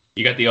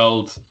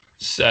old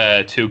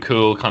Too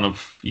Cool kind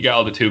of, you get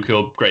all the Too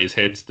Cool greatest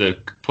hits, to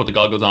put the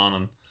goggles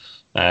on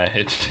and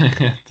hit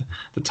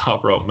the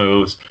top rope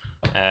moves.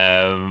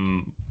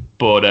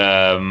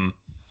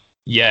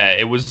 Yeah,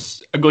 it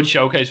was a good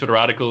showcase for the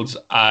Radicals.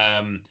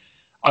 I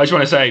just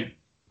want to say,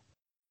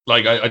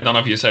 like, I don't know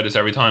if you say this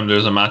every time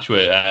there's a match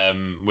with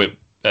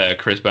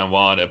Chris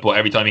Benoit, but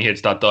every time he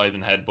hits that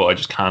diving headbutt, I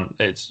just can't.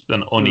 It's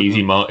an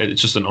uneasy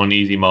It's just an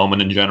uneasy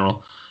moment in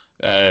general,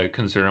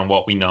 considering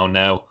what we know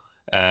now.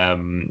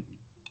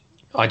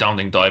 I don't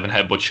think diving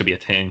headbutt should be a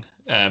thing.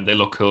 They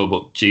look cool,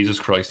 but Jesus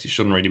Christ, you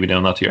shouldn't really be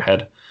doing that to your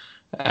head.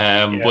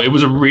 But it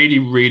was a really,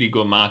 really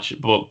good match.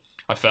 But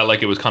I felt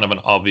like it was kind of an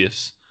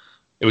obvious.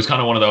 It was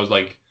kind of one of those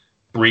like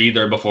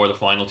breather before the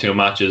final 2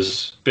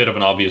 matches. Bit of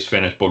an obvious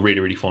finish, but really,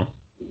 really fun.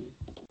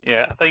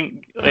 Yeah, I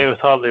think it was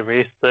Harley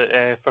Race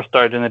that first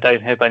started doing the down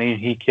hip, and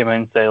he came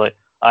in and said, like,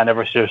 I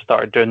never should have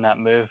started doing that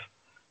move.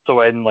 So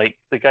when like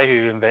the guy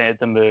who invented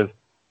the move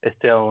is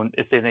saying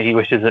that he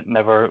wishes it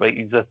never like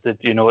existed,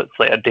 you know, it's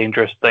like a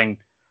dangerous thing.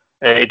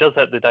 He does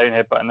hit the down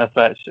hip in this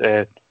match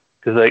because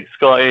like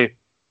Scotty,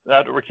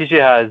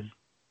 Rikishi has,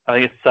 I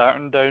think it's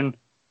Saturn down,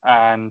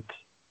 and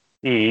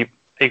he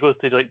goes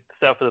to like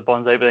set for the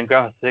bonsai, but then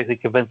Grandmaster Sexy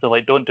convinces him,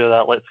 like, don't do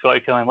that, let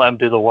Scotty come in, let him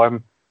do the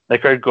worm. The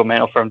crowd go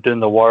mental for him doing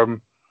the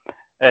worm.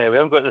 We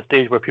haven't got to the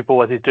stage where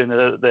people, as he's doing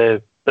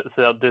the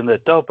doing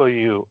the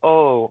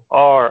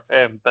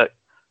WORM bit,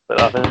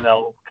 but I think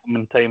that'll come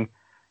in time.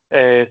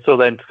 So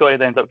then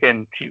Scotty ends up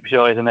getting cheap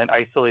shots and then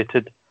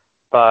isolated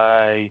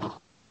by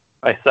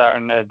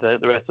Saturn and the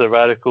rest of the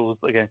Radicals,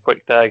 again,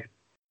 quick tags.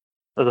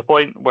 There's a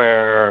point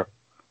where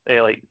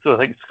so I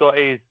think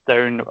Scotty's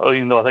down,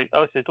 even though I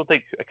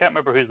can't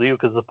remember who's legal,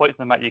 because the points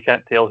in the match you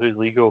can't tell who's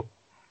legal.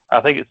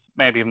 I think it's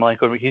maybe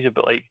Malenko and Rikishi,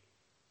 but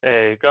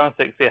Ground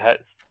 60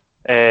 hits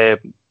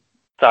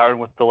Saturn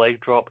with the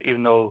leg drop,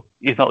 even though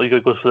he's not legal,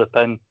 goes for the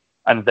pin,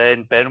 and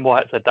then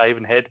Benoit hits a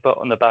diving headbutt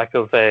on the back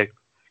of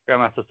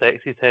Grandmaster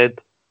Sexy's head,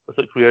 which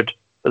looks weird.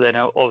 But then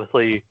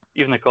obviously,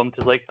 even the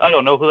commentator's like, I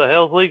don't know who the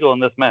hell's legal in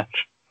this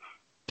match.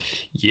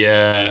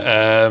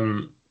 Yeah,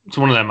 it's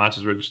one of them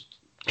matches where you just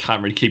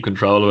can't really keep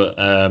control of it.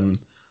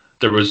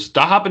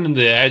 That happened in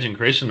the Edge and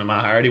Christian and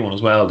Matt Hardy one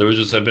as well. There was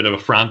just a bit of a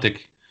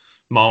frantic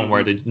moment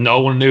where no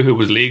one knew who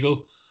was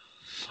legal.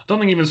 I don't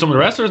think even some of the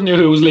wrestlers knew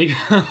who was legal.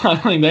 I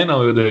don't think they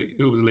know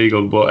who was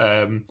legal.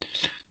 But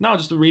no,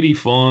 just a really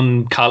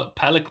fun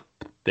palate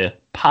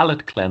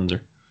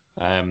cleanser.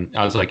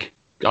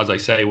 As I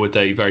say, with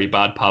a very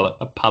bad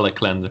palate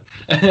cleanser.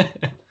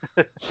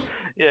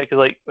 Yeah,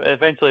 because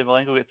eventually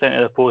Malenko gets sent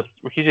to the post.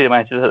 Rikishi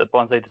manages to hit the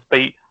bonsai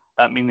despite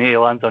that meaning he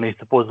lands on his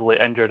supposedly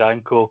injured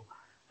ankle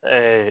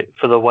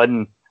for the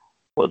win.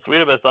 What's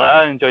weird about that,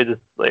 I enjoyed this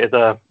as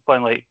a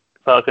fun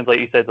Falcons, like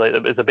you said,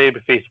 it's a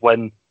babyface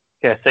win,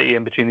 kind of city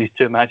in between these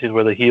two matches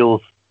where the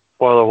heels,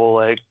 spoiler,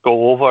 will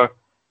go over.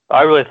 But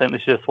I really think they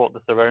should have swapped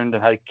this around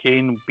and had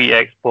Kane beat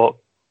X-Pac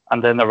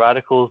and then the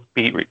Radicals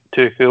beat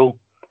Too Cool.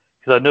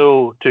 Because I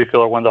know Too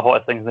Cool are one of the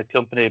hottest things in the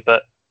company,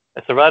 but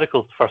it's the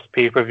Radicals' first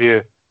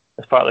pay-per-view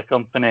as part of the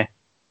company.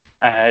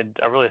 And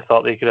I really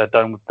thought they could have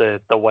done with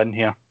the win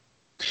here.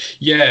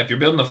 Yeah, if you're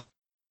building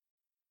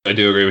I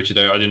do agree with you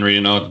there. I didn't really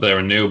know that they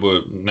were new,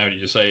 but now that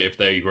you say if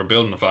they were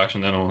building a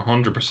faction, then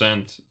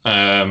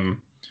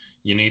 100%,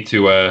 you need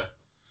to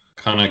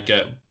kind of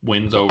get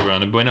wins over.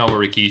 And a win over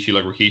Rikishi,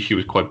 Rikishi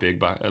was quite big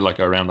back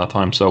around that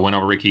time. So win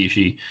over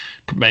Rikishi,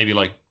 maybe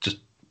just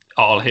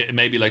all hit.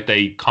 Maybe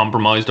they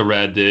compromised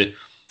the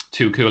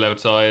Too Cool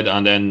outside,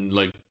 and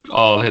then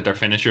all hit their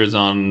finishers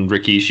on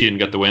Rikishi and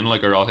get the win.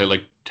 Or all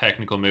hit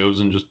technical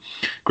moves and just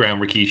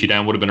ground Rikishi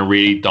down. Would have been a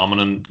really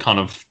dominant kind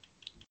of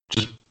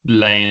just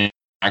laying.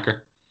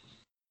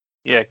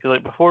 Yeah, because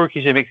before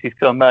Rikishi makes his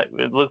comeback,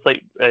 it looks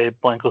like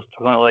Blanco's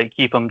trying to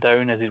keep him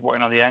down as he's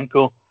working on the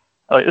ankle.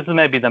 This is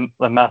maybe the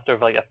master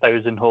of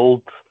 1,000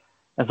 holds,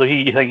 and so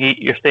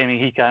you're saying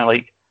he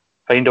can't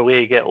find a way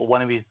to get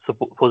one of his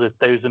supposed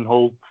 1,000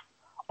 holds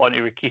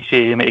onto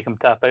Rikishi and make him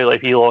tap out.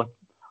 If he locked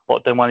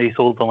down one of these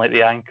holds on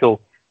the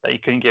ankle, that you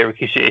couldn't get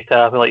Rikishi to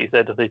tap. And like you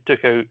said, if they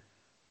took out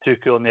Too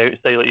Cool on the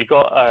outside, you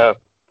got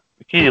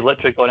Rikishi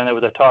literally gone in there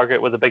with a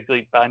target with a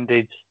big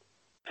bandaged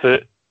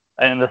foot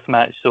in this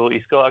match, so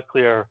he's got a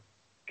clear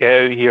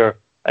get out here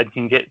and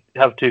can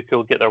have Too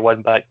Cool get their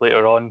win back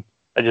later on.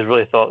 I just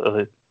really thought of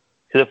it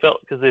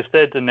because they've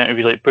said in the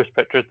interview, Bruce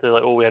Pritchard,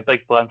 we had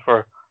big plans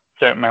for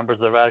certain members of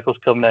the Radicals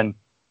coming in,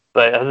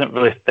 but it hasn't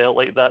really felt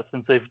like that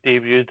since they've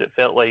debuted. It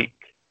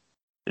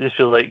just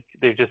feels like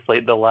they're just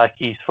the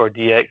lackeys for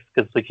DX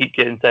because they keep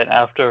getting sent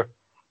after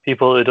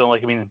people who don't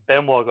like. I mean,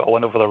 Benoit got a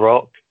win over The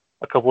Rock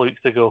a couple of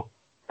weeks ago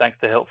thanks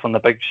to help from the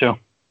Big Show.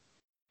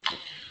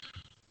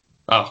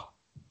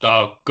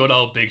 Oh, good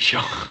old Big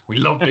Show. We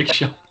love Big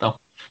Show. No,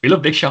 we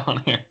love Big Show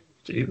on here.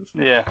 Jesus.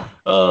 Yeah.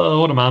 Oh,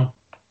 what a man.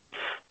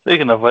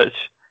 Speaking of which,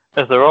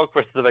 as The Rock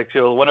versus the Big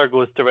Show, the winner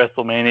goes to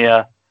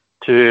WrestleMania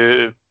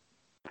to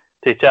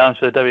challenge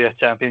for the WWF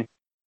Championship.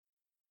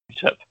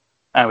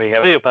 And we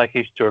have a video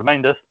package to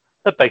remind us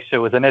that Big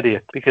Show was an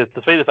idiot. Because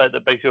despite the fact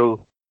that Big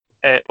Show...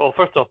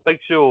 first off,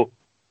 Big Show,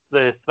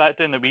 the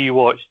SmackDown that we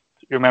watched,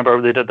 you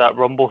remember they did that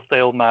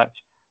Rumble-style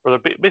match, where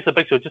basically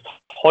Big Show just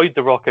hoid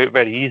The Rock out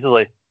very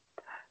easily.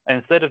 And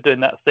instead of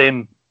doing that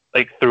same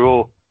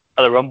throw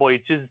at the Rumble, he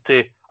chooses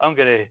to, I'm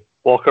going to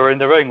walk around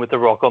the ring with The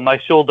Rock on my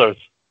shoulders.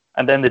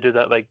 And then they do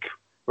that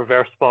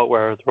reverse spot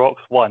where The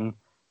Rock's won,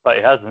 but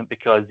he hasn't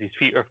because his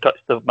feet have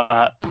touched the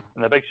mat.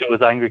 And the Big Show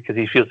was angry because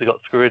he feels he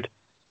got screwed.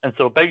 And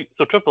so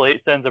Triple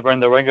H sends him around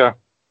the ringer,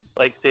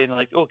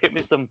 saying oh, get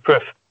me some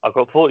proof. I've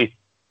got photos.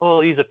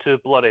 Oh, these are too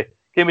bloody.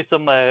 Give me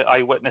some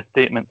eyewitness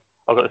statements.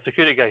 I've got the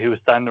security guy who was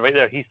standing right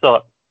there. He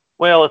thought,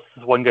 well, this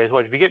is one guy's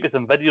word. If you get me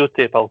some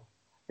videotape, I'll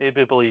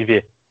maybe believe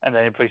you. And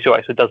then Big Show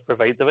actually does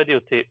provide the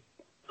videotape,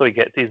 so he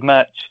gets his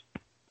match.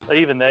 But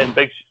even then,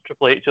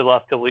 Triple H the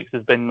last couple of weeks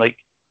has been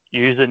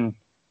using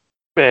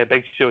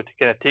Big Show to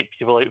kind of take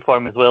people out for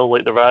him as well,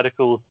 like the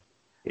Radicals.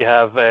 You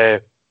have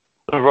The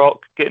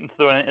Rock getting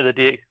thrown into the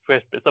DX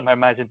Express, but somehow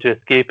managing to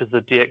escape as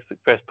the DX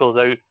Express pulls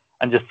out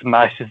and just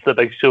smashes the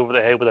Big Show over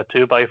the head with a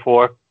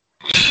 2x4.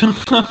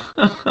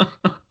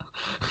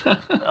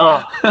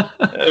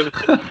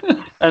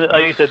 And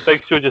like you said,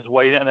 Big Show just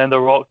whining, and then The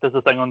Rock does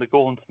the thing on the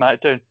Go on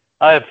SmackDown.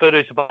 I have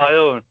footage of my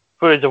own,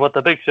 footage of what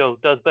the Big Show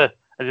does best.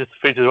 And just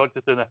footage of The Rock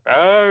just doing that.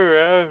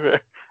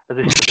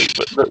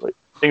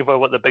 Think about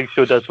what the Big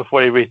Show does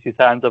before he raises his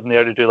hands up in the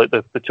air to do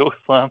the choke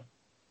slam.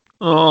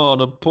 Oh,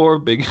 the poor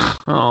Big...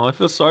 Oh, I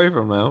feel sorry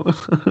for him now.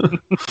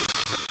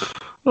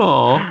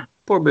 Oh,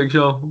 poor Big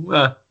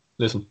Show.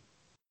 Listen,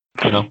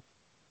 You know,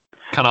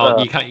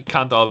 you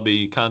can't all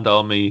be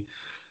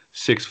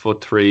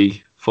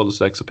 6'3", full of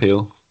sex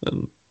appeal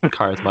and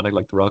charismatic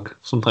like The Rock.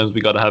 Sometimes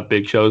we got to have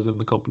big shows in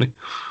the company.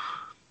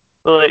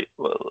 Like,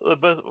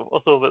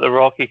 also with The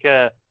Rock,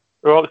 The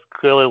Rock's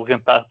clearly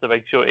looking past the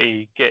Big Show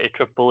to get a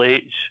Triple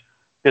H,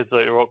 because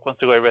like The Rock wants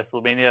to go to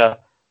WrestleMania,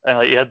 and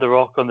like you had The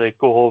Rock on the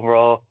Go Home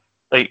Raw,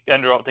 like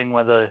interrupting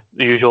with the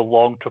usual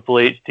long Triple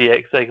H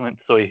DX segment,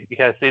 so he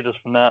kind of saved us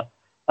from that.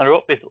 And The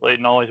Rock basically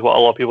acknowledged what a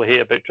lot of people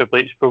hate about Triple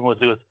H promos.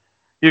 He goes,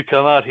 "You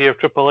come out here,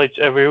 Triple H,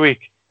 every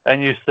week,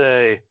 and you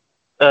say,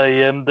 'I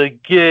am the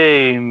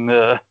game,'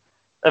 and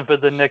for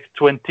the next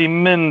 20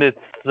 minutes,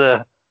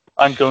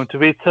 I'm going to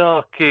be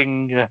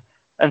talking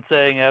and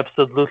saying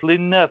absolutely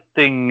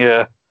nothing."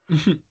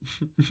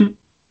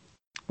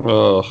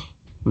 Oh,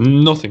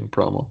 nothing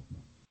promo.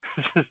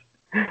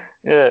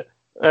 Yeah.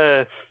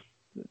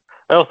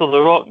 Also,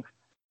 The Rock,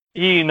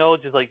 he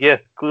acknowledges, like,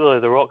 yes, clearly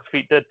The Rock's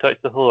feet did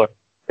touch the floor.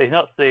 But he's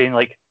not saying,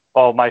 like,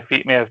 oh, my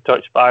feet may have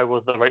touched, but I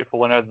was the rightful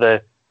winner of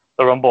the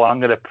Rumble. I'm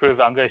going to prove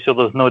it. I'm going to show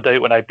there's no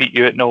doubt when I beat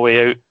you at No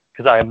Way Out,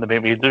 because I am the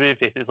main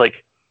babyface. It's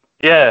like,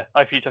 yeah,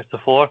 my feet touched the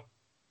floor.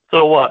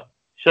 So what?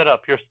 Shut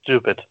up, you're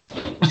stupid.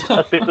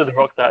 That's basically The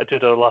Rock's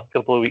attitude over the last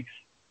couple of weeks.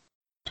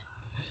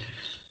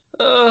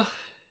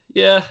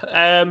 Yeah.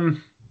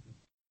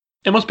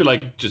 It must be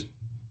like just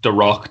The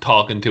Rock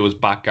talking to his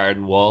back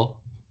garden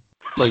wall.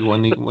 Like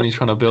when he's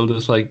trying to build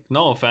this, like,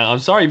 no offense, I'm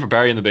sorry for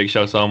burying the Big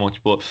Show so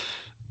much, but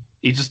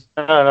he just...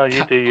 No,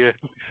 you do you.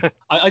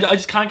 I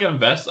just can't get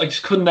invested.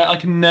 I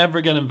can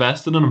never get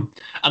invested in him.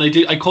 And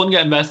I couldn't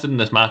get invested in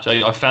this match.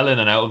 I fell in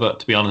and out of it,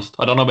 to be honest.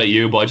 I don't know about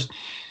you, but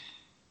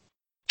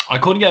I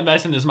couldn't get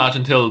invested in this match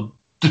until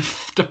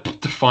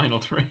the final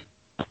three.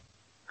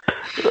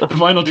 The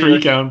final three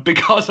count,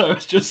 because I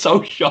was just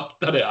so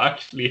shocked that it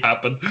actually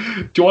happened.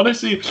 Do you want to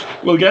see?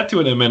 We'll get to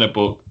it in a minute,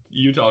 but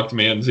you talk to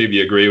me and see if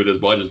you agree with this.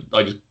 But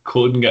I just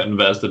couldn't get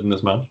invested in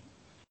this match.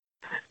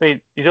 I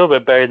mean, you know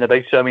about burying the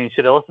Big Show. I mean, you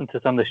should have listened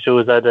to some of the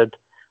shows I did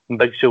when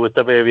Big Show was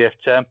WWF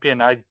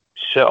champion. I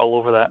shit all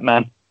over that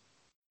man.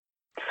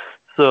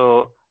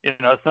 So,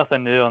 it's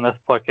nothing new on this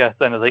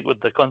podcast. And I think with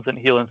the constant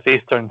heel and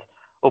face turns,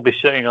 we'll be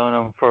shitting on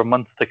him for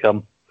months to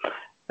come.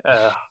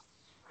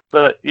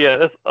 But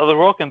yeah, The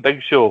Rock and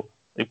Big Show.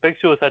 Like, Big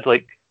Show has had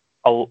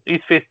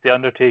he's faced The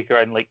Undertaker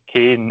and like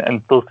Kane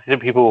and those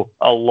people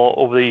a lot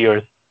over the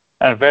years,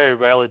 and very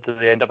rarely do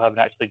they end up having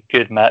actually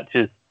good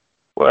matches.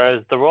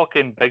 Whereas The Rock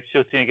and Big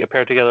Show seem to get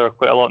paired together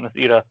quite a lot in this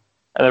era,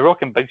 and The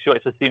Rock and Big Show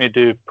actually seem to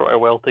do pretty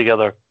well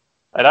together.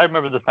 And I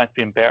remember this match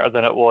being better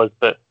than it was,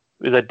 but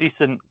it was a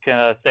decent kind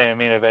of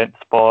semi-main event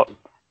spot.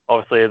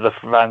 Obviously, the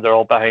fans are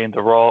all behind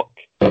The Rock.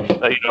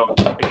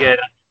 But, again,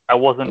 I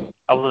wasn't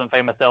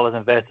finding myself as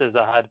invested as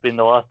I had been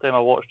the last time I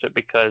watched it,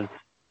 because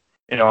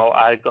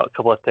I got a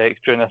couple of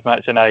texts during this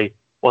match and I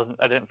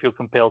didn't feel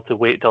compelled to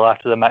wait till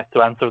after the match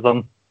to answer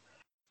them.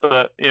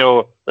 But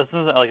this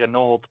isn't like a no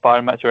holds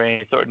barred match or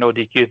any sort of no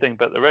DQ thing,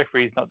 but the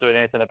referee's not doing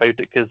anything about it,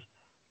 because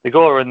they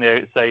go around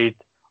the outside,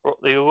 or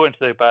they go into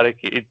the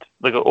barricade,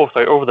 they go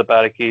over the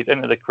barricade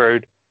into the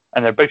crowd,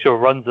 and the Big Show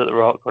runs at The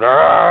Rock, going,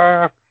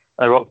 "Arr!" and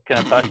The Rock kind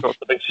of backdrops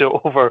the Big Show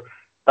over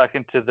back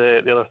into the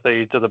other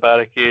side of the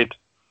barricade.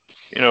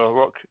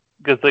 Rock,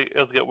 because he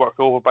does get worked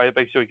over by the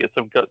Big Show, he gets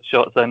some gut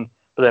shots in,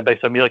 but then Big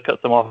Show immediately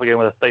cuts him off again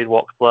with a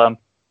sidewalk slam.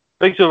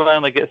 Big Show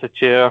finally gets a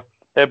chair.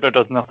 Hebner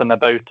does nothing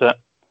about it.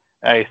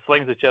 He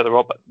slings the chair at The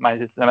Rock, but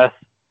manages to miss.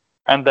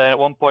 And then at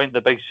one point,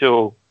 the Big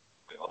Show,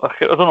 I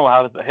don't know what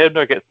happens, but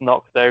Hebner gets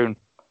knocked down.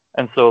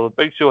 And so the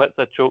Big Show hits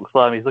a choke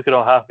slam. He's looking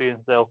all happy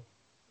himself.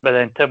 But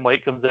then Tim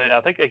White comes in.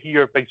 I think I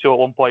hear Big Show at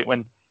one point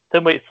when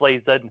Tim White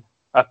slides in.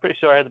 I'm pretty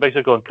sure I heard the Big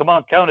Show going, "Come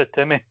on, count it,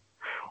 Timmy."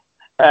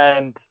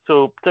 And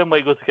so Tim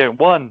White goes to count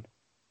 1,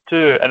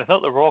 2, and it's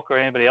not The Rock or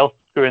anybody else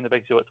screwing the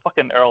Big Show. It's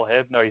fucking Earl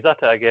Hebner. He's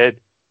at it again,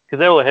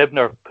 because Earl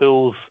Hebner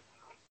pulls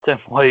Tim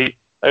White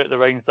out of the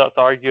ring and starts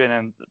arguing,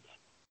 and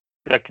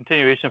it's a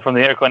continuation from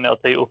the Intercontinental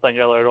title thing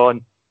earlier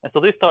on. And so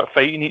they start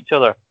fighting each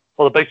other.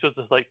 Well, the Big Show's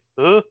just like,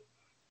 "Huh?"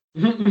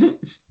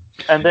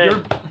 And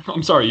then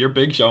I'm sorry, your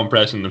Big Show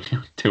impression of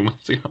 2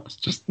 months ago was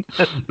just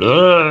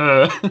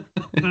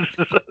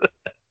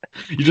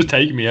you just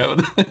take me out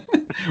of it.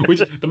 Which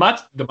the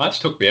match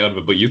took me out of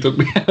it, but you took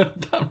me out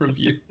of that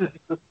review.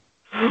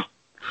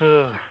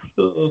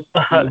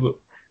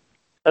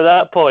 At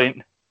that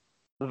point,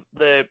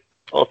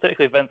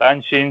 technically Vince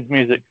and Shane's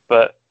music,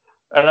 but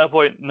at that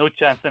point, No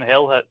Chance in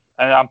Hell hits,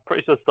 and I'm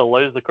pretty sure it still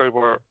allows the crowd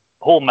were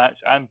whole match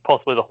and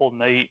possibly the whole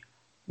night,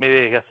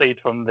 maybe aside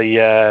from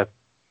the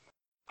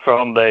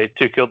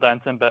Too Cool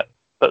dancing bit.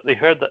 But they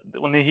heard that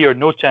when they hear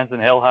No Chance in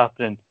Hell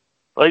happening,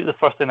 like the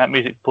first time that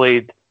music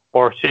played,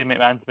 or Shane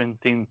McMahon's been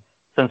seen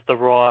since the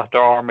Raw after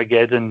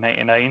Armageddon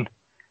 '99.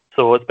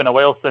 So it's been a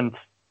while since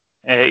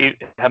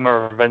him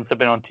or Vince have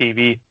been on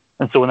TV.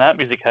 And so when that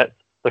music hits,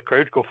 the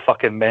crowd go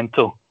fucking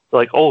mental. They're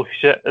like, "Oh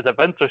shit, is it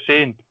Vince or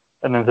Shane?"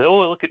 And then they say,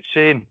 "Oh, look at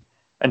Shane."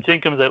 And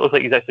Shane comes out, looks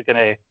like he's actually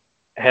going to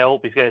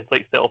help. He's got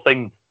like little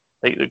things,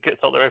 like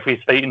gets all the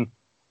referees fighting.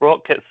 The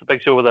Rock hits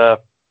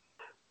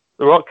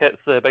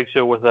the Big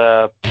Show with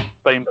a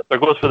spine, but there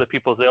goes for the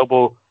people's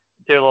elbow.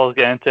 Jerry Lawler's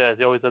getting into it as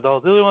he always does.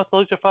 Oh, really wants to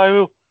electrify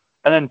you?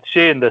 And then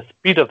Shane, the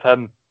speed of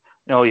him,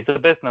 he's the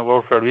best in the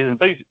world for a reason.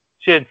 Big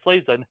Shane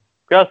slides in,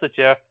 grabs the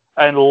chair,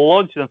 and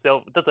launches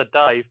himself, does a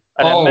dive,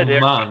 and in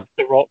mid-air hits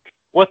the Rock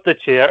with the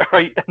chair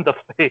right in the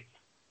face.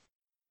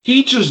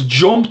 He just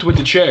jumped with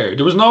the chair.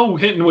 There was no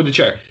hitting with the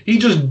chair. He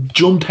just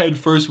jumped head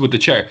first with the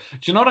chair.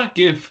 Do you know that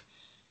gif?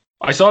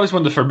 I saw this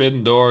when the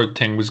Forbidden Door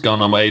thing was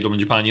going on by AEW in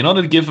Japan. You know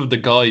the gif of the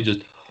guy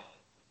just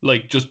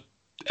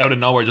out of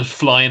nowhere, just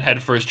flying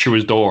head first through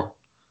his door,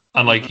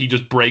 and he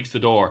just breaks the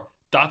door.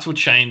 That's what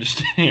Shane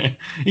just did.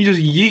 He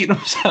just yeeted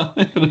himself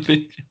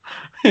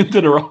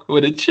into the Rock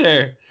with a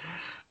chair,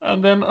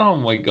 and then oh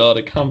my god,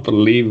 I can't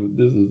believe it.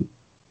 This is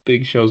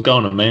Big Show's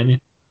going on,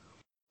 man.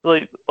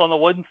 On the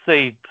one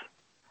side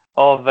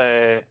of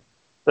the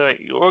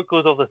Rock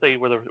goes off the side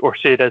where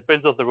Shane is,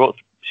 brings off the Rock.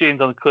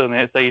 Shane's on the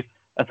outside,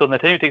 and so in the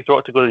time it takes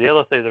Rock to go to the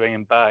other side of the ring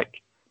and back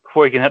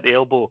before he can hit the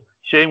elbow,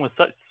 Shane with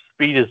such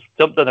speed has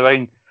jumped in the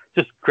ring,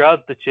 just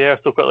grabbed the chair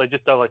so quickly,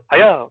 just done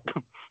hiya.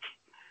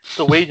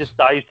 So Wade just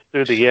dives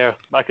through the air,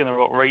 smacking the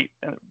Rock right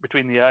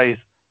between the eyes.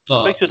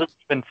 Big Show doesn't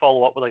even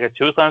follow up with a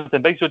chokeslam,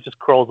 and Big Show just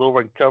crawls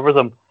over and covers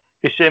him.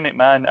 Because Shane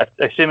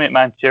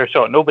McMahon chair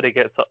shot, nobody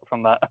gets up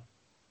from that.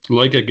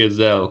 Like a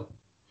gazelle.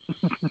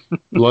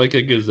 Like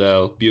a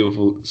gazelle.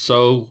 Beautiful.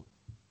 So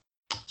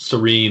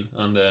serene.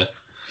 And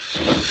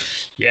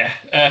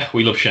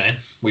we love Shane.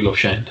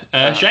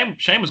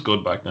 Shane was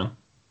good back then.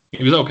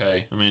 He was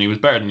okay. I mean, he was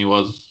better than he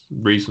was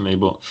recently,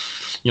 but,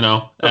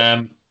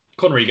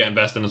 couldn't really get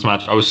invested in this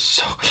match. I was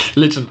so...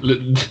 Listen,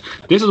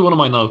 this is one of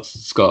my notes,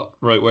 Scott.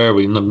 Right, where are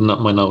we?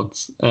 Not my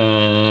notes.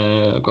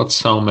 I've got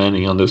so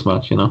many on this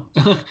match,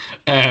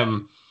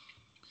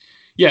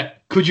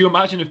 could you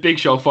imagine if Big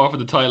Show fought for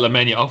the title at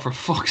Mania? Oh, for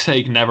fuck's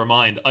sake, never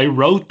mind. I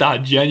wrote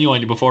that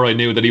genuinely before I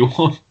knew that he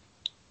won.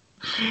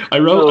 I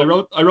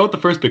wrote the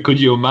first bit. Could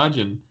you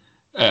imagine?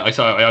 I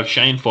have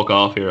Shane fuck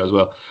off here as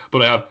well,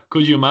 but I have.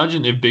 Could you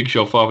imagine if Big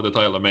Show fought for the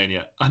title at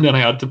Mania? And then I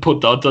had to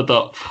put ...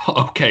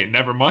 Okay,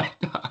 never mind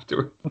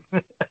afterwards.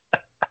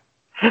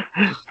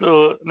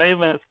 So 9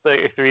 minutes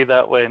 33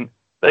 that went.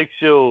 Big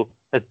Show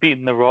has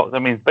beaten The Rock. That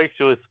means Big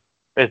Show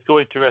is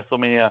going to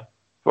WrestleMania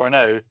for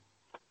now.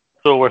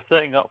 So we're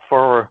setting up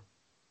for,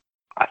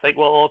 I think,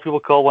 what a lot of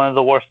people call one of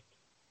the worst.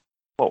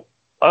 Well,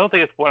 I don't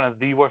think it's one of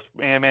the worst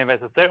main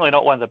events. It's certainly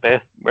not one of the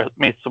best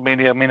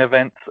WrestleMania main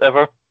events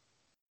ever.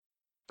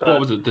 What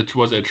was it?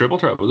 Was it a triple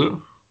threat, was it?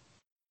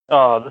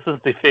 Oh, this is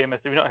the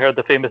famous... Have you not heard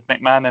the famous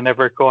McMahon in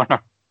every corner?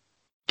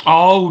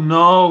 Oh,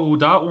 no,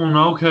 that one.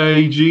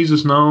 Okay,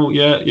 Jesus, no.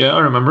 Yeah, I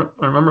remember it.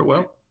 I remember it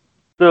well.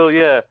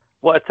 So,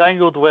 what a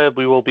tangled web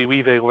we will be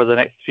weaving over the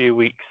next few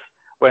weeks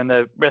when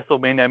the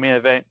WrestleMania main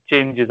event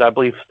changes, I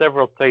believe,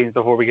 several times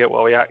before we get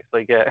what we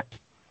actually get.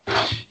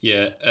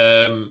 Yeah.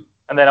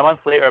 And then a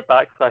month later at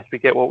Backlash, we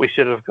get what we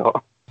should have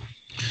got.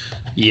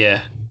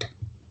 Yeah.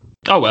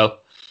 Oh,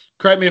 well.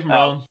 Correct me if I'm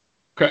wrong.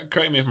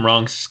 Correct me if I'm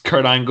wrong.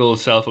 Kurt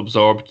Angle's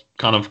self-absorbed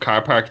kind of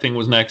car park thing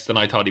was next, and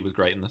I thought he was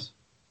great in this.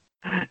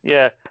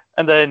 Yeah,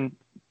 and then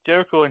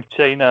Jericho and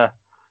Chyna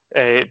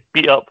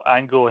beat up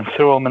Angle and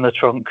threw him in the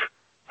trunk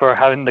for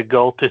having the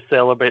gall to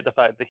celebrate the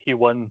fact that he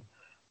won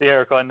the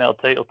Intercontinental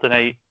title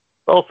tonight.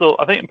 But also,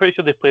 I'm pretty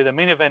sure they play the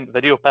main event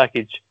video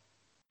package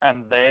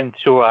and then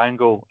show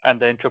Angle, and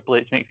then Triple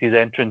H makes his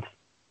entrance.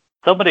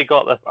 Somebody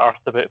got this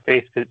arsed about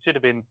face because it should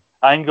have been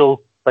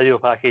Angle, video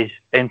package,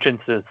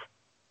 entrances.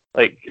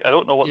 I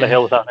don't know what the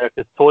hell was happening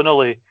there, because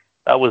tonally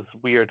that was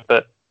weird.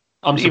 But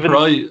I'm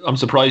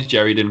surprised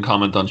Jerry didn't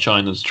comment on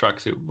Chyna's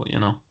tracksuit, but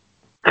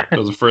it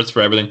was a first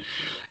for everything.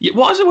 Yeah,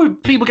 what is it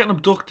with people getting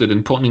abducted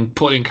and put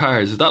in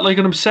cars? Is that like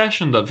an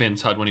obsession that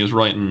Vince had when he was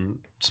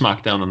writing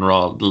SmackDown and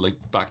Raw,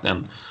 back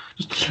then?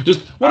 Just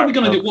what are we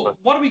gonna do?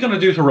 What are we gonna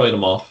do to write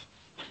him off?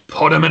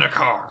 Put him in a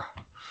car.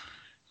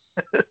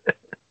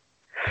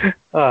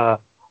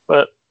 But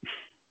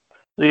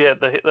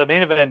the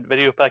main event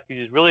video package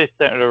is really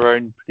centered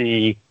around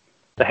the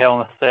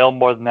Hell in a Cell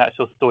more than the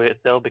actual story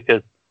itself,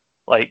 because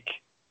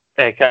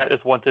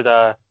Cactus wanted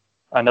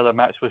another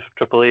match with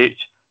Triple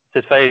H. He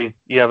said, fine,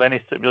 you have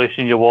any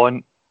stipulation you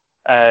want.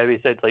 He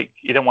said,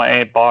 you didn't want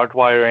any barbed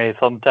wire or any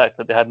thumbtacks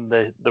that they had in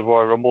the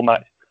Royal Rumble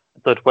match.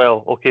 I said,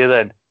 well, okay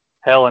then,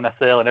 Hell in a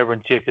Cell, and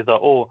everyone cheered because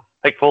oh,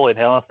 Mick Foley in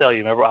Hell in a Cell, you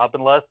remember what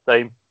happened last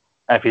time?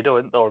 And if you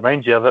don't, they'll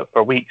remind you of it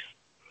for weeks.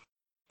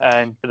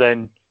 And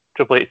then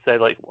Triple H said,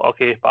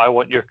 okay, but I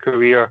want your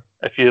career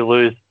if you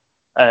lose.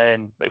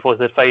 And Mick Foley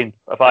said, fine,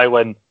 if I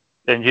win,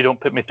 then you don't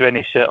put me through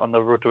any shit on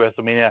the road to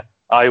WrestleMania.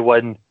 I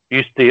win,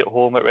 you stay at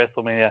home at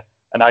WrestleMania,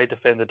 and I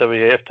defend the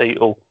WWF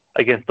title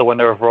against the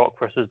winner of Rock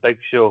versus Big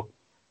Show.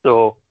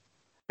 So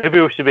maybe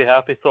we should be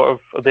happy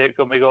sort of the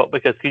outcome we got,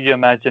 because could you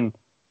imagine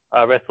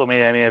a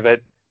WrestleMania main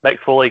event? Mick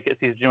Foley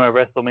gets his dream of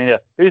WrestleMania.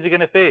 Who's he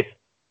going to face?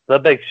 The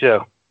Big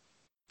Show.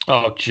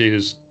 Oh,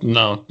 jeez.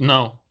 No.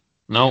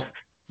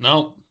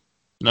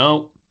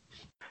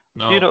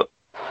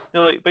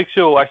 Big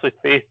Show actually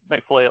faced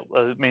Mick Foley at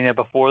Mania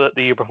the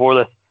year before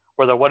this,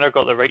 where the winner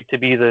got the right to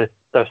be the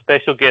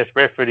special guest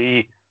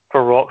referee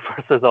for Rock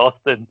versus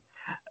Austin.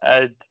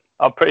 And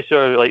I'm pretty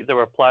sure like there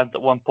were plans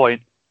at one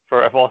point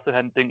for if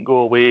Austin didn't go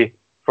away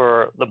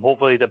for them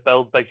hopefully to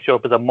build Big Show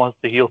up as a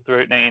monster heel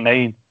throughout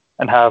 '99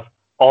 and have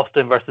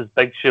Austin versus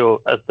Big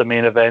Show as the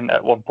main event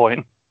at one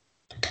point.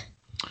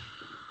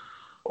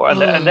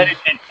 And then it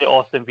changed to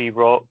Austin v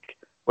Rock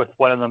with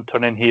one of them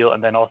turning heel,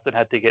 and then Austin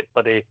had to get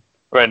bloody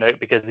run out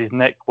because his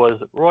neck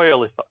was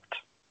royally fucked.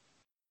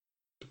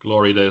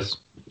 Glory days.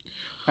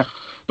 But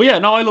yeah,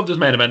 no, I love this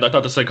main event. I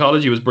thought the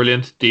psychology was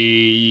brilliant.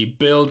 The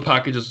build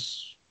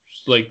packages,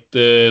 the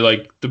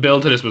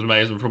build to this was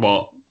amazing from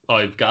what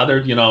I've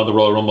gathered. You know, the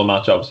Royal Rumble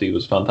match obviously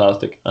was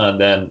fantastic, and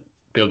then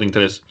building to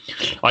this,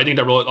 I think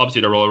the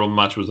Royal Rumble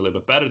match was a little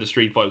bit better. The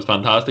street fight was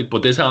fantastic,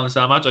 but this Hell in a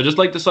Cell match, I just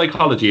like the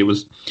psychology. It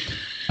was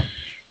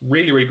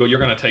really, really good. You're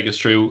going to take us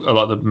through a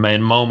lot of the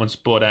main moments,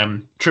 but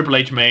Triple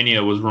H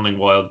Mania was running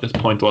wild at this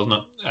point, wasn't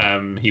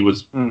it? He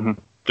was. Mm-hmm.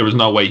 There was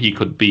no way he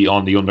could be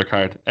on the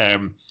undercard.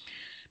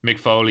 Mick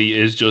Foley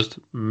is just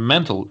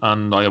mental,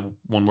 and I have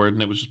one word,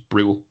 and it was just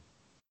brutal.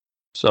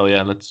 So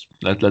yeah, let's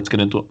get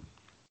into it.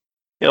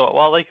 You know, what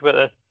I like about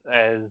this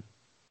is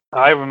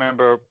I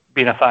remember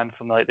being a fan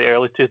from like the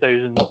early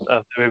 2000s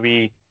of the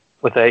movie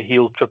with a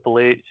heel Triple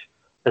H.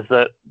 Is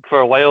that for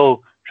a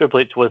while Triple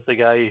H was the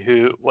guy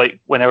who, like,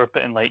 whenever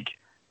putting like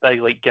big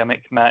like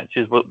gimmick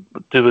matches with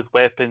do with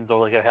weapons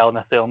or like a Hell in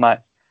a Cell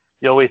match,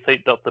 you always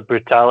hyped up the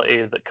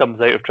brutality that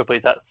comes out of Triple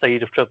H, that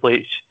side of Triple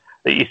H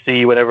that you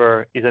see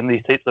whenever he's in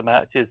these types of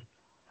matches.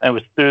 And it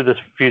was through this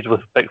feud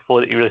with Mick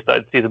Foley that you really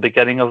started to see the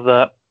beginning of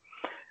that.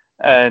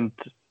 And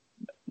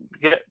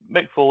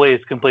Mick Foley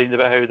is complaining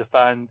about how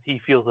he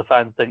feels the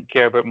fans didn't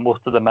care about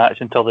most of the match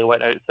until they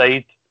went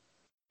outside.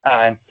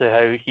 And so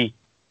how he,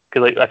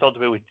 cause like I talked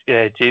about with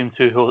James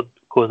who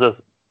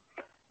co-hosts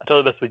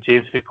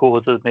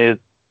me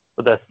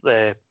with this.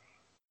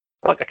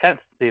 Fuck, I can't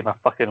say my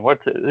fucking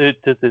words.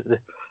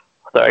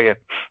 Sorry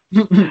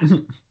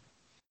again.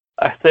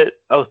 I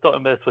was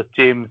talking about this with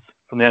James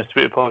from the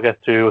Undisputed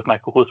Podcast too, with my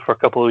co-host for a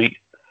couple of weeks.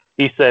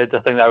 He said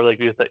the thing that I really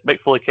agree with, that Mick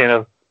Foley kind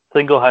of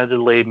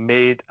single-handedly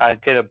made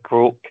and kind of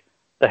broke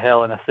the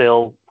Hell in a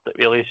Cell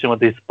stipulation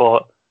with his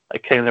spot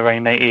at kind of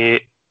around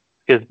 '98,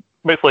 because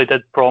Mick Foley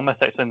did promise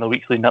actually in the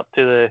weeks leading up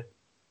to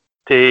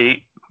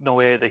No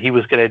Way that he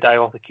was going to die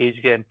off the cage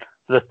again.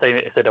 So this time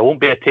he said, "It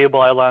won't be a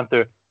table I land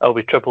through. It'll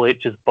be Triple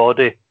H's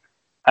body."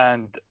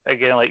 And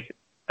again, like,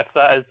 if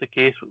that is the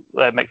case,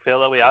 Mick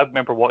felt that way. I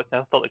remember watching,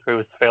 I thought the crowd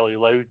was fairly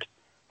loud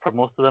for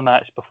most of the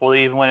match before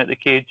they even went at the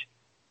cage.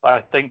 But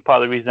I think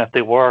part of the reason if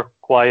they were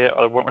quiet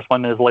or weren't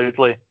responding as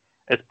loudly,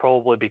 it's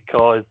probably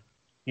because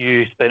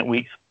you spent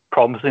weeks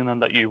promising them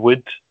that you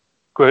would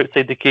go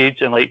outside the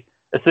cage, and like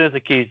as soon as the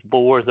cage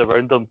lowers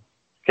around them,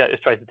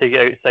 Cactus tries to take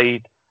it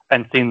outside,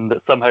 and seeing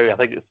that somehow, I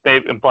think it's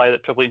maybe implied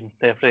that Triple H and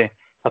Stephanie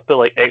have put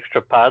like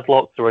extra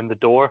padlocks around the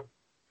door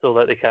so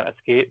that they can't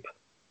escape.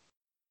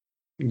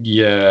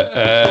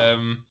 Yeah,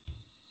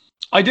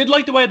 I did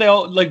like the way they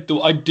all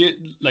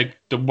the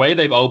way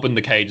they've opened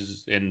the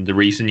cages in the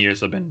recent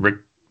years. Have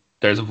been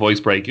there's a voice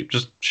break. It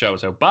just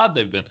shows how bad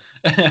they've been.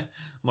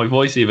 My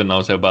voice even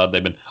knows how bad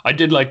they've been. I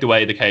did like the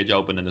way the cage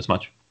opened in this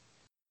match.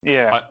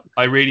 Yeah,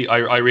 I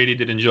really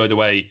did enjoy the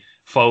way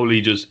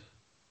Foley just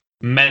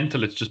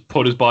just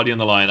put his body on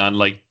the line and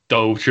like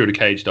dove through the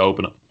cage to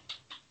open it.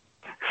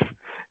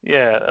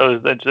 Yeah, it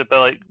was interesting. But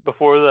like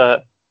before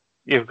that,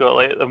 you've got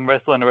like them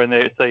wrestling around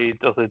the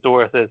outside of the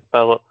door. There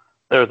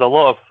was a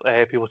lot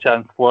of people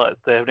chanting "Slut" at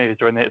Stephanie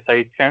who's around the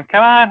outside, saying,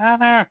 "Come on,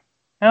 Hannah!"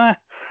 Come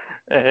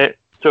on.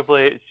 Triple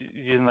H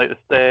using like the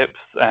steps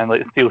and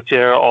like the steel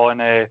chair on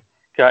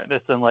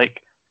Cactus, and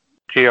like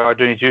JR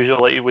doing his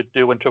usual like he would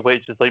do when Triple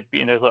H is like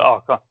beating out, like,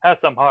 "Oh, come on, have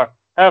some heart,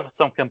 have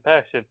some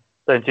compassion."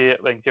 Then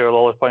JR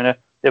Lawler pointed out,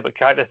 "Yeah, but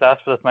Cactus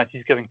asked for this match.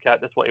 He's giving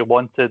Cactus what he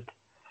wanted."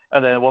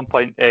 And then at one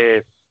point,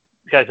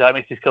 Cactus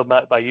makes his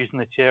comeback by using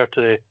the chair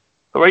to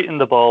right in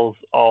the balls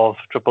of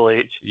Triple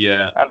H.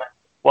 Yeah. And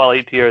what I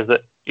liked here is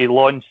that he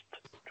launched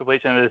Triple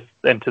H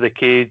into the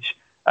cage,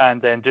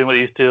 and then doing what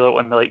he used to do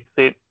when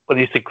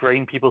he used to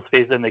grind people's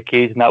faces in the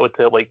cage, and that would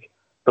tell like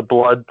the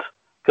blood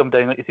come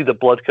down. Like you see the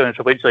blood coming.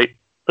 Triple H, like,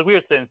 it's a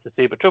weird sentence to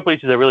say, but Triple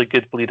H is a really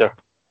good bleeder.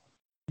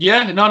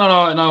 Yeah,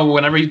 no.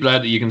 Whenever he's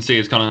bled, you can see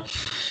it's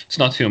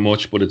not too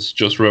much, but it's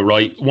just real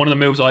right. One of the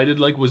moves I did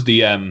like was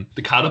the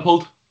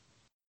catapult.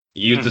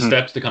 He used the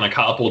steps to kind of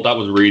catapult. That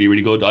was really,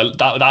 really good.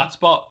 That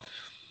spot,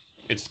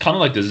 it's kind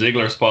of like the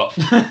Ziggler spot.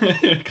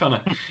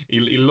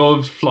 He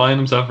loves flying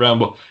himself around,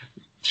 but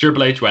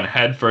Triple H went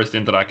head first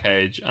into that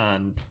cage,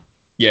 and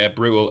yeah,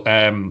 brutal.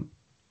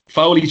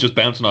 Foley's just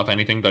bouncing off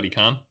anything that he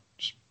can,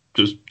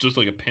 just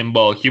like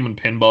a human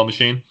pinball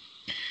machine.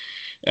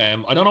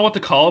 I don't know what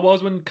the call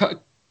was when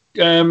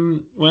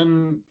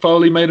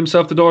Foley made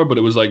himself the door, but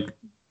it was like,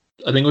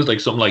 I think it was like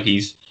something like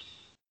he's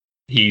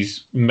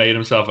made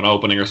himself an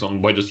opening or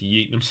something by just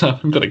yeeting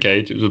himself into the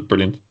cage. It was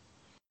brilliant.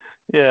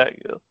 Yeah,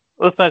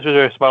 this match was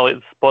very smart, like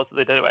the spots that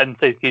they did inside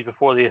the cage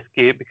before they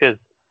escaped, because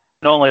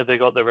not only have they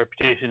got the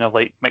reputation of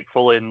like Mick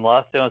Foley and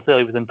last time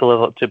he was in to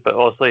live up to, but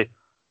obviously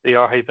they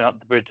are hyping up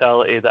the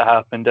brutality that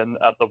happened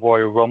at the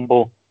Royal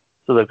Rumble.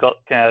 So they've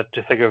got kind of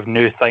to figure out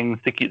new things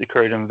to keep the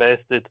crowd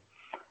invested.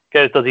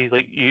 Kind of does his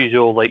like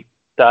usual like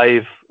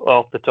dive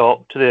off the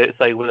top to the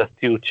outside with a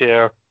steel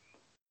chair.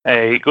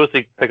 He goes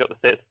to pick up the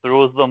sets,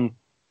 throws them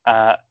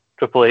at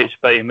Triple H,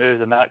 but he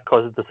moves, and that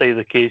causes the side of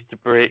the cage to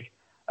break.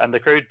 And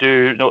the crowd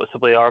do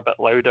noticeably are a bit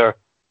louder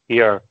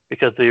here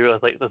because they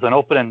realize like there's an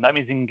opening. That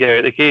means he can get out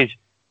of the cage.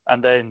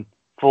 And then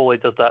Foley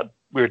does that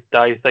weird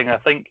dive thing. I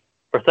think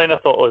for a second I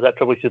thought, that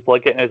Triple H's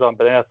leg getting his arm,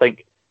 but then I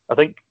think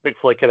Mick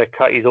Foley kind of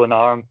cut his own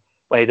arm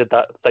when he did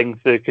that thing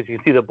through, because you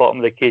can see the bottom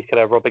of the cage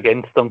kind of rub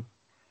against him.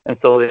 And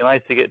so they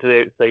managed to get to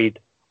the outside.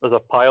 There's a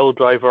pile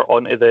driver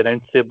onto the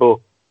announce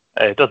table.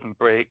 It doesn't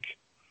break.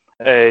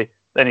 Then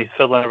he's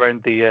fiddling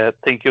around the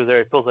thank you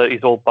there. He pulls out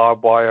his old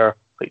barbed wire,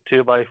 like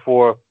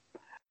 2x4.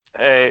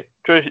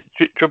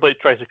 Triple H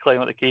tries to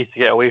climb up the cage to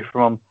get away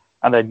from him,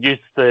 and then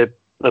uses the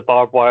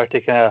barbed wire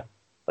to kind of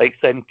like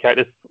send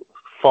Cactus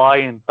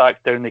flying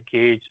back down the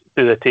cage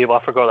through the table.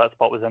 I forgot that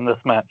spot was in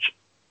this match.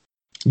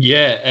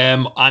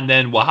 Yeah, and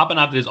then what happened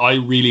after this, I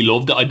really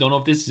loved it. I don't know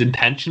if this is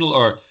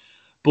intentional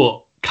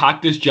but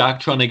Cactus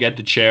Jack trying to get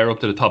the chair up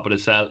to the top of the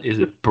cell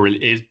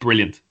is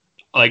brilliant.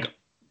 Like,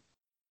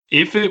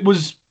 if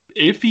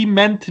he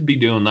meant to be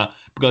doing that,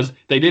 because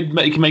they did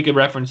make a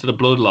reference to the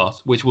blood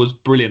loss, which was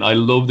brilliant. I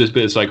love this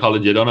bit of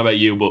psychology. I don't know about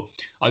you, but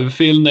I have a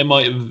feeling they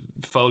might have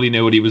Foley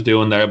knew what he was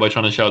doing there by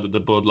trying to show that the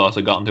blood loss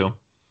had gotten to him.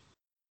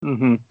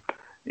 Mm-hmm.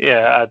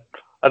 Yeah,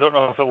 I don't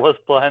know if it was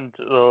planned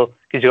though,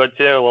 because you got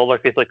Jerry Lawler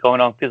basically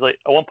coming on. Because like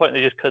at one point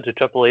they just cut to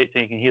Triple H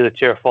and you can hear the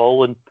chair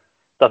falling.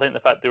 So I think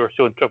the fact they were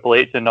showing Triple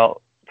H and not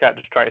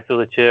Cactus trying to throw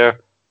the chair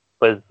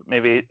was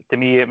maybe, to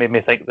me, it made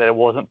me think that it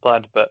wasn't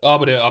planned. But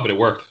it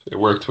worked. It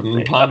worked.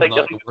 I think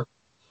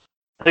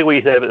what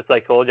you said about the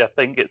psychology, I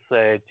think it's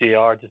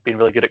JR just being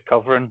really good at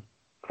covering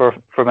for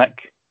Mick.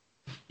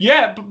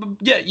 Yeah.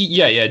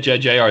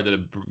 JR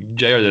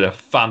did a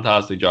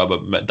fantastic job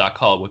at that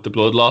call with the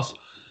blood loss.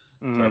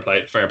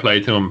 Fair play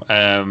to him.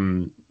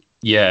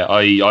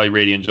 I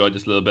really enjoyed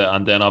this a little bit,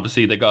 and then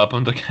obviously they got up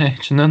on the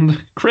cage, and then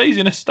the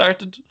craziness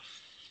started.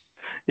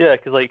 Yeah,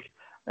 because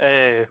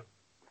I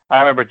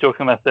remember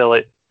joking with myself,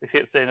 like they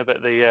kept saying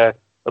about the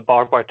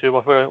barbed wire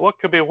 2x4. What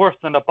could be worse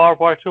than a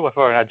barbed wire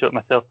 2x4? And I joked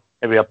myself,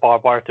 maybe a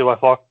barbed wire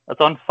 2x4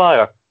 that's on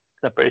fire.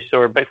 I'm pretty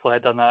sure Mick Foley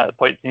had done that at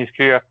points in his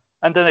career,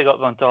 and then they got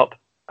on top,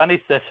 and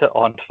he set it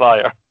on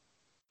fire.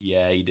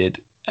 Yeah, he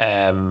did.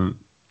 Also,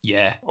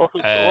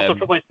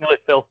 Triple H nearly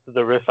fell to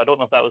the roof. I don't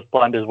know if that was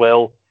planned as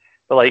well,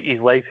 but like his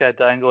legs had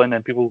dangling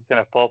and people kind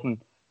of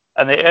popping.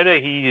 And the area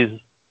he is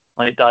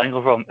like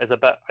dangled from is a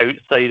bit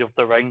outside of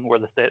the ring where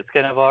the sets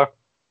kind of are.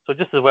 So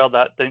just as well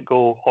that didn't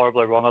go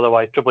horribly wrong.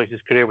 Otherwise, Triple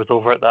H's career was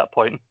over at that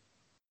point.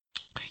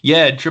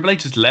 Yeah, Triple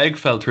H's leg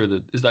fell through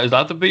the. Is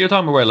that the bit you're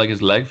talking about where like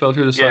his leg fell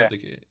through the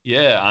side?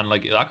 Yeah, and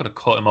like that could have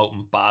cut him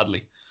open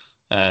badly.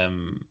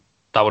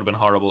 That would have been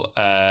horrible.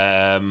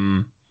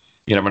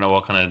 You never know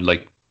what kind of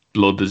like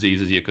blood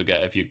diseases you could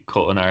get if you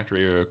cut an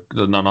artery, or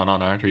not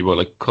an artery, but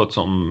like cut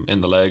something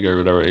in the leg or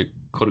whatever. It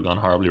could have gone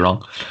horribly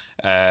wrong,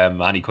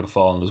 and he could have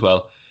fallen as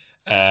well.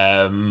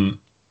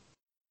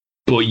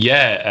 But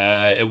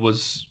yeah, it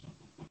was.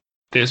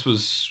 This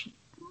was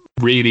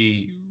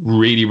really,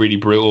 really, really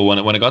brutal when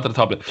it got to the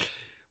top of it.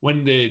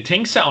 When the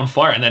thing set on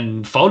fire and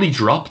then Foley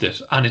dropped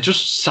it and it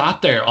just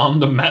sat there on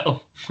the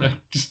metal,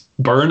 just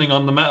burning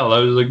on the metal. I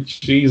was like,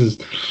 Jesus,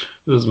 this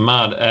is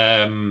mad.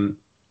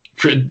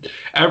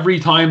 Every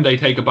time they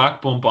take a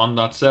back bump on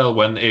that cell,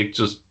 when it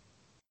just,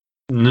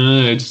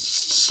 it's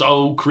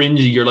so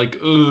cringy. You're like,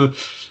 ugh.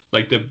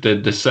 Like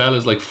the cell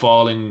is like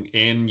falling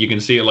in. You can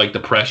see it, like the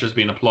pressure's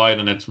being applied,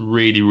 and it's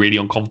really, really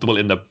uncomfortable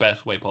in the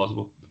best way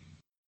possible.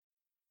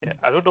 Yeah,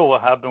 I don't know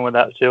what happened with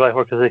that show,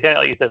 because they kind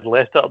of, like you said,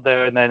 left it up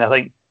there, and then I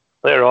think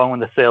later on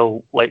when the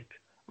cell like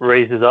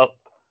raises up,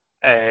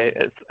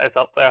 it's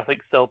up there, I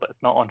think still, but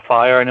it's not on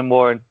fire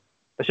anymore. And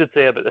I should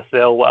say about the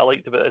cell, what I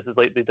liked about this is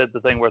like they did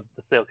the thing where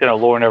the cell's kind of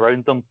lowering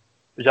around them,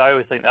 which I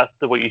always think that's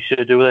what you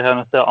should do with a Hell in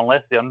a Cell,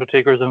 unless the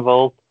Undertaker's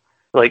involved.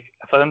 Like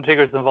if the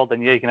Undertaker's involved,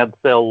 then yeah, you can have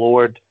the cell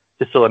lowered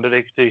just so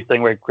Undertaker do his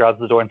thing where he grabs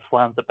the door and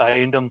slams it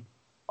behind him.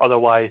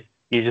 Otherwise,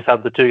 you just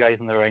have the two guys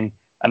in the ring,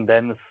 and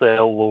then the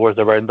cell lowers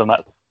around them.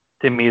 That's,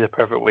 to me, the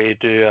perfect way to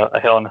do a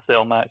Hell in a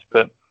Cell match.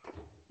 But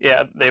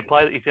yeah, they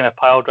imply that he's going to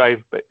pile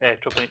drive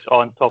Triple H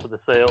on top of the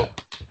cell.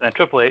 And then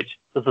Triple H,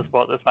 this is the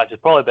spot this match is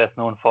probably best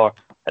known for.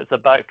 It's a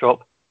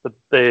backdrop.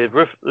 The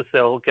roof of the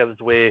cell gives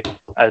way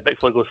as Mick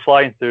Foley goes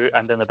flying through,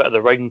 and then a bit of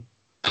the ring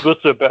goes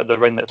through a bit of the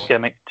ring that's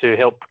gimmick to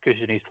help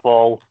cushion his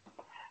fall.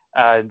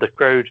 And the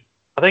crowd,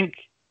 I think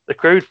the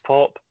crowd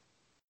pop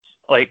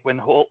like when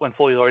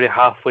Foley's already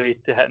halfway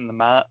to hitting the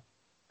mat,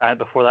 and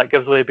before that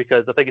gives way,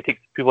 because I think it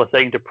takes people a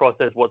second to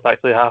process what's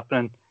actually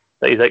happening.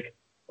 That he's like,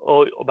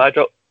 oh,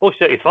 backdrop, oh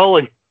shit, he's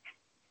falling.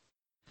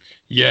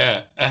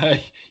 Yeah,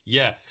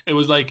 yeah. It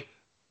was like,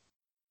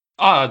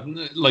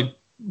 like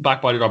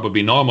back body drop would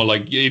be normal.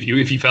 Like if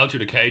you fell through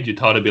the cage, you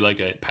thought it'd be like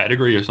a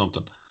pedigree or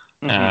something.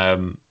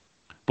 Mm-hmm.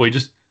 But you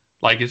just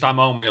like it's that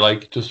moment you're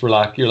like, just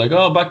relax. You're like,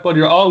 oh, back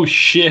body drop. Oh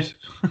shit,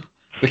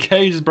 the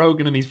cage is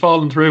broken and he's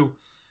falling through.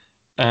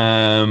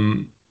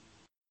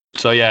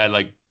 So yeah,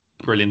 like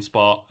brilliant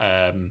spot.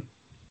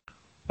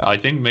 I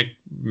think Mick,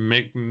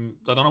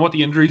 I don't know what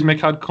the injuries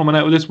Mick had coming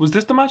out of this. Was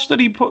this the match that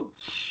he put?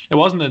 It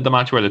wasn't the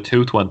match where the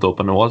tooth went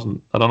up, and it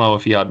wasn't. I don't know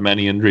if he had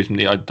many injuries.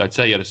 I'd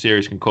say he had a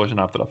serious concussion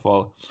after that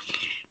fall,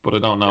 but I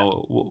don't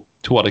know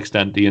to what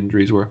extent the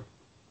injuries were.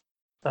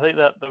 I think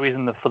that the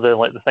reason for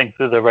the thing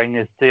through the ring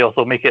is to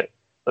also make it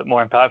a bit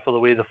more impactful the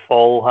way the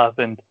fall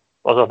happened.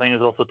 Also, I think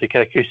is also to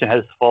kind of cushion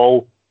his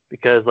fall,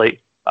 because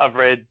like I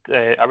read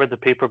the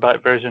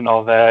paperback version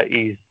of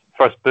his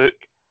first book,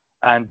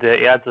 and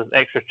he adds an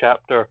extra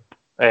chapter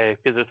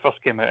because it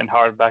first came out in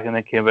hardback and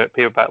then came out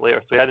paperback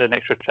later. So he had an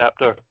extra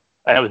chapter,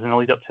 and it was in the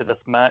lead up to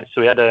this match.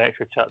 So he had an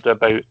extra chapter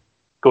about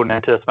going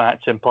into this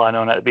match and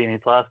planning on it being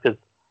his last, because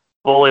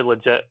Foley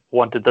legit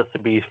wanted this to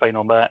be his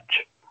final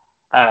match.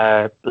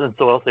 And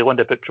so also they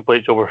wanted to put Triple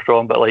H over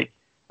strong, but like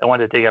they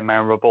wanted to take a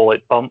memorable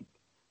like bump.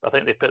 I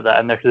think they put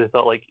that in there because they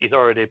thought like he's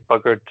already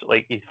buggered,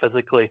 like he's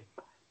physically,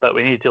 but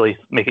we need to at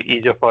least make it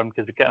easier for him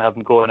because we can't have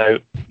him going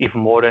out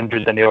even more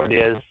injured than he already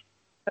is.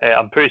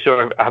 I'm pretty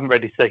sure, I haven't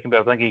read his second,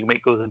 but I think he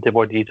goes into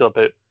more detail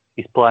about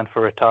his plan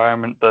for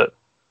retirement. But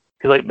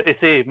because like they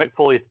say, Mick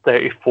Foley is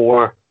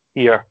 34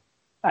 here,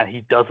 and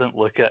he doesn't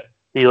look it.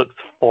 He looks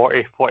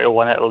 40,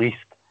 41 at least.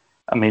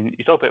 I mean,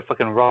 you talk about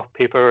fucking rock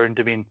paper, and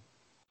I mean,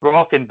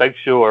 Rock and Big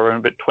Show are around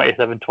about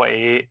 27,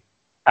 28,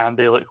 and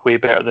they look way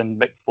better than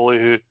Mick Foley,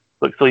 who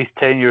looks at least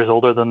 10 years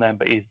older than them,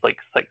 but he's like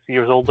 6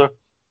 years older.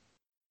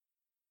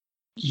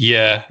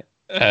 Yeah.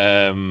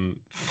 I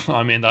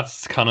mean,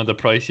 that's kind of the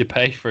price you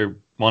pay for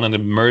wanting to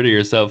murder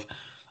yourself.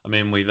 I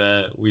mean,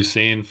 we've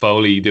seen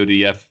Foley do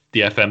the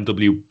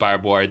FMW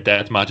barbed wire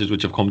death matches,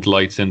 which have come to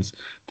light since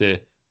the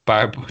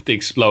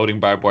exploding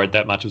barbed wire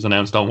death match was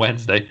announced on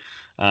Wednesday.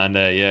 And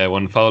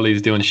when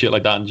Foley's doing shit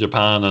like that in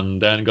Japan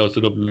and then goes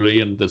to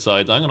WWE and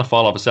decides I'm going to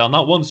fall off a cell,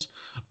 not once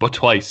but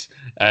twice.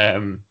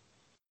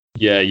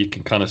 You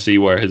can kind of see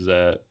where his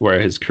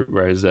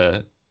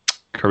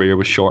career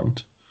was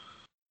shortened.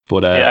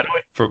 But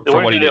for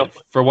what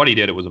he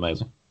did, it was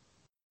amazing.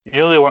 You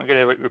know they weren't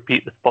going to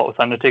repeat the spot with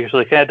Undertaker, so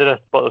they kind of did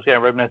a spot that was kind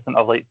of reminiscent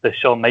of like the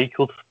Shawn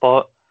Michaels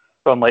spot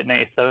from like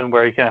 '97,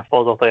 where he kind of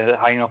falls off, like,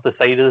 hanging off the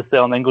side of the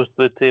cell and then goes to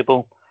the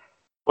table,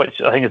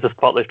 which I think is a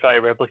spot they've tried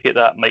to replicate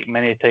that like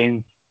many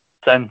times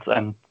since,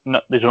 and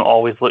they don't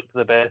always look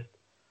the best,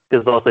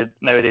 because obviously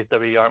nowadays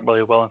WWE aren't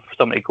really willing for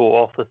somebody to go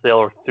off the cell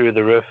or through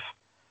the roof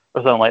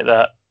or something like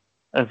that,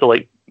 and so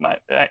like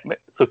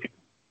so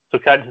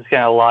Cactus is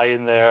kind of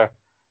lying there,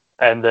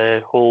 and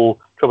the whole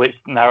Triple H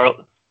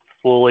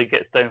slowly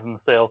gets down from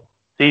the cell,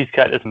 sees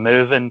Cactus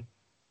moving,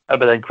 but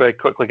then Craig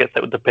quickly gets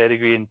out with the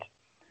pedigree, and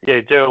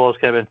Jerry Law's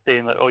kind of been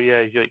saying like, oh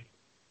yeah, like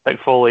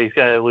Mick Foley, he's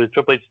going to lose.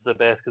 Triple H is the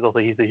best because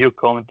obviously he's a huge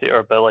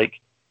commentator, but like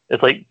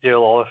it's like Jerry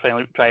Lawler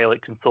finally trying to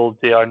like console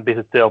JR and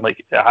basically tell him like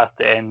it has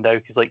to end now,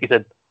 because like he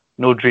said,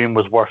 no dream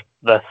was worth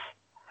this,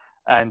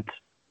 and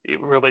he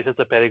realizes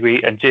the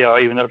pedigree, and JR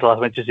even at the last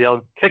minute just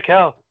yelling, kick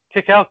out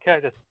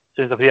Cactus, as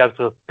soon as he has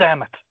to,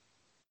 damn it.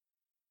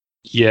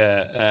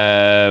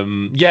 Yeah,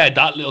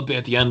 that little bit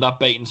at the end, that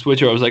bait and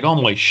switcher, I was like,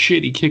 oh my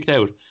shit, he kicked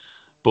out.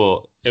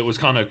 But it was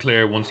kind of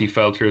clear once he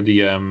fell through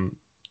the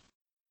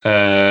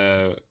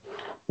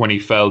when he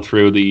fell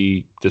through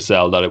the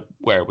cell that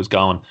where it was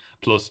going.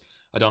 Plus,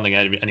 I don't think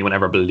anyone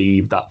ever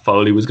believed that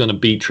Foley was going to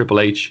beat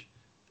Triple H.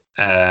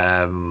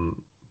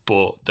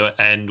 But the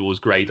end was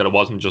great, that it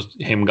wasn't just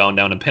him going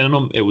down and pinning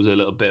him. It was a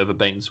little bit of a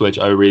bait and switch.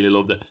 I really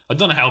loved it. I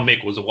don't know how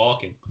Mick was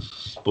walking,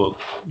 but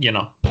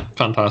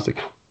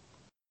fantastic.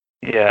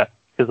 Yeah,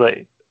 because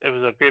like it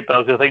was a great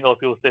battle. I think a lot of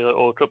people say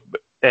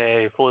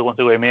like, Foley wants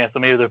to go to Mania, so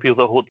maybe there are people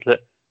that hoped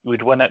that he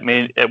would win it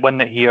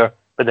here,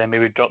 but then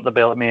maybe drop the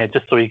belt at Mania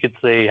just so he could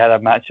say he had a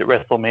match at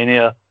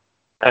WrestleMania.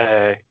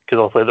 Because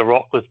also The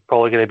Rock was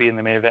probably going to be in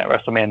the main event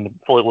at WrestleMania, and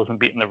Foley wasn't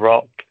beating The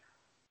Rock.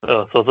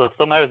 So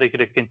somehow they could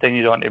have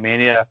continued on to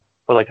Mania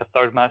for like a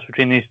third match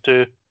between these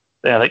two.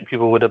 Then I think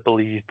people would have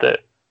believed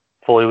that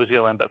Foley was going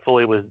to win, but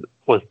Foley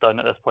was done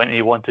at this point, and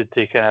he wanted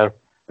to kind of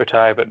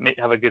retire, but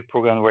have a good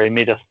program where he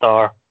made a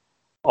star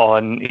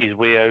on his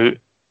way out.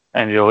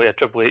 And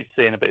Triple H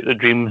saying about the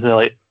dreams, and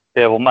like,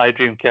 yeah, well, my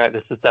dream character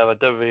is to have a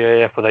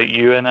WWF without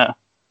you in it,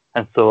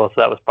 and so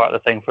that was part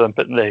of the thing for them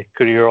putting the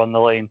career on the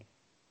line.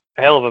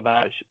 A hell of a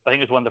match. I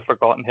think it's one of the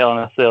forgotten Hell in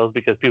a Cells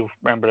because people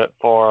remember it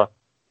for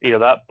either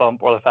that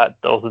bump or the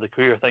fact that also the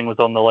career thing was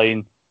on the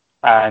line,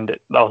 and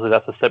also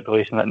that's a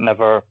stipulation that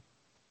never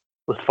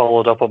was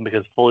followed up on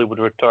because Foley would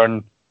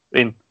return. I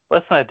mean,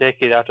 less than a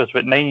decade after, it's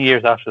about 9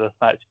 years after this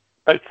match,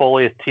 Mick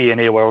Foley is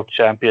TNA World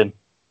Champion.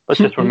 Let's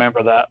just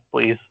remember that,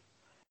 please.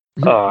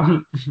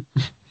 Oh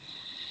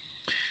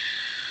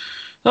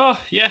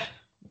yeah,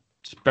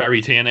 just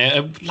bury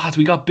TNA, lads.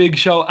 We got Big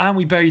Show and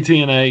we buried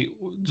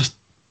TNA.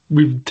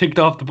 We've ticked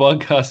off the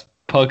podcast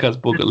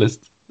bucket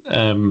list.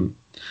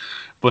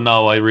 But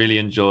no, I really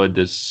enjoyed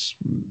this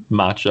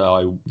match.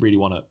 I really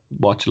want to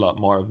watch a lot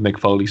more of Mick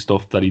Foley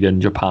stuff that he did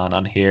in Japan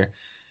and here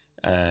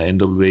in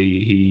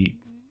WWE.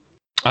 He,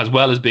 as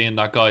well as being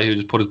that guy who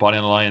just put his body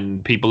on the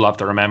line, people have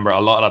to remember a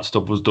lot of that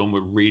stuff was done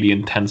with really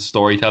intense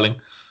storytelling.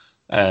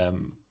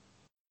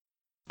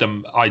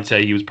 I'd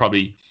say he was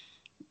probably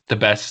the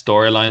best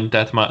storyline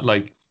deathmatch,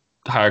 like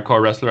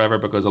hardcore wrestler ever,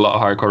 because a lot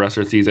of hardcore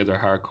wrestlers these days are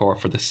hardcore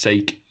for the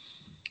sake,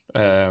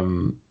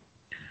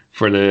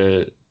 for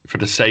the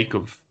sake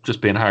of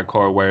just being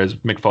hardcore. Whereas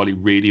Mick Foley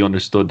really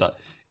understood that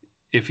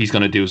if he's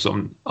going to do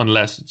something,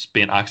 unless it's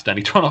being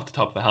accidentally thrown off the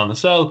top of a Hell in a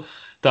Cell,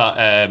 that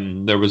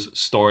there was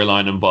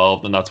storyline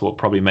involved, and that's what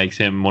probably makes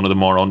him one of the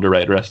more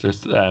underrated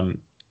wrestlers,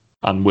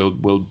 and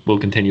will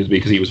continue to be,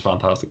 because he was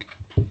fantastic.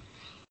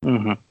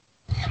 Mm-hmm.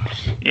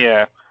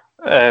 Yeah,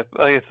 like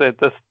I said,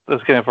 this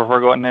kind of a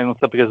forgotten name,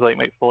 because like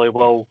Mick Foley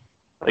will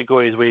like go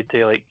his way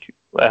to like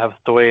have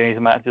story in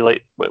his matches,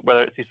 like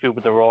whether it's his feud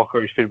with The Rock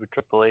or his feud with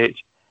Triple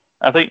H.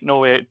 I think No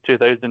Way Out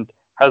 2000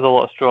 has a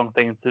lot of strong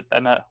things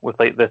in it, with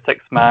like the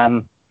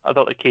 6-man. I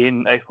thought the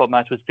Kane X-Pac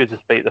match was good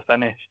despite the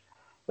finish.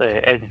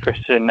 The Edge and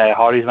Christian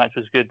Hardy's match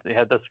was good. They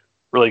had this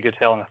really good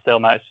Hell in a Cell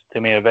match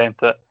to main event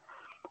it.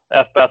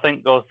 But I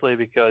think obviously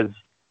because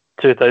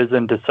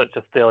 2000 is such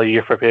a stellar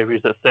year for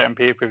pay-per-views, that certain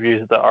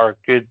pay-per-views that are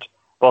good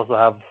also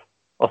have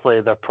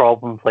obviously their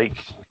problems, like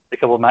a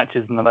couple of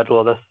matches in the middle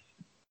of this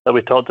that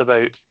we talked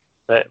about.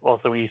 That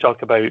also when you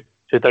talk about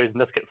 2000,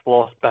 this gets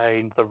lost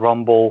behind the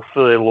Rumble,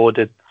 Fully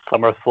Loaded,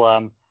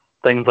 SummerSlam,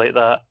 things like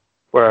that.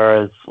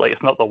 Whereas like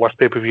it's not the worst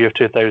pay-per-view of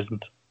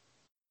 2000.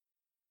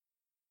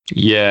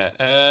 Yeah,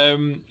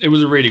 it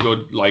was a really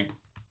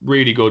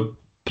good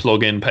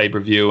plug-in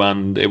pay-per-view,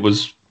 and it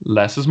was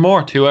less is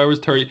more. 2 hours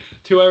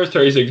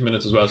 36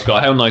 minutes as well,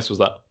 Scott. How nice was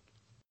that?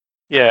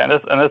 Yeah,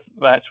 and this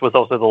match was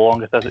also the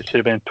longest, as it should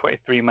have been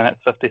 23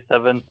 minutes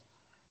 57.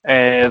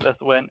 This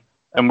went,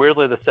 and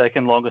weirdly the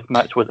second longest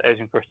match was Edge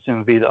and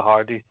Christian v the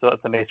Hardy, so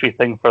that's a nice wee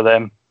thing for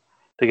them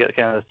to get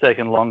kind of the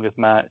second longest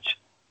match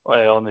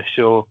on the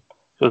show.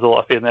 So there's a lot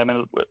of faith in them.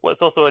 And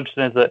what's also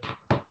interesting is that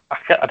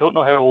I don't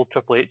know how old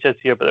Triple H is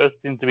here, but there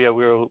seems to be a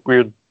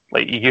weird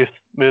like youth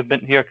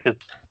movement here, because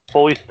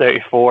Foley's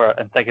 34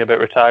 and thinking about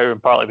retiring,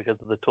 partly because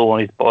of the toll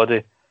on his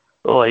body.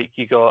 So like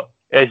you got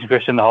Edge and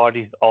Christian, the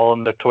Hardys, all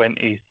in their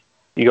 20s.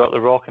 You got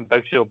The Rock and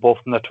Big Show both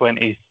in their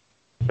 20s.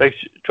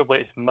 Triple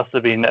H must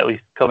have been at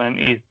least coming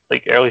into his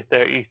like early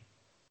 30s,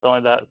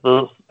 something like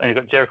that. And you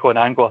got Jericho and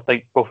Angle, I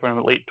think, both in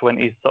the late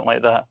 20s, something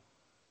like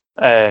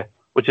that.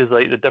 Which is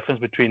like the difference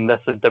between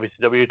this and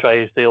WCW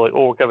trying to say like,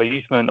 oh, we'll give a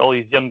youth movement, all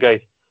these young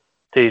guys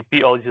to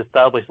beat all these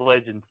established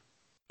legends.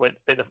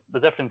 But the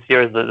difference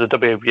here is that the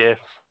WWF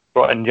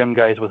brought in young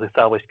guys with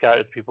established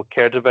characters people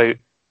cared about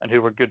and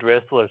who were good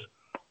wrestlers,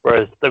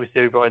 whereas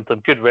WCW brought in some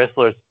good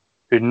wrestlers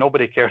who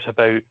nobody cared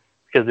about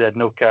because they had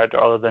no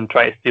character other than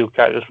trying to steal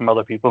characters from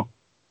other people.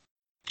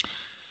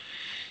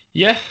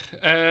 Yeah,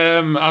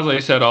 as I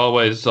said,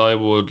 always, I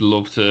would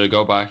love to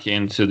go back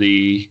into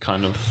the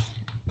kind of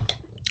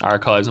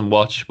archives and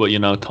watch, but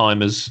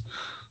time is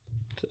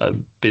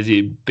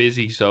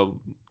busy,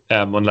 so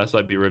unless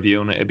I'd be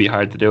reviewing it, it'd be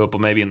hard to do it. But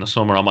maybe in the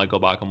summer I might go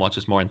back and watch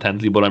this more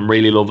intensely. But I'm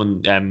really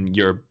loving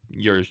your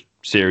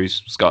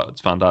series, Scott.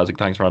 It's fantastic.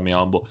 Thanks for having me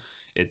on. But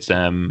it's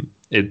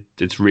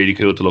really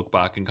cool to look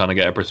back and kind of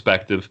get a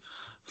perspective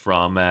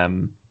from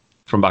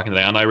back in the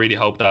day. And I really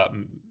hope that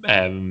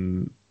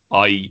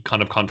I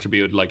kind of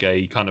contribute like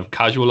a kind of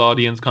casual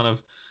audience, kind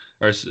of,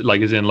 or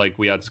like as in like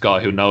we had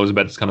Scott who knows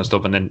about this kind of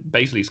stuff, and then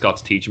basically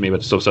Scott's teaching me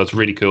about the stuff. So it's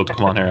really cool to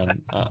come on here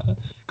and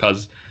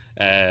because.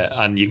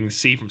 And you can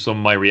see from some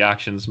of my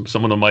reactions,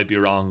 some of them might be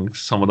wrong,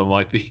 some of them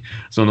might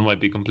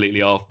be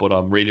completely off. But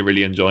I'm really,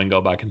 really enjoying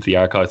going back into the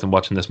archives and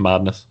watching this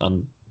madness.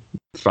 And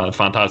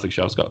fantastic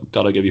show, Scott.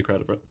 Gotta give you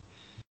credit for it.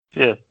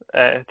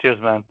 Cheers,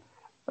 man.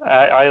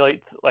 I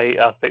liked like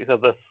aspects of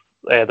this.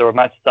 There were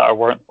matches that I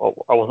wasn't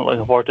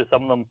looking forward to.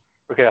 Some of them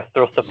were kind of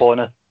thrust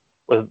upon us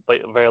with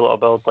like very little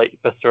build, like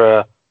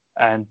Viscera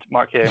and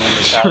Mark Henry and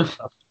the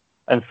stuff.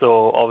 And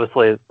so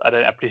obviously I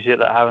didn't appreciate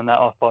that having that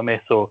off on me.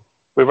 So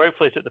we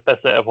rightfully took the piss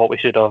out of what we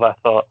should have, I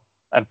thought,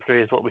 and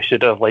praised what we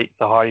should have, like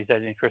the Hardys,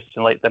 Edge and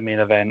Christian, like the main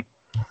event.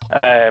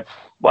 But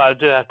I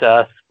do have to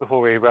ask,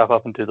 before we wrap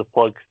up and do the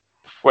plugs,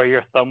 where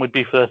your thumb would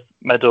be for this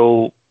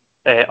middle,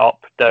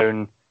 up,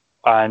 down,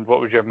 and what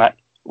would your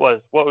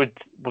what would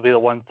be the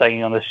one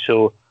thing on this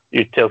show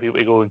you'd tell people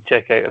to go and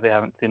check out if they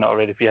haven't seen it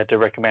already, if you had to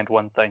recommend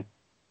one thing?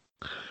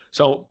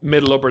 So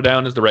middle, up, or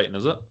down is the rating,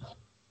 is it?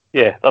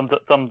 Yeah,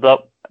 thumbs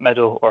up,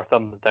 middle, or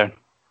thumbs down.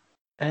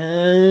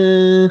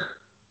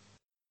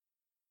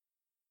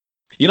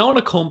 You know on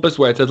a compass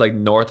where it says like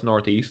north,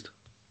 northeast,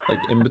 like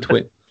in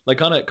between, like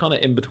kind of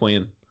in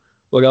between.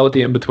 We'll go with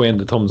the in between,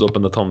 the thumbs up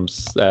and the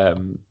thumbs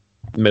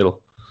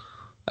middle,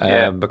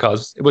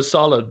 because it was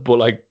solid. But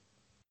like,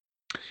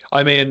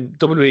 I mean,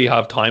 WWE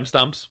have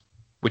timestamps,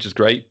 which is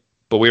great.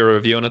 But we were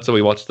reviewing it, so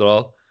we watched it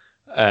all.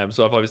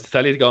 So if I was to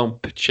tell you to go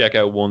and check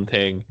out one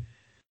thing,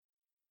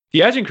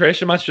 the Edge and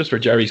Christian match, just for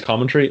Jerry's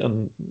commentary,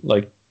 and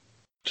like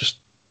just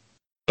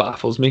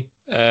baffles me.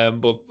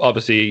 But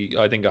obviously,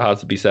 I think it has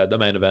to be said, the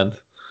main event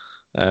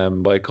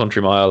by a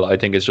country mile. I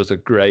think it's just a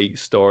great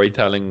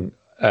storytelling,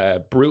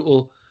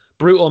 brutal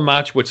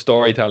match with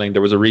storytelling.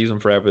 There was a reason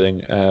for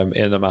everything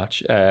in the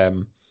match.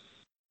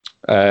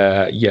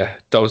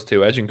 Those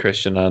two, Edge and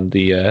Christian, and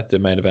the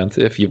main event.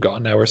 If you've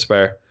got an hour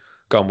spare,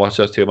 go and watch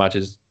those two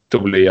matches.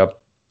 WWE have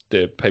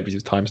the pay-per-view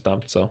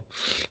timestamped, so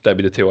that'd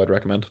be the two I'd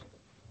recommend.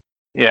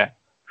 Yeah.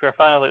 If you're a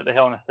fan of like the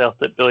Hell in a Cell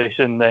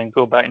stipulation, then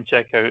go back and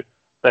check out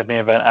the main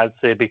event, I'd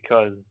say,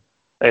 because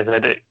like I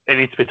said, it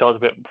needs to be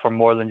talked about for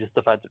more than just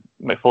the fact that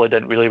Mick Foley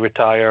didn't really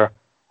retire,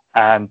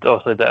 and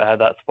also that it had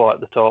that spot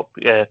at the top.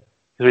 Yeah,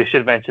 because we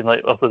should mention,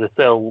 like, also the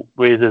cell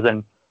raises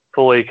and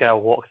Foley kind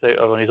of walks out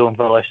on his own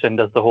volition,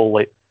 does the whole,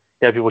 like,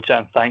 people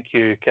chant thank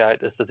you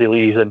characters as he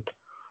leaves, and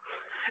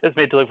it's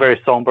made to look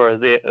very somber as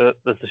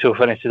the show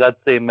finishes. I'd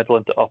say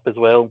middle to up as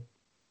well,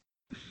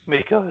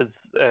 because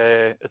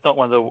it's not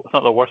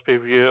the worst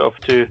pay-per-view of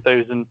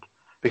 2000,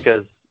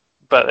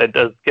 but it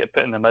does get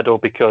put in the middle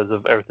because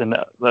of everything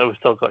that we've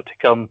still got to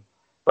come.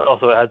 But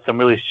also it had some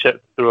really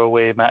shit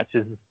throwaway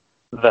matches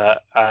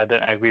that I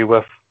didn't agree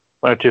with.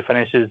 One or two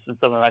finishes and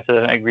some of the matches I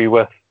didn't agree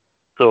with.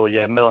 So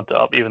yeah, middle to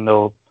up, even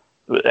though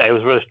it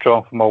was really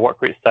strong from a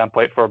work rate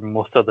standpoint for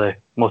most of the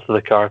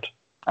card.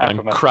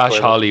 And Crash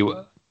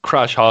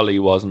Holly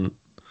wasn't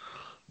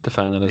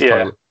defending his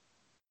title.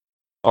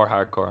 Or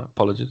Hardcore,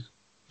 apologies.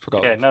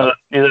 Forgot. Yeah,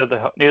 neither of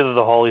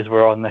the Hollies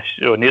were on this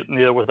show.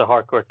 Neither was the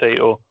Hardcore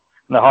title.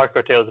 And the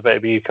Hardcore title is about to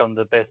become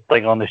the best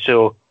thing on the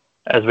show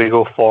as we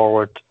go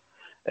forward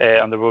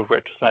on the road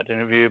retro SmackDown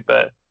interview.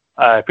 But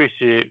I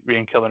appreciate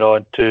Rian coming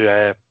on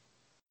to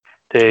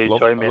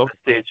join me on the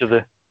stage of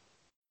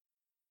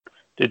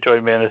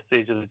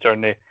the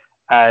journey.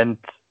 And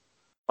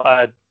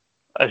I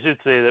should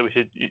say that you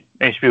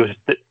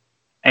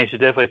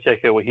should definitely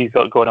check out what he's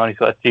got going on. He's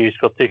got a series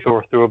called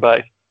Takeover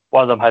Throwbacks.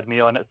 One of them had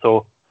me on it,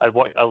 so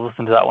I'll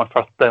listen to that one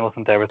first, then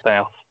listen to everything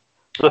else.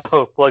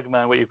 So, plug,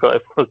 man, what you've got to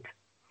plug.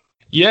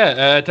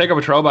 Yeah,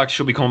 Takeover Throwbacks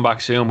should be coming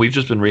back soon. We've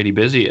just been really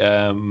busy.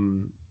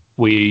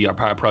 We are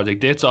part of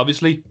Project Dits,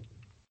 obviously.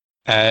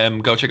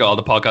 Go check out all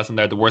the podcasts in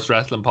there. The Worst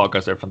Wrestling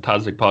Podcast, they're a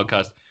fantastic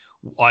podcast.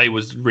 I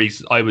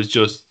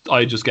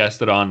just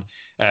guested on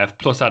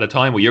Plus at a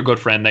Time with your good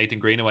friend Nathan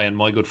Greenaway and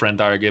my good friend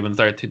Dara Gibbons.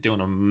 They're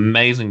doing an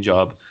amazing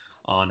job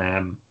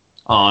on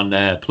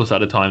Plus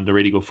at a Time, the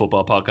really good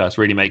football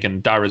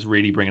podcast. Dara's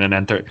really bringing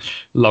an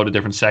load of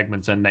different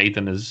segments, and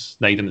Nathan is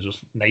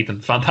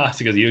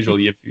fantastic as usual.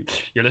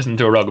 If you're listening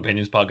to a Rogue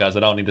Opinions podcast, I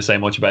don't need to say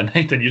much about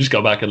Nathan. You just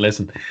go back and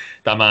listen.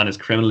 That man is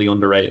criminally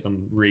underrated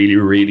and really,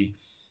 really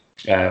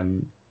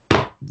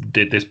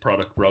did this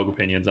product, Rogue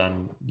Opinions,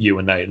 and you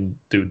and Nathan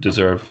do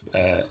deserve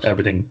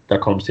everything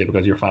that comes to you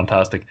because you're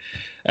fantastic.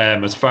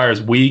 As far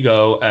as we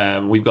go,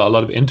 we've got a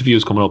lot of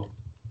interviews coming up,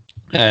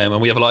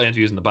 and we have a lot of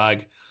interviews in the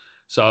bag.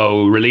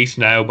 So released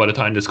now, by the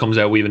time this comes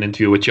out, we have an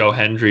interview with Joe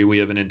Hendry. We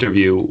have an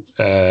interview.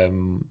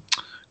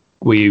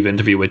 We've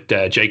interviewed with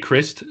Jay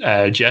Christ,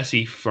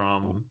 Jesse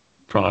from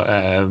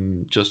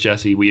Just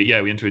Jesse. We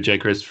interviewed Jay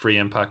Christ, Free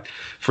Impact,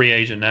 free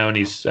agent now, and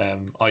he's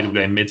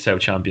IWA Mid-South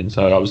champion.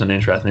 So that was an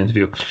interesting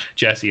interview.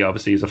 Jesse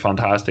obviously is a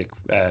fantastic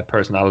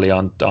personality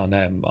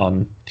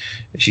on.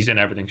 She's in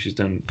everything. She's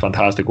doing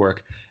fantastic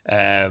work.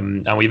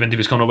 And we have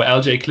interviews coming up with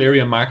LJ Cleary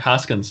and Mark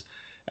Haskins.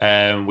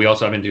 We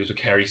also have interviews with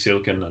Kerry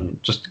Silken,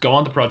 and just go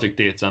on to Project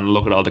Dates and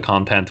look at all the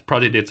content.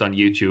 Project Dates on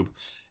YouTube,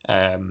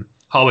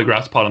 Hallway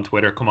Graphs Pod on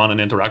Twitter. Come on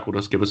and interact with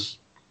us. Give us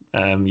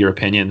your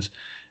opinions,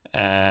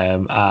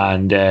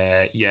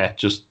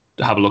 just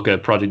have a look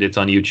at Project Dates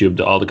on YouTube.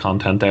 All the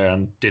content there,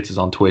 and Dates is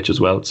on Twitch as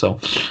well. So,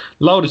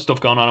 load of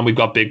stuff going on, and we've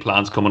got big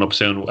plans coming up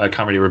soon. I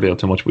can't really reveal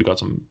too much. We got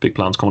some big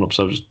plans coming up,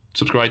 so just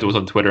subscribe to us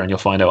on Twitter, and you'll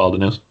find out all the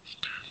news.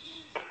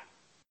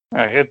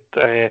 All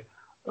right.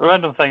 A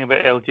random thing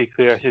about LG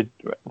Clear, I should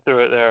throw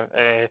it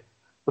there.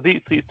 With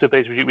Eat Sleep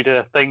Suplex, we did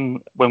a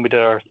thing when we did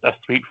a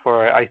sweep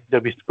for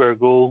ICW Square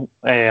Goal.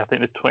 I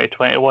think it was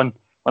 2021, one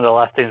of the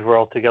last times we were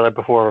all together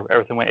before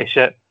everything went to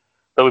shit.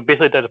 So we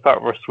basically did a part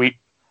of our sweep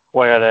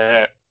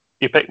where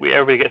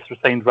everybody gets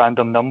assigned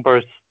random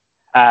numbers,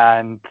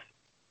 and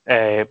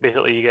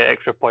basically you get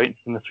extra points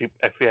in the sweep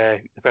if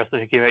the person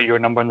who came out your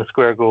number in the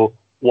Square Goal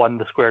won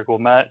the Square Goal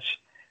match.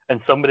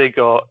 And somebody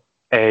got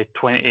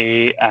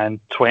 28 and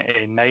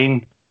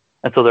 29,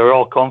 and so they were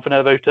all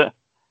confident about it.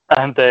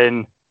 And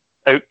then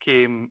out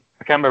came,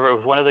 I can't remember, it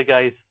was one of the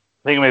guys,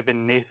 I think it might have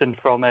been Nathan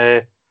from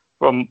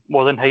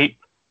More Than Hype.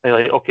 They're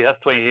like, okay,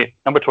 that's 28,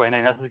 number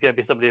 29, this is going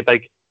to be somebody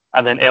big.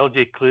 And then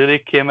LJ Cleary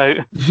came out.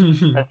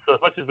 And so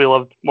as much as we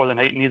loved More Than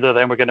Hype, neither of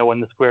them were going to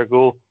win the Square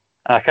Goal.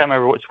 And I can't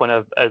remember which one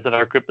is in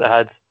our group that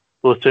had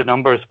those two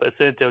numbers, but as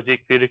soon as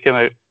LJ Cleary came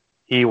out,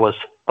 he was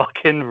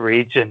fucking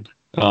raging.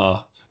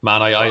 Oh,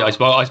 man, I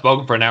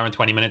spoke him for an hour and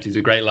 20 minutes. He's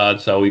a great lad.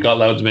 So we got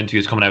loads of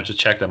interviews coming out. Just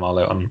check them all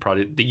out on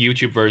Project. The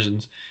YouTube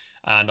versions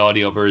and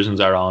audio versions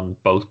are on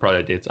both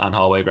Project Dates and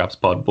Hallway Graphs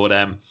Pod. But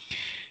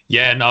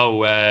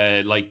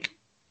like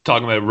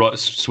talking about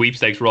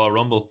sweepstakes Royal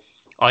Rumble,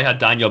 I had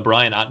Daniel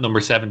Bryan at number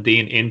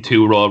 17 in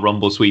 2 Royal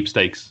Rumble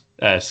sweepstakes,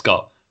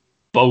 Scott.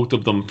 Both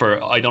of them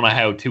for, I don't know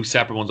how, 2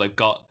 separate ones. I've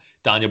got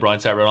Daniel Bryan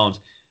separate ones.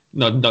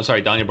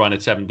 Daniel Bryan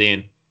at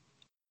 17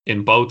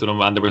 in both of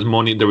them, and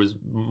there was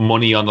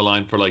money on the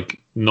line for like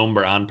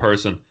number and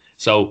person.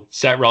 So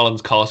Seth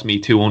Rollins cost me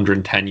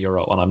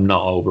 €210, and I'm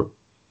not over.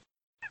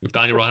 If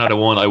Daniel Bryan had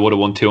won, I would have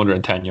won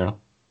 €210.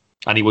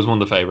 and he was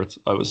one of the favourites.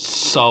 I was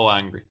so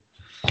angry.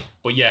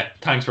 But yeah,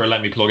 thanks for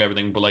letting me plug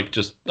everything. But like,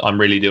 just I'm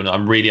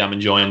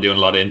enjoying doing a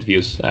lot of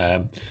interviews.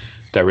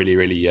 They're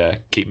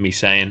really keeping me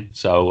sane.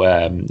 So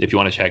if you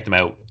want to check them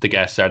out, the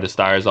guests are the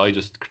stars. I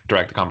just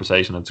direct the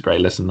conversation. It's a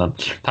great listen. And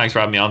thanks for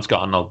having me on,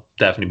 Scott. And I'll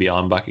definitely be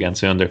on back again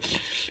soon.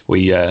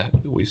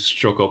 We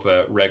struck up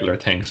a regular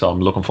thing, so I'm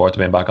looking forward to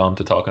being back on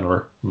to talking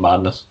about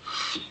madness.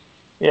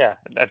 Yeah,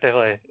 I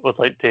definitely would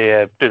like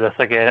to do this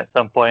again at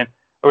some point.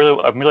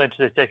 I'm really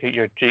interested to check out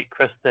your Jake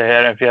Crist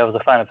interview. I was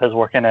a fan of his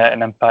work in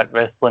Impact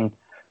Wrestling.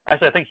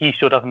 Actually, I think he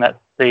showed up in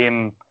that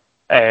same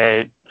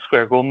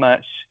Square Goal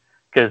match,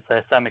 because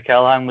Sami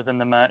Callihan was in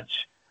the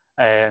match,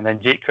 and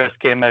then Jake Crist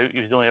came out. He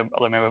was the only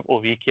other member of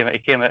OVE came out. He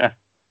came out in a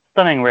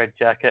stunning red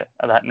jacket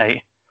that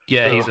night.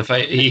 Yeah, so,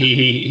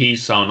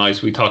 he's so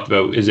nice. We talked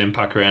about his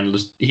Impact career.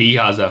 He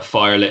has a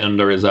fire lit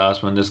under his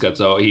ass when this gets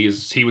out. He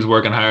was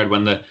working hard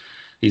when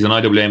he's an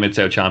IWA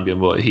Mid-South champion,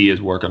 but he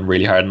is working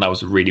really hard, and that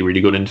was a really, really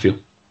good interview.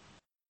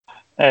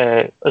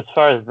 As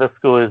far as this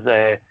goes,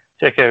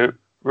 check out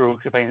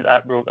Rogue's Opinions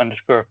at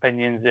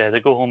Rogue_Opinions. The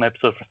Go Home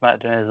episode for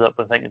SmackDown is up.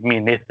 I think it's me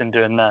and Nathan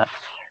doing that.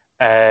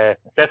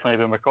 It's definitely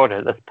been recorded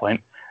at this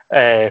point.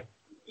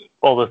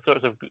 All the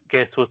sorts of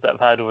guest hosts that I've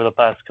had over the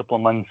past couple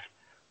of months.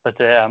 But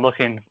I'm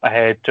looking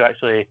ahead to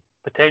actually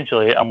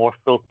potentially a more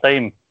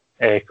full-time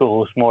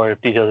co-host. More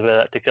details about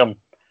that to come.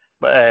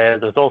 But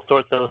there's all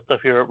sorts of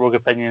stuff here at Rogue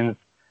Opinions,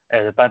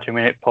 the Banter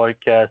Minute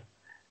podcast,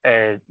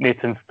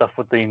 Nathan's stuff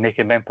with the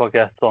Naked Men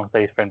podcast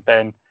alongside his friend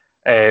Ben.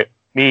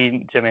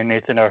 Me, Jimmy, and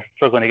Nathan are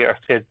struggling to get our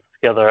schedules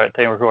together at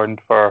time recording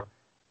for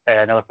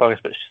another podcast,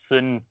 but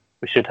soon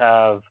we should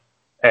have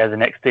the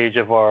next stage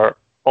of our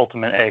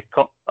ultimate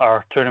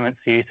our tournament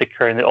series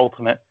occurring, the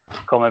Ultimate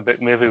Comic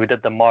Book Movie. We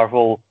did the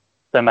Marvel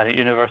Cinematic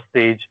Universe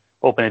stage,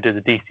 hoping to do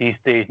the DC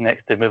stage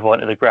next to move on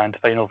to the grand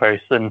final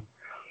very soon.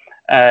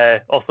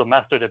 Also,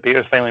 Master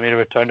Debaters finally made a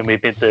return, and we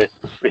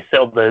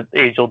settled the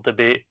age-old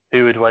debate: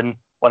 who would win,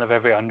 one of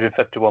every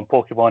 151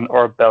 Pokemon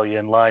or a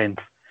billion lions?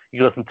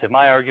 You listen to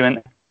my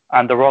argument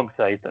and the wrong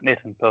side that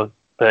Nathan put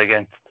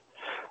against.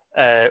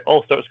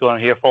 All sorts going on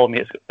here. Follow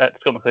me at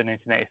Scott McLean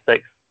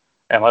 1996.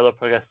 My other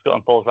podcast, Scott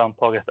and Paul's Round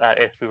podcast at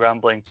SB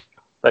Rambling.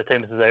 By the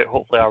time this is out,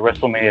 hopefully our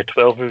WrestleMania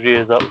 12 review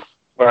is up,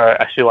 where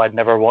a show I'd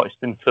never watched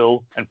in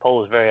full, and Paul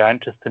was very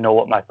anxious to know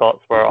what my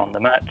thoughts were on the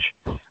match,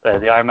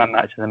 the Iron Man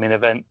match in the main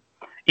event.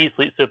 Eat,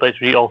 Sleep, Suplex,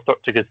 Read, all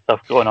sorts of good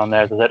stuff going on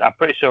there. As I said, I'm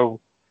pretty sure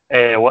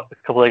a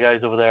couple of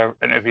guys over there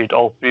interviewed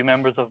all three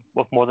members of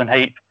More Than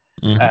Hype.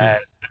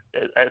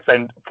 It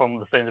sounded, from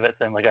the sound of it,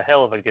 sounded like a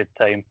hell of a good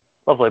time.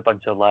 Lovely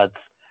bunch of lads.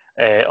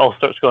 All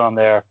sorts going on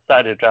there.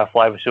 Saturday Draft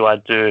Live show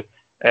I'd do.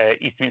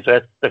 East Meets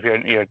West if you're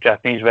into your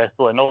Japanese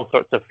wrestling. All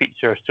sorts of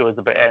feature shows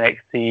about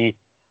NXT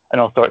and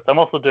all sorts. I'm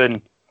also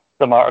doing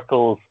some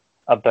articles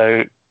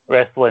about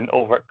wrestling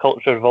over at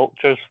Culture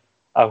Vultures.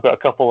 I've got a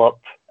couple up.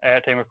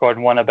 Time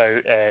recording one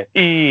about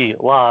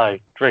Eli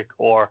Drake,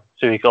 or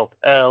so we called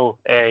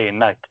L.A.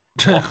 Knight.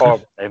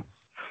 Horrible name.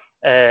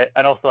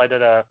 And also I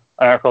did an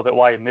article about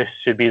why Moose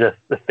should be the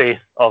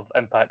face of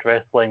Impact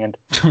Wrestling, and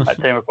at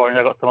time recording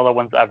I've got some other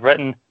ones that I've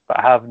written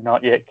but have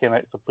not yet came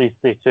out, so please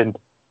stay tuned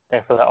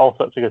for that. All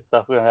sorts of good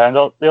stuff going on.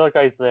 And the other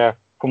guys there,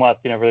 from what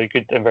I've seen, are really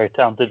good and very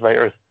talented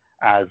writers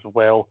as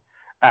well.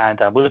 And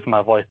I'm losing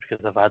my voice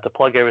because I've had to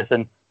plug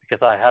everything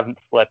because I haven't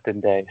slept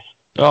in days.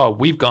 Oh,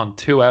 we've gone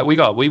 2 hours.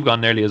 We've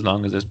gone nearly as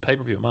long as this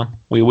pay-per-view, man.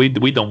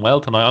 We done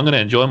well tonight. I'm going to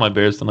enjoy my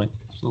beers tonight.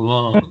 It's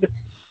long.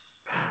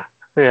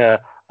 Yeah,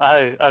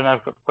 I've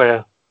got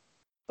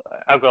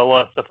a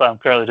lot of stuff that I'm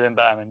currently doing,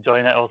 but I'm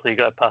enjoying it. Also, you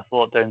got to pass a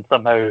lot down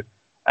somehow.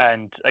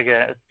 And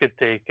again, it's good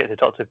to get to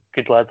talk to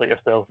good lads like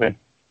yourself, man.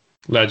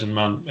 Legend,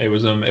 man. It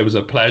was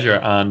a pleasure,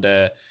 and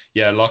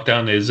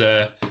lockdown is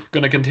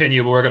going to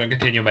continue, but we're going to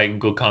continue making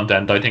good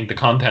content. I think the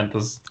content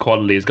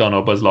quality has gone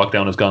up as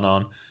lockdown has gone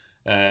on,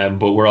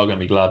 but we're all going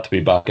to be glad to be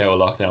back out of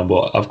lockdown.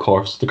 But of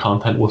course, the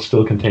content will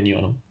still continue,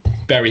 and I'm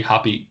very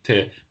happy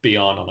to be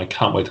on, and I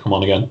can't wait to come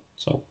on again.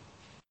 So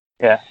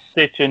yeah,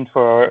 stay tuned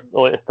for the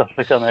latest stuff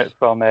to come out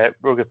from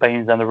Rogue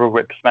Opinions and the Rogue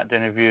Rip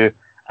SmackDown review.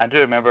 And do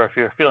remember, if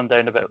you're feeling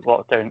down about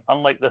lockdown,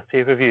 unlike this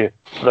pay-per-view,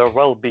 there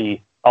will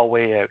be a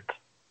way out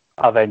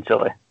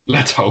eventually.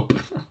 Let's hope.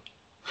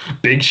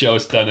 Big Show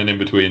standing in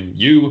between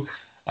you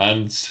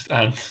and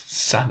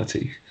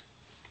sanity.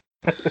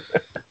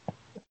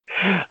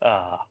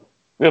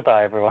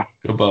 Goodbye, everyone.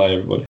 Goodbye,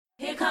 everybody.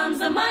 Here comes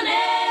the money.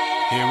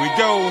 Here we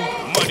go.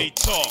 Money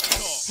talk.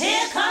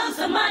 Here comes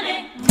the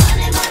money.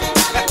 Money, money,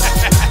 money.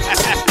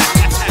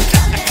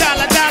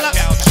 Dollar, dollar.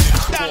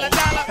 Dollar,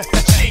 dollar.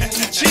 Ching,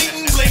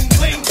 ching, bling,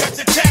 bling. Got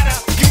the chatter.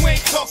 You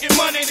ain't talking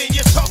money, then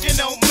your talking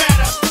don't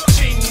matter.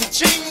 Ching,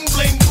 ching,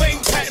 bling, bling.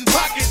 Patent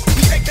pockets.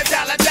 We take the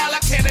dollar, dollar.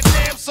 Can a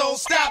damn soul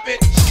stop it?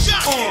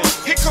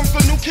 Here comes the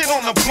new kid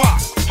on the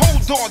block.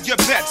 Hold all your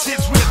bets,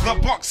 here's where the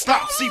buck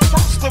stops. See,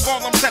 first of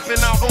all, I'm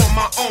stepping out on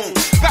my own.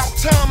 About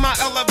time I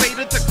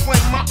elevated to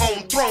claim my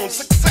own throne.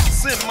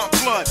 Success in my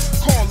blood,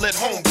 call it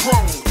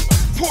homegrown.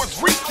 Puerto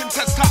Rican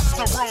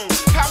testosterone.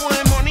 Power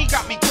and money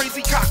got me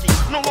crazy cocky.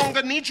 No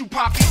longer need you,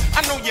 Poppy.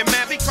 I know you're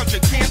mad because you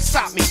can't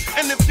stop me.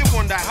 And if you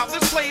wonder how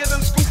this player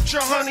done scooped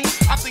your honey,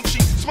 I think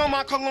she smell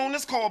my cologne,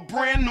 it's called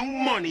brand new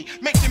money.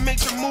 Making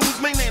major moves,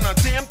 man, ain't a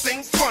damn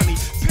thing funny.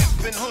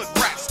 Pimpin' hood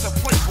rats to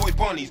Playboy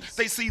bunnies.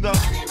 They see the...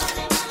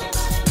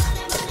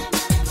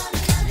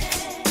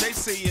 They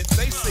see it,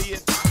 they see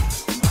it.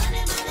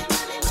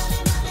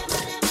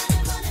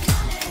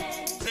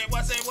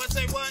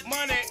 Say what?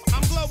 Money.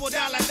 I'm global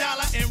dollar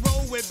and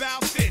roll with Bow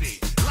Fitty.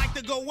 Like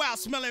to go out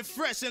smelling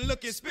fresh and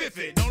looking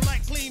spiffy. Don't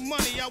like clean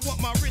money, I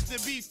want my wrist to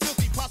be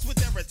filthy. Pops with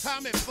that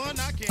retirement fund,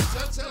 I can't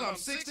touch till I'm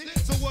 60.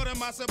 So what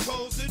am I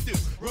supposed to do?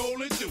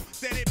 Rolling through,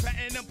 steady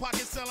patting them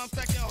pockets, sell I'm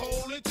stacking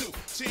holding two.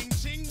 Ching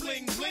ching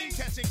bling bling,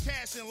 catching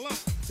cash and lump.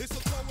 It's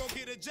a Toro,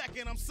 get a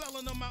jacket, I'm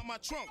selling them out my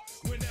trunk.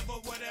 Whenever,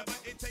 whatever,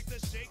 it takes to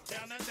shake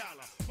down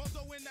 $1. Must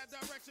go in that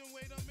direction,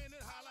 wait a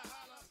minute, holla holla.